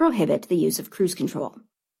limit or prohibit the use of cruise control.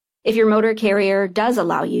 If your motor carrier does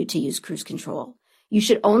allow you to use cruise control, you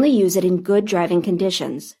should only use it in good driving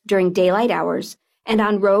conditions during daylight hours and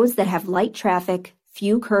on roads that have light traffic,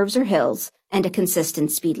 few curves or hills, and a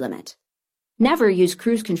consistent speed limit. Never use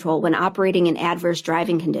cruise control when operating in adverse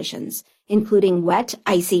driving conditions, including wet,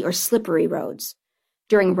 icy, or slippery roads,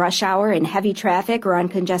 during rush hour in heavy traffic or on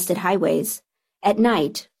congested highways, at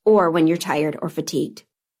night, or when you're tired or fatigued.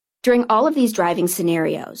 During all of these driving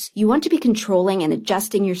scenarios, you want to be controlling and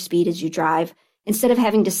adjusting your speed as you drive instead of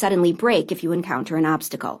having to suddenly brake if you encounter an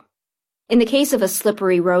obstacle. In the case of a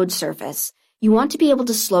slippery road surface, you want to be able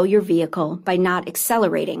to slow your vehicle by not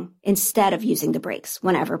accelerating instead of using the brakes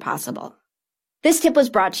whenever possible. This tip was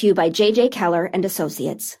brought to you by J.J. Keller and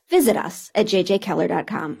Associates. Visit us at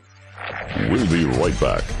jjkeller.com. We'll be right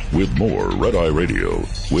back with more Red Eye Radio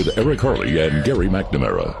with Eric Harley and Gary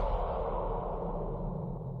McNamara.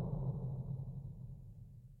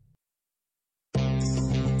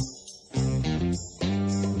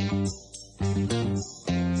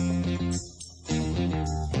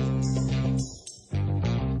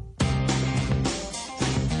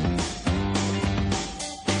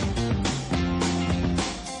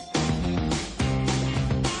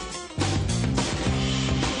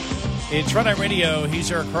 It's Red Eye Radio.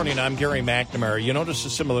 He's Eric Carney, and I'm Gary McNamara. You notice the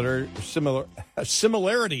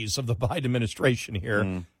similarities of the Biden administration here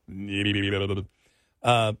on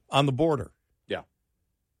the border. Yeah.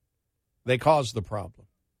 They caused the problem.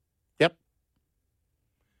 Yep.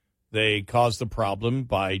 They caused the problem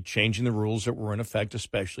by changing the rules that were in effect,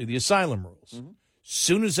 especially the asylum rules. Mm-hmm.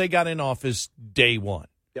 Soon as they got in office, day one.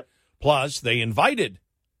 Yep. Plus, Biden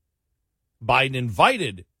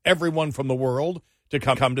invited everyone from the world to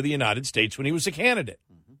come to the United States when he was a candidate.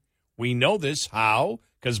 Mm-hmm. We know this. How?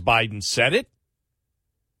 Because Biden said it.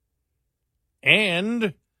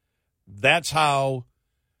 And that's how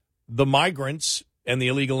the migrants and the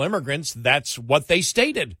illegal immigrants, that's what they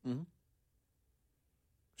stated. Mm-hmm.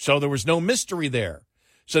 So there was no mystery there.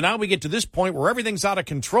 So now we get to this point where everything's out of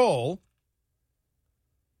control,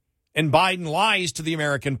 and Biden lies to the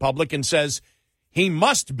American public and says he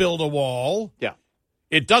must build a wall. Yeah.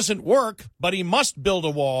 It doesn't work, but he must build a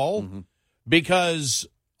wall because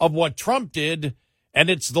of what Trump did, and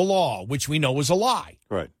it's the law, which we know is a lie.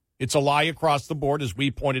 Right. It's a lie across the board, as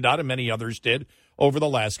we pointed out and many others did over the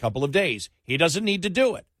last couple of days. He doesn't need to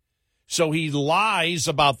do it. So he lies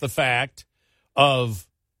about the fact of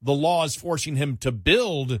the laws forcing him to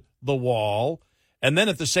build the wall, and then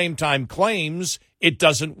at the same time claims it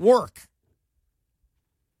doesn't work.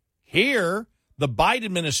 Here, the Biden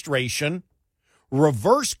administration,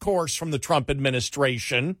 reverse course from the Trump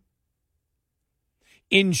administration,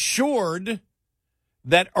 ensured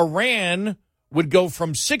that Iran would go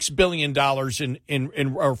from $6 billion or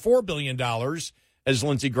 $4 billion, as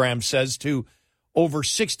Lindsey Graham says, to over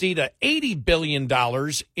 $60 to $80 billion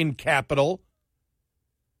in capital,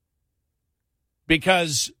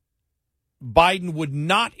 because Biden would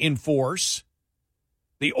not enforce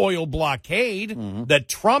the oil blockade that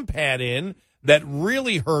Trump had in that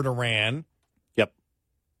really hurt Iran. Yep.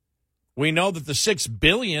 We know that the $6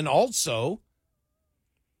 billion also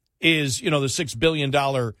is, the $6 billion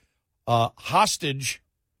hostage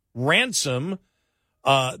ransom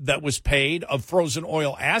that was paid of frozen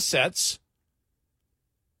oil assets.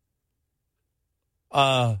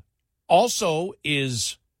 Also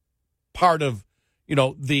is part of,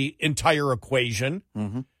 the entire equation.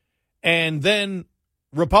 Mm-hmm. And then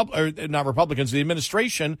not Republicans, the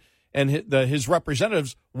administration and his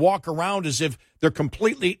representatives walk around as if they're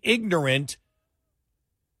completely ignorant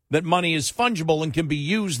that money is fungible and can be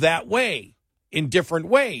used that way in different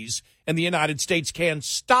ways, and the United States can't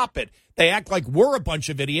stop it. They act like we're a bunch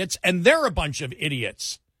of idiots, and they're a bunch of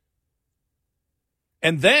idiots.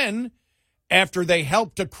 And then, after they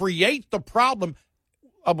help to create the problem,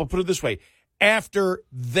 I'll put it this way, after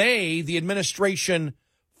the administration,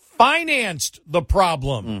 financed the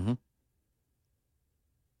problem,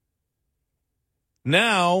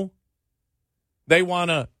 now they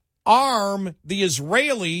want to arm the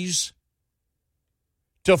Israelis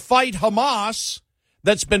to fight Hamas,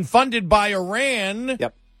 that's been funded by Iran,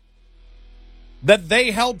 that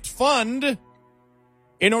they helped fund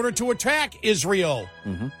in order to attack Israel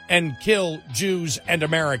and kill Jews and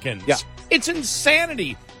Americans. Yeah. It's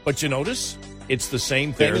insanity. But you notice, it's the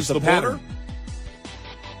same thing There's as the pattern. border.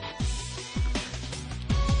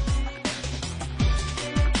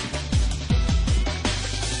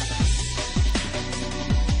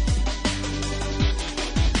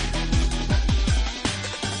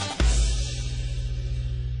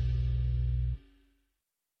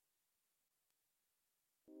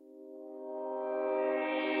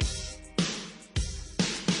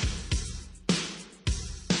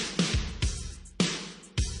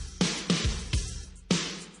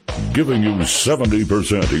 Giving you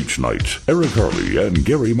 70% each night. Eric Harley and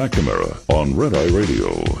Gary McNamara on Red Eye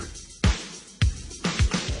Radio.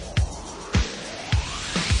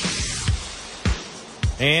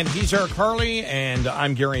 And he's Eric Harley, and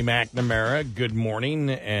I'm Gary McNamara. Good morning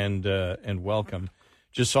and welcome.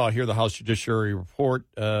 Just saw here the House Judiciary report.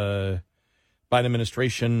 Biden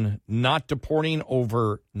administration not deporting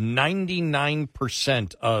over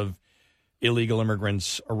 99% of illegal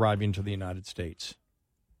immigrants arriving to the United States.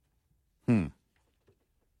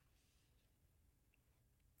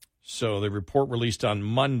 So the report released on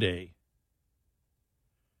Monday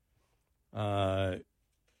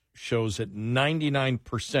shows that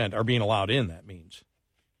 99% are being allowed in, that means.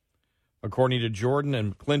 According to Jordan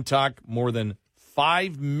and McClintock, more than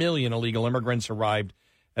 5 million illegal immigrants arrived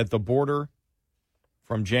at the border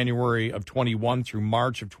from January of 21 through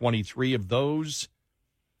March of 23. Of those,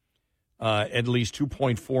 at least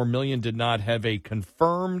 2.4 million did not have a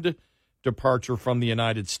confirmed departure from the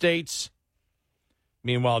United States.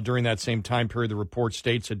 Meanwhile, during that same time period, the report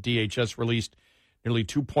states that DHS released nearly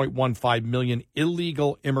 2.15 million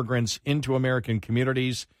illegal immigrants into American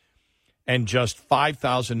communities. and just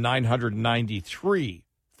 5,993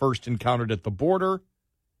 first encountered at the border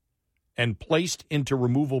and placed into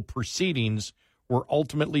removal proceedings were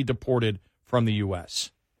ultimately deported from the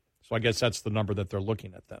U.S. So I guess that's the number that they're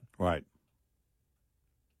looking at then. Right.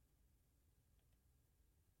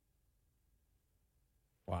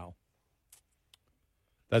 Wow.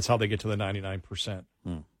 That's how they get to the 99%.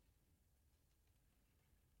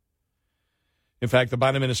 In fact, the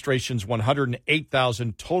Biden administration's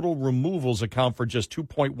 108,000 total removals account for just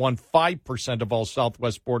 2.15% of all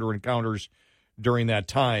southwest border encounters during that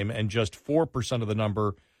time, and just 4% of the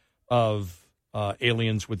number of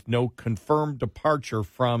aliens with no confirmed departure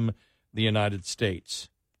from the United States.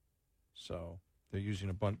 So they're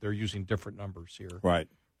using they're using different numbers here, right,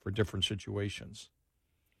 for different situations.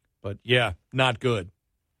 But yeah, not good,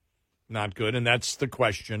 not good, and that's the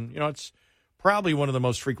question. You know, it's probably one of the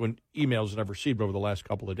most frequent emails that I've received over the last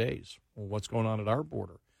couple of days. Well, what's going on at our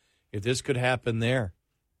border? If this could happen there,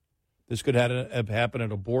 this could have happened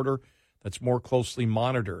at a border that's more closely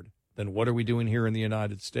monitored, then what are we doing here in the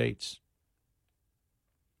United States?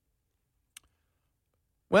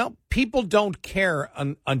 Well, people don't care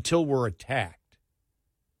until we're attacked.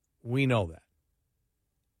 We know that.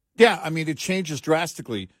 Yeah, I mean, it changes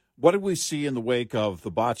drastically. What did we see in the wake of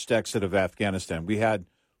the botched exit of Afghanistan? We had,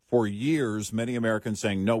 for years, many Americans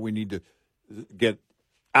saying, no, we need to get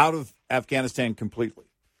out of Afghanistan completely.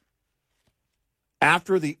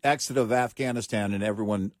 After the exit of Afghanistan and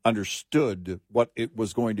everyone understood what it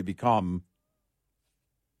was going to become,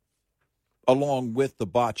 along with the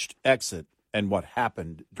botched exit and what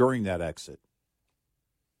happened during that exit,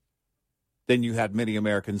 then you had many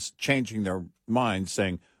Americans changing their minds,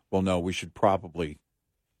 saying, well, no, we should probably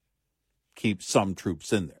keep some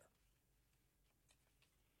troops in there.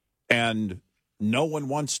 And no one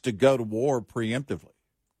wants to go to war preemptively.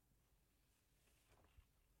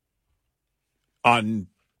 On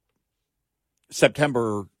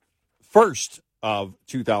September 1st of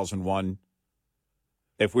 2001,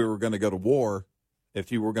 if we were going to go to war,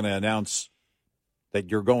 if you were going to announce that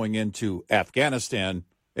you're going into Afghanistan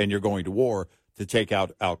and you're going to war to take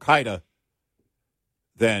out al-Qaeda,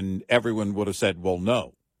 then everyone would have said, well,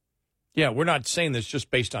 no. Yeah, we're not saying this just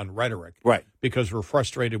based on rhetoric. Right. Because we're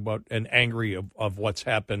frustrated and angry of what's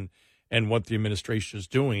happened and what the administration is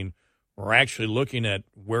doing. We're actually looking at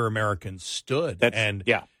where Americans stood. And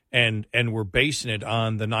we're basing it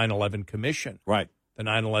on the 9/11 Commission. Right. The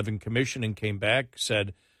 9/11 Commission and came back,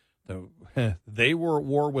 said they were at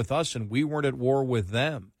war with us and we weren't at war with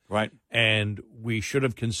them. Right. And we should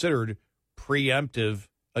have considered preemptive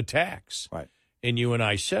attacks. Right. And you and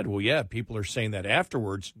I said, well, yeah, people are saying that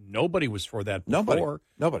afterwards. Nobody was for that before.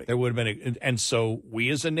 Nobody. There would have been and so we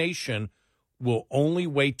as a nation will only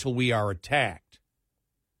wait till we are attacked.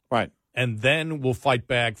 Right. And then we'll fight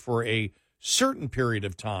back for a certain period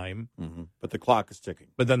of time. Mm-hmm. But the clock is ticking.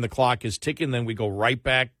 But then the clock is ticking. Then we go right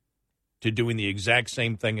back to doing the exact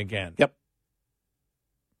same thing again. Yep.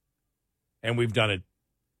 And we've done it,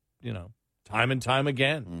 time and time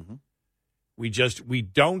again. Mm-hmm. We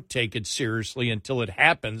don't take it seriously until it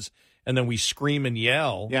happens, and then we scream and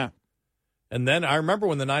yell. Yeah. And then I remember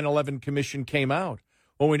when the 9/11 Commission came out.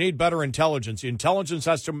 Well, we need better intelligence. The intelligence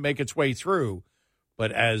has to make its way through.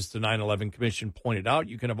 But as the 9/11 Commission pointed out,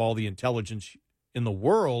 you can have all the intelligence in the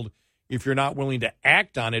world. If you're not willing to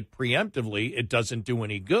act on it preemptively, it doesn't do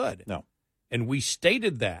any good. No. And we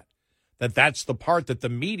stated that's the part that the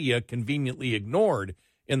media conveniently ignored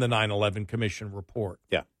in the 9/11 Commission report.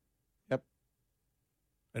 Yeah. Yep.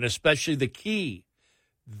 And especially the key.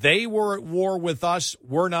 They were at war with us.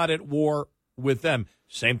 We're not at war with them.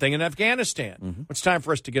 Same thing in Afghanistan. Mm-hmm. It's time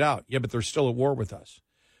for us to get out. Yeah, but they're still at war with us.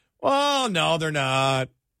 Well, no, they're not.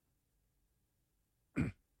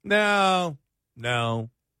 No.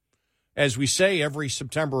 As we say every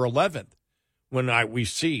September 11th, when we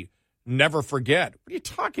see, never forget. What are you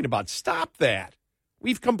talking about? Stop that.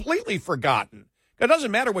 We've completely forgotten. It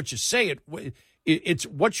doesn't matter what you say. It's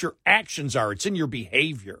what your actions are. It's in your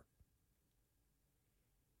behavior.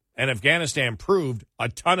 And Afghanistan proved a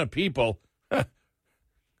ton of people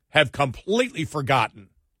have completely forgotten.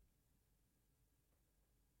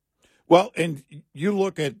 Well, and you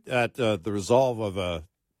look at the resolve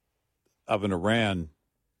of an Iran,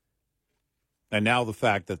 and now the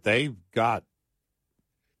fact that they've got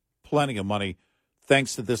plenty of money,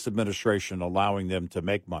 thanks to this administration allowing them to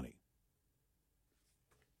make money.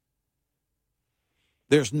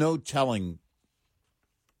 There's no telling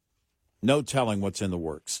what's in the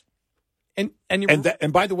works. And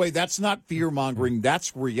by the way, that's not fear-mongering.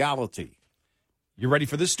 That's reality. You ready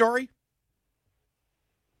for this story?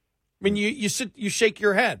 I mean, you shake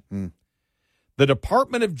your head. Mm. The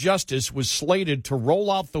Department of Justice was slated to roll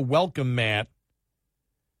out the welcome mat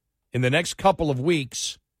in the next couple of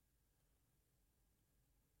weeks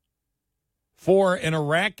for an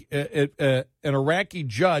Iraqi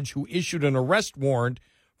judge who issued an arrest warrant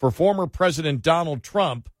for former President Donald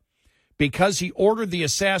Trump because he ordered the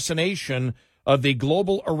assassination of the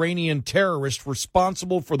global Iranian terrorist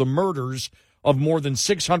responsible for the murders of more than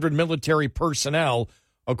 600 military personnel,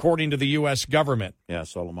 according to the U.S. government. Yeah,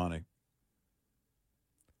 Soleimani.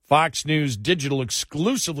 Fox News Digital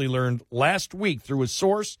exclusively learned last week through a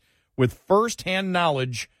source with first-hand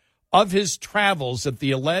knowledge of his travels that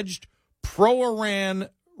the alleged pro-Iran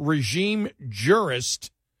regime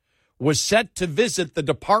jurist was set to visit the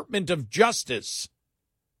Department of Justice.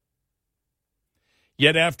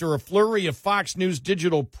 Yet after a flurry of Fox News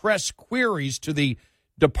Digital press queries to the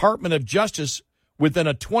Department of Justice within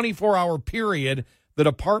a 24-hour period, the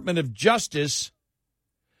Department of Justice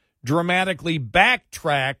dramatically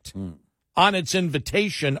backtracked on its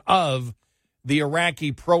invitation of the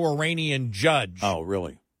Iraqi pro-Iranian judge. Oh,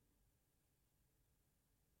 really?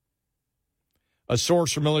 A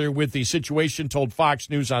source familiar with the situation told Fox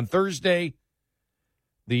News on Thursday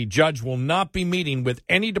the judge will not be meeting with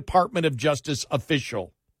any Department of Justice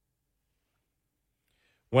official.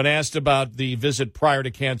 When asked about the visit prior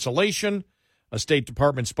to cancellation, a State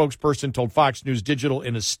Department spokesperson told Fox News Digital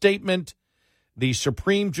in a statement, the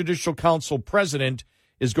Supreme Judicial Council president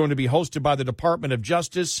is going to be hosted by the Department of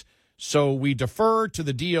Justice, so we defer to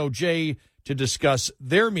the DOJ to discuss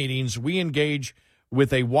their meetings. We engage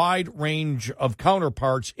with a wide range of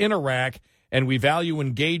counterparts in Iraq, and we value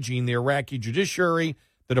engaging the Iraqi judiciary.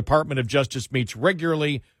 The Department of Justice meets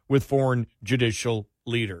regularly with foreign judicial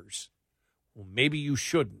leaders. Well, maybe you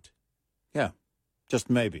shouldn't. Yeah, just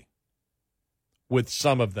maybe. With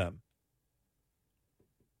some of them.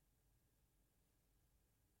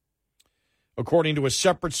 According to a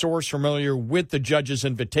separate source familiar with the judge's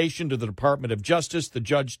invitation to the Department of Justice, the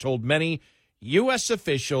judge told many U.S.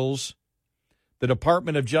 officials the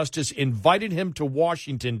Department of Justice invited him to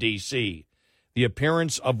Washington, D.C. The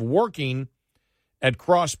appearance of working at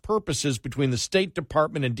cross purposes between the State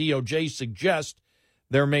Department and DOJ suggests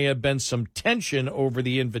there may have been some tension over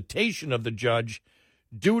the invitation of the judge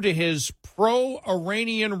due to his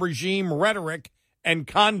pro-Iranian regime rhetoric and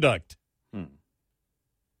conduct.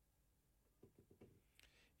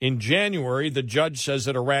 In January, the judge says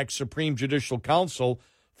that Iraq's Supreme Judicial Council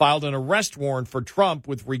filed an arrest warrant for Trump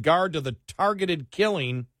with regard to the targeted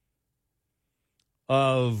killing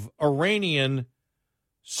of Iranian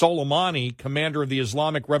Soleimani, commander of the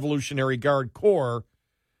Islamic Revolutionary Guard Corps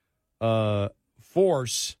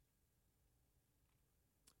force,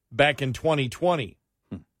 back in 2020.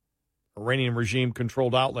 Iranian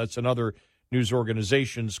regime-controlled outlets and other news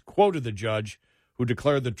organizations quoted the judge, who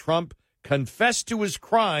declared that Trump confessed to his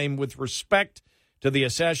crime with respect to the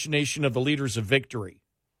assassination of the leaders of victory.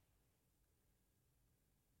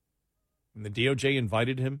 And the DOJ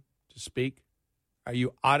invited him to speak.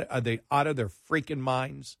 Are they out of their freaking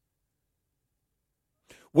minds?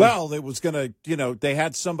 Well, it was going to, they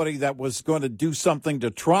had somebody that was going to do something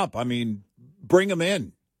to Trump. I mean, bring him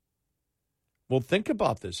in. Well, think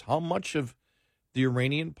about this. How much of the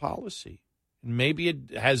Iranian policy, maybe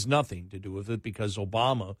it has nothing to do with it because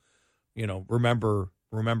Obama, remember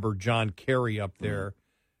John Kerry up there.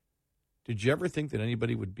 Did you ever think that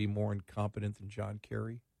anybody would be more incompetent than John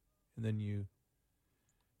Kerry? And then you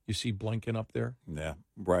see Blinken up there? Yeah,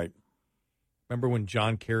 right. Remember when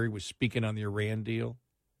John Kerry was speaking on the Iran deal?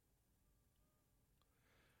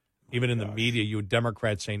 Even in the media, you had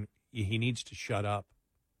Democrats saying he needs to shut up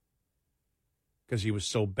because he was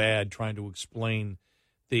so bad trying to explain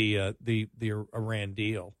the Iran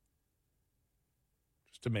deal.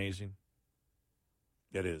 Just amazing.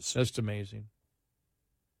 It is. Just amazing.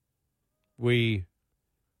 We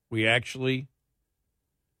actually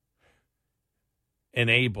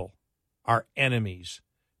enable our enemies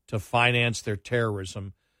to finance their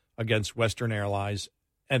terrorism against Western allies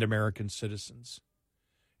and American citizens.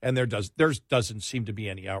 And there doesn't seem to be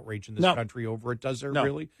any outrage in this country over it, does there,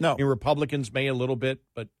 really? No. I mean, Republicans may a little bit,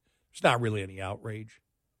 but there's not really any outrage.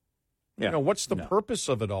 Yeah. What's the purpose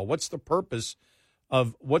of it all? What's the purpose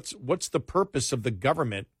of the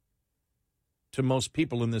government to most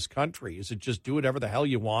people in this country? Is it just do whatever the hell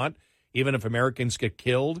you want, even if Americans get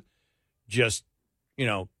killed? Just,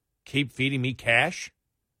 keep feeding me cash?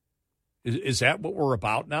 Is that what we're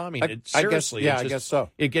about now? I mean, seriously. I guess so.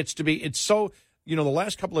 It gets to be, it's so, the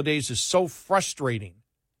last couple of days is so frustrating.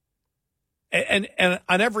 And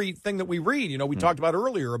on everything that we read, we talked about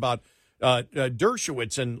earlier about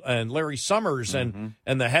Dershowitz and Larry Summers and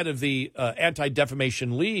the head of the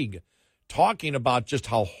Anti-Defamation League talking about just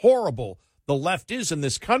how horrible the left is in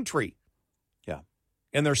this country. Yeah.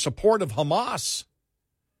 And their support of Hamas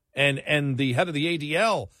and the head of the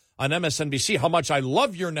ADL on MSNBC, how much I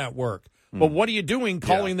love your network. But what are you doing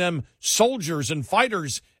calling them soldiers and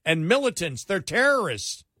fighters and militants? They're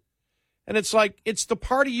terrorists. And it's like, it's the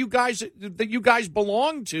party that you guys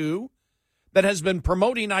belong to that has been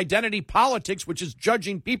promoting identity politics, which is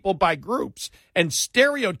judging people by groups and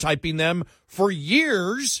stereotyping them for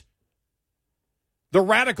years. The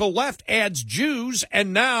radical left adds Jews,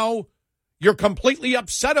 and now you're completely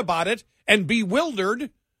upset about it and bewildered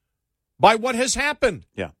by what has happened.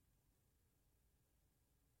 Yeah.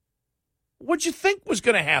 What'd you think was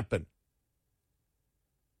going to happen?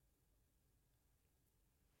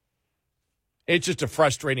 It's just a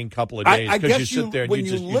frustrating couple of days because you sit there and when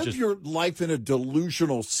you live your life in a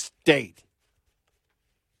delusional state,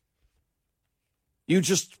 you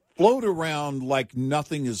just float around like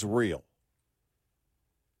nothing is real,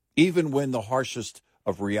 even when the harshest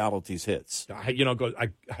of realities hits. I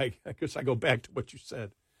guess I go back to what you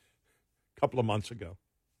said a couple of months ago.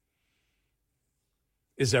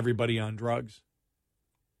 Is everybody on drugs?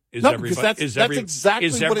 Is everybody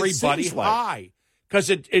high? Because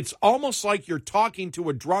it's almost like you're talking to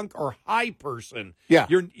a drunk or high person. Yeah.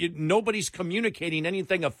 Nobody's communicating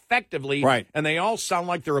anything effectively. Right. And they all sound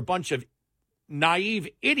like they're a bunch of naive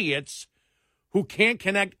idiots who can't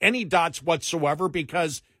connect any dots whatsoever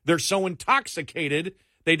because they're so intoxicated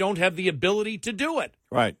they don't have the ability to do it.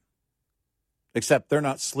 Right. Except they're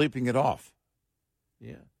not sleeping it off.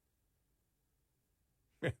 Yeah.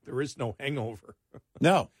 There is no hangover.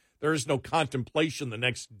 No. There is no contemplation the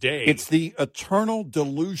next day. It's the eternal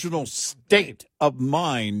delusional state of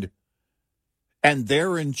mind, and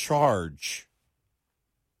they're in charge.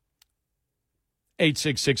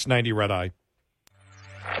 866-90 Red Eye.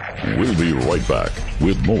 We'll be right back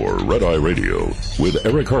with more Red Eye Radio with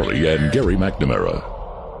Eric Harley and Gary McNamara.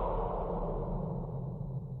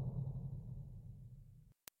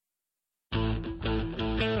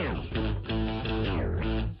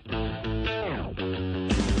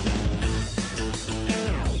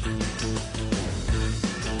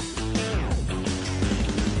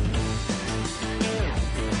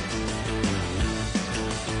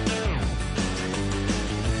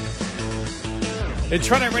 It's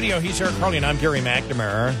Red Eye Radio. He's Eric Harley, and I'm Gary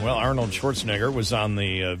McNamara. Well, Arnold Schwarzenegger was on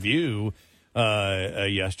the View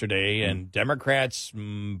yesterday, and Democrats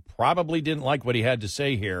probably didn't like what he had to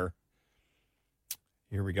say here.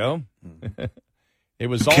 Here we go. It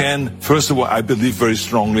was all... Ken, first of all, I believe very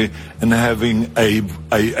strongly in having a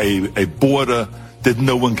border that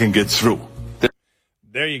no one can get through.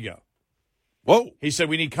 There you go. Whoa. He said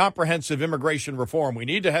we need comprehensive immigration reform. We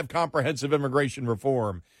need to have comprehensive immigration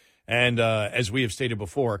reform. And as we have stated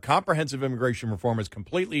before, comprehensive immigration reform is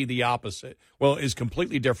completely the opposite. Well, is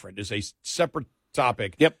completely different. Is a separate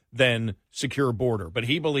topic than secure border. But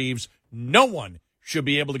he believes no one should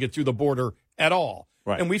be able to get through the border at all.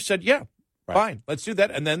 Right. And we've said, fine, let's do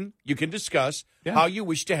that. And then you can discuss how you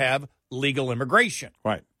wish to have legal immigration.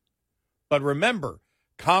 Right. But remember,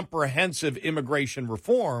 comprehensive immigration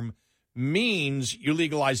reform means you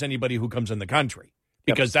legalize anybody who comes in the country.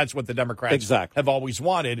 Because that's what the Democrats have always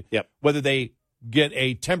wanted, whether they get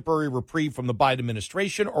a temporary reprieve from the Biden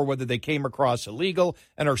administration or whether they came across illegal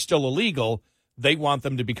and are still illegal, they want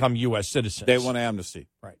them to become U.S. citizens. They want amnesty.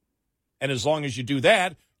 Right. And as long as you do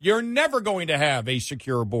that, you're never going to have a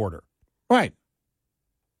secure border. Right.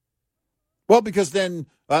 Well, because then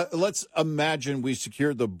let's imagine we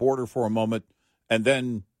secured the border for a moment and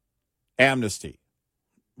then amnesty.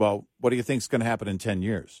 Well, what do you think is going to happen in 10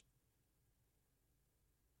 years?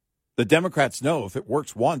 The Democrats know if it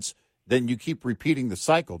works once, then you keep repeating the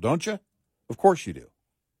cycle, don't you? Of course you do.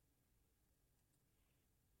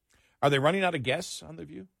 Are they running out of guests on The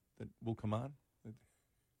View that will come on?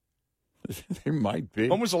 There might be.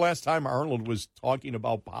 When was the last time Arnold was talking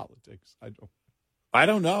about politics? I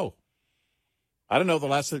don't know. I don't know the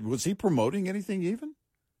last time. Was he promoting anything even?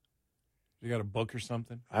 You got a book or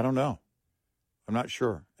something? I don't know. I'm not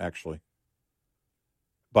sure, actually.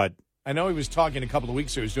 But I know he was talking a couple of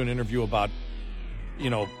weeks ago. He was doing an interview about,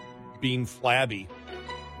 being flabby.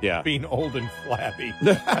 Yeah. Being old and flabby.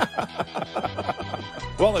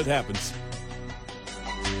 Well, it happens.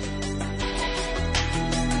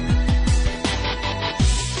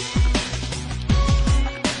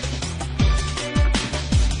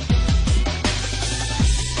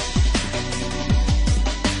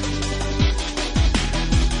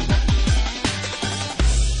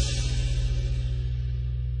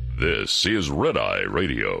 This is Red Eye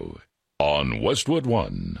Radio on Westwood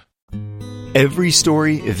One. Every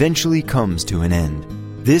story eventually comes to an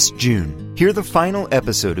end. This June, hear the final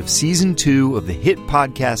episode of Season 2 of the hit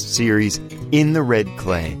podcast series In the Red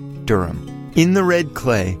Clay, Durham. In the Red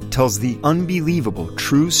Clay tells the unbelievable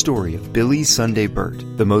true story of Billy Sunday Burt,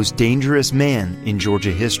 the most dangerous man in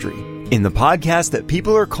Georgia history. In the podcast that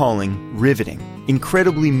people are calling riveting,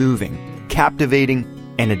 incredibly moving, captivating,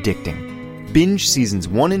 and addicting. Binge seasons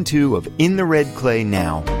 1 and 2 of In the Red Clay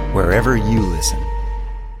now, wherever you listen.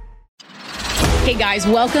 Hey guys,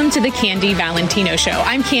 welcome to the Candy Valentino Show.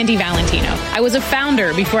 I'm Candy Valentino. I was a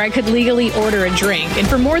founder before I could legally order a drink. And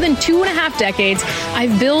for more than 2.5 decades,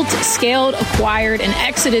 I've built, scaled, acquired, and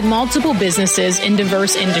exited multiple businesses in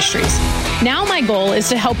diverse industries. Now my goal is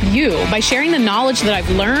to help you by sharing the knowledge that I've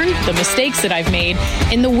learned, the mistakes that I've made,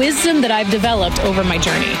 and the wisdom that I've developed over my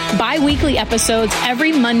journey. Bi-weekly episodes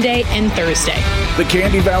every Monday and Thursday. The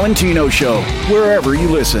Candy Valentino Show, wherever you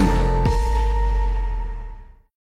listen.